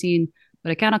FF16,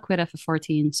 but I cannot quit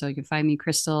FF14. So you can find me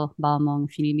Crystal, Balmong.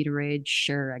 If you need me to rage,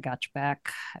 sure, I got your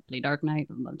back. I play Dark Knight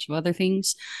and a bunch of other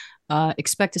things.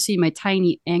 Expect to see my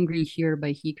tiny angry here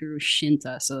by Hikaru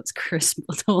Shinta. So it's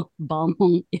Crystal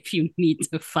Balmong if you need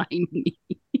to find me.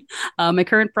 My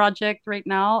current project right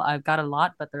now, I've got a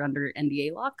lot, but they're under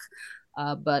NDA lock.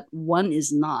 But one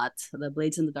is not the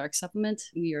Blades in the Dark supplement.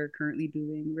 We are currently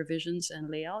doing revisions and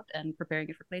layout and preparing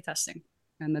it for playtesting.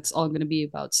 And that's all going to be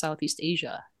about Southeast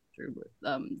Asia through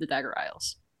the Dagger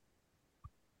Isles.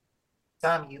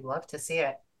 You love to see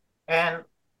it. And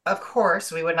of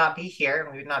course, we would not be here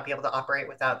and we would not be able to operate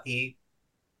without the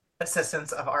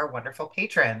assistance of our wonderful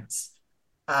patrons.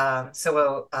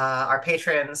 So our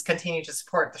patrons continue to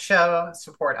support the show,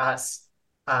 support us,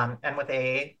 and with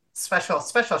a special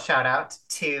shout out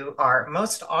to our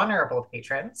most honorable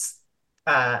patrons,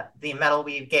 the Metal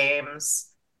Weave Games.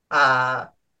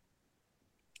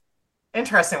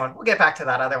 Interesting one. We'll get back to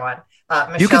that other one.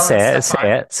 You can say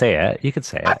it. You can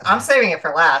say it. I'm saving it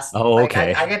for last. Oh,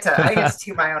 okay. I get to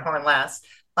toot my own horn last.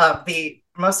 The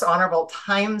most honorable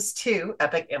 ×2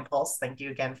 Epic Impulse. Thank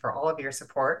you again for all of your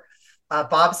support.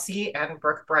 Bob C. and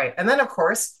Brooke Bright. And then, of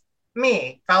course,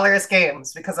 me, Valorous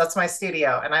Games, because that's my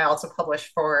studio. And I also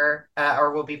publish for,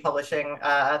 or will be publishing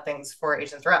things for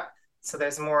Agents Rep. So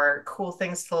there's more cool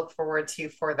things to look forward to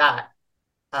for that.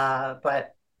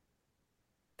 But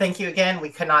thank you again. We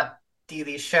could not do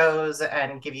these shows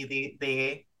and give you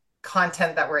the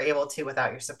content that we're able to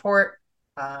without your support.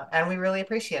 And we really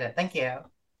appreciate it. Thank you.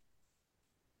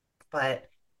 But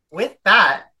with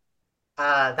that,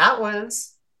 that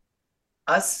was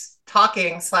us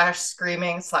talking /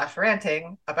 screaming /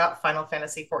 ranting about Final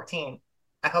Fantasy XIV.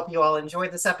 I hope you all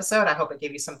enjoyed this episode. I hope it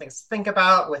gave you something to think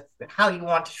about with how you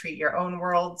want to treat your own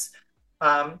worlds.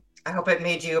 I hope it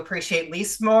made you appreciate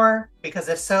Lise more, because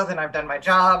if so, then I've done my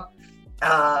job.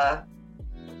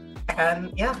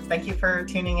 And yeah, thank you for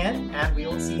tuning in, and we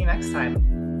will see you next time.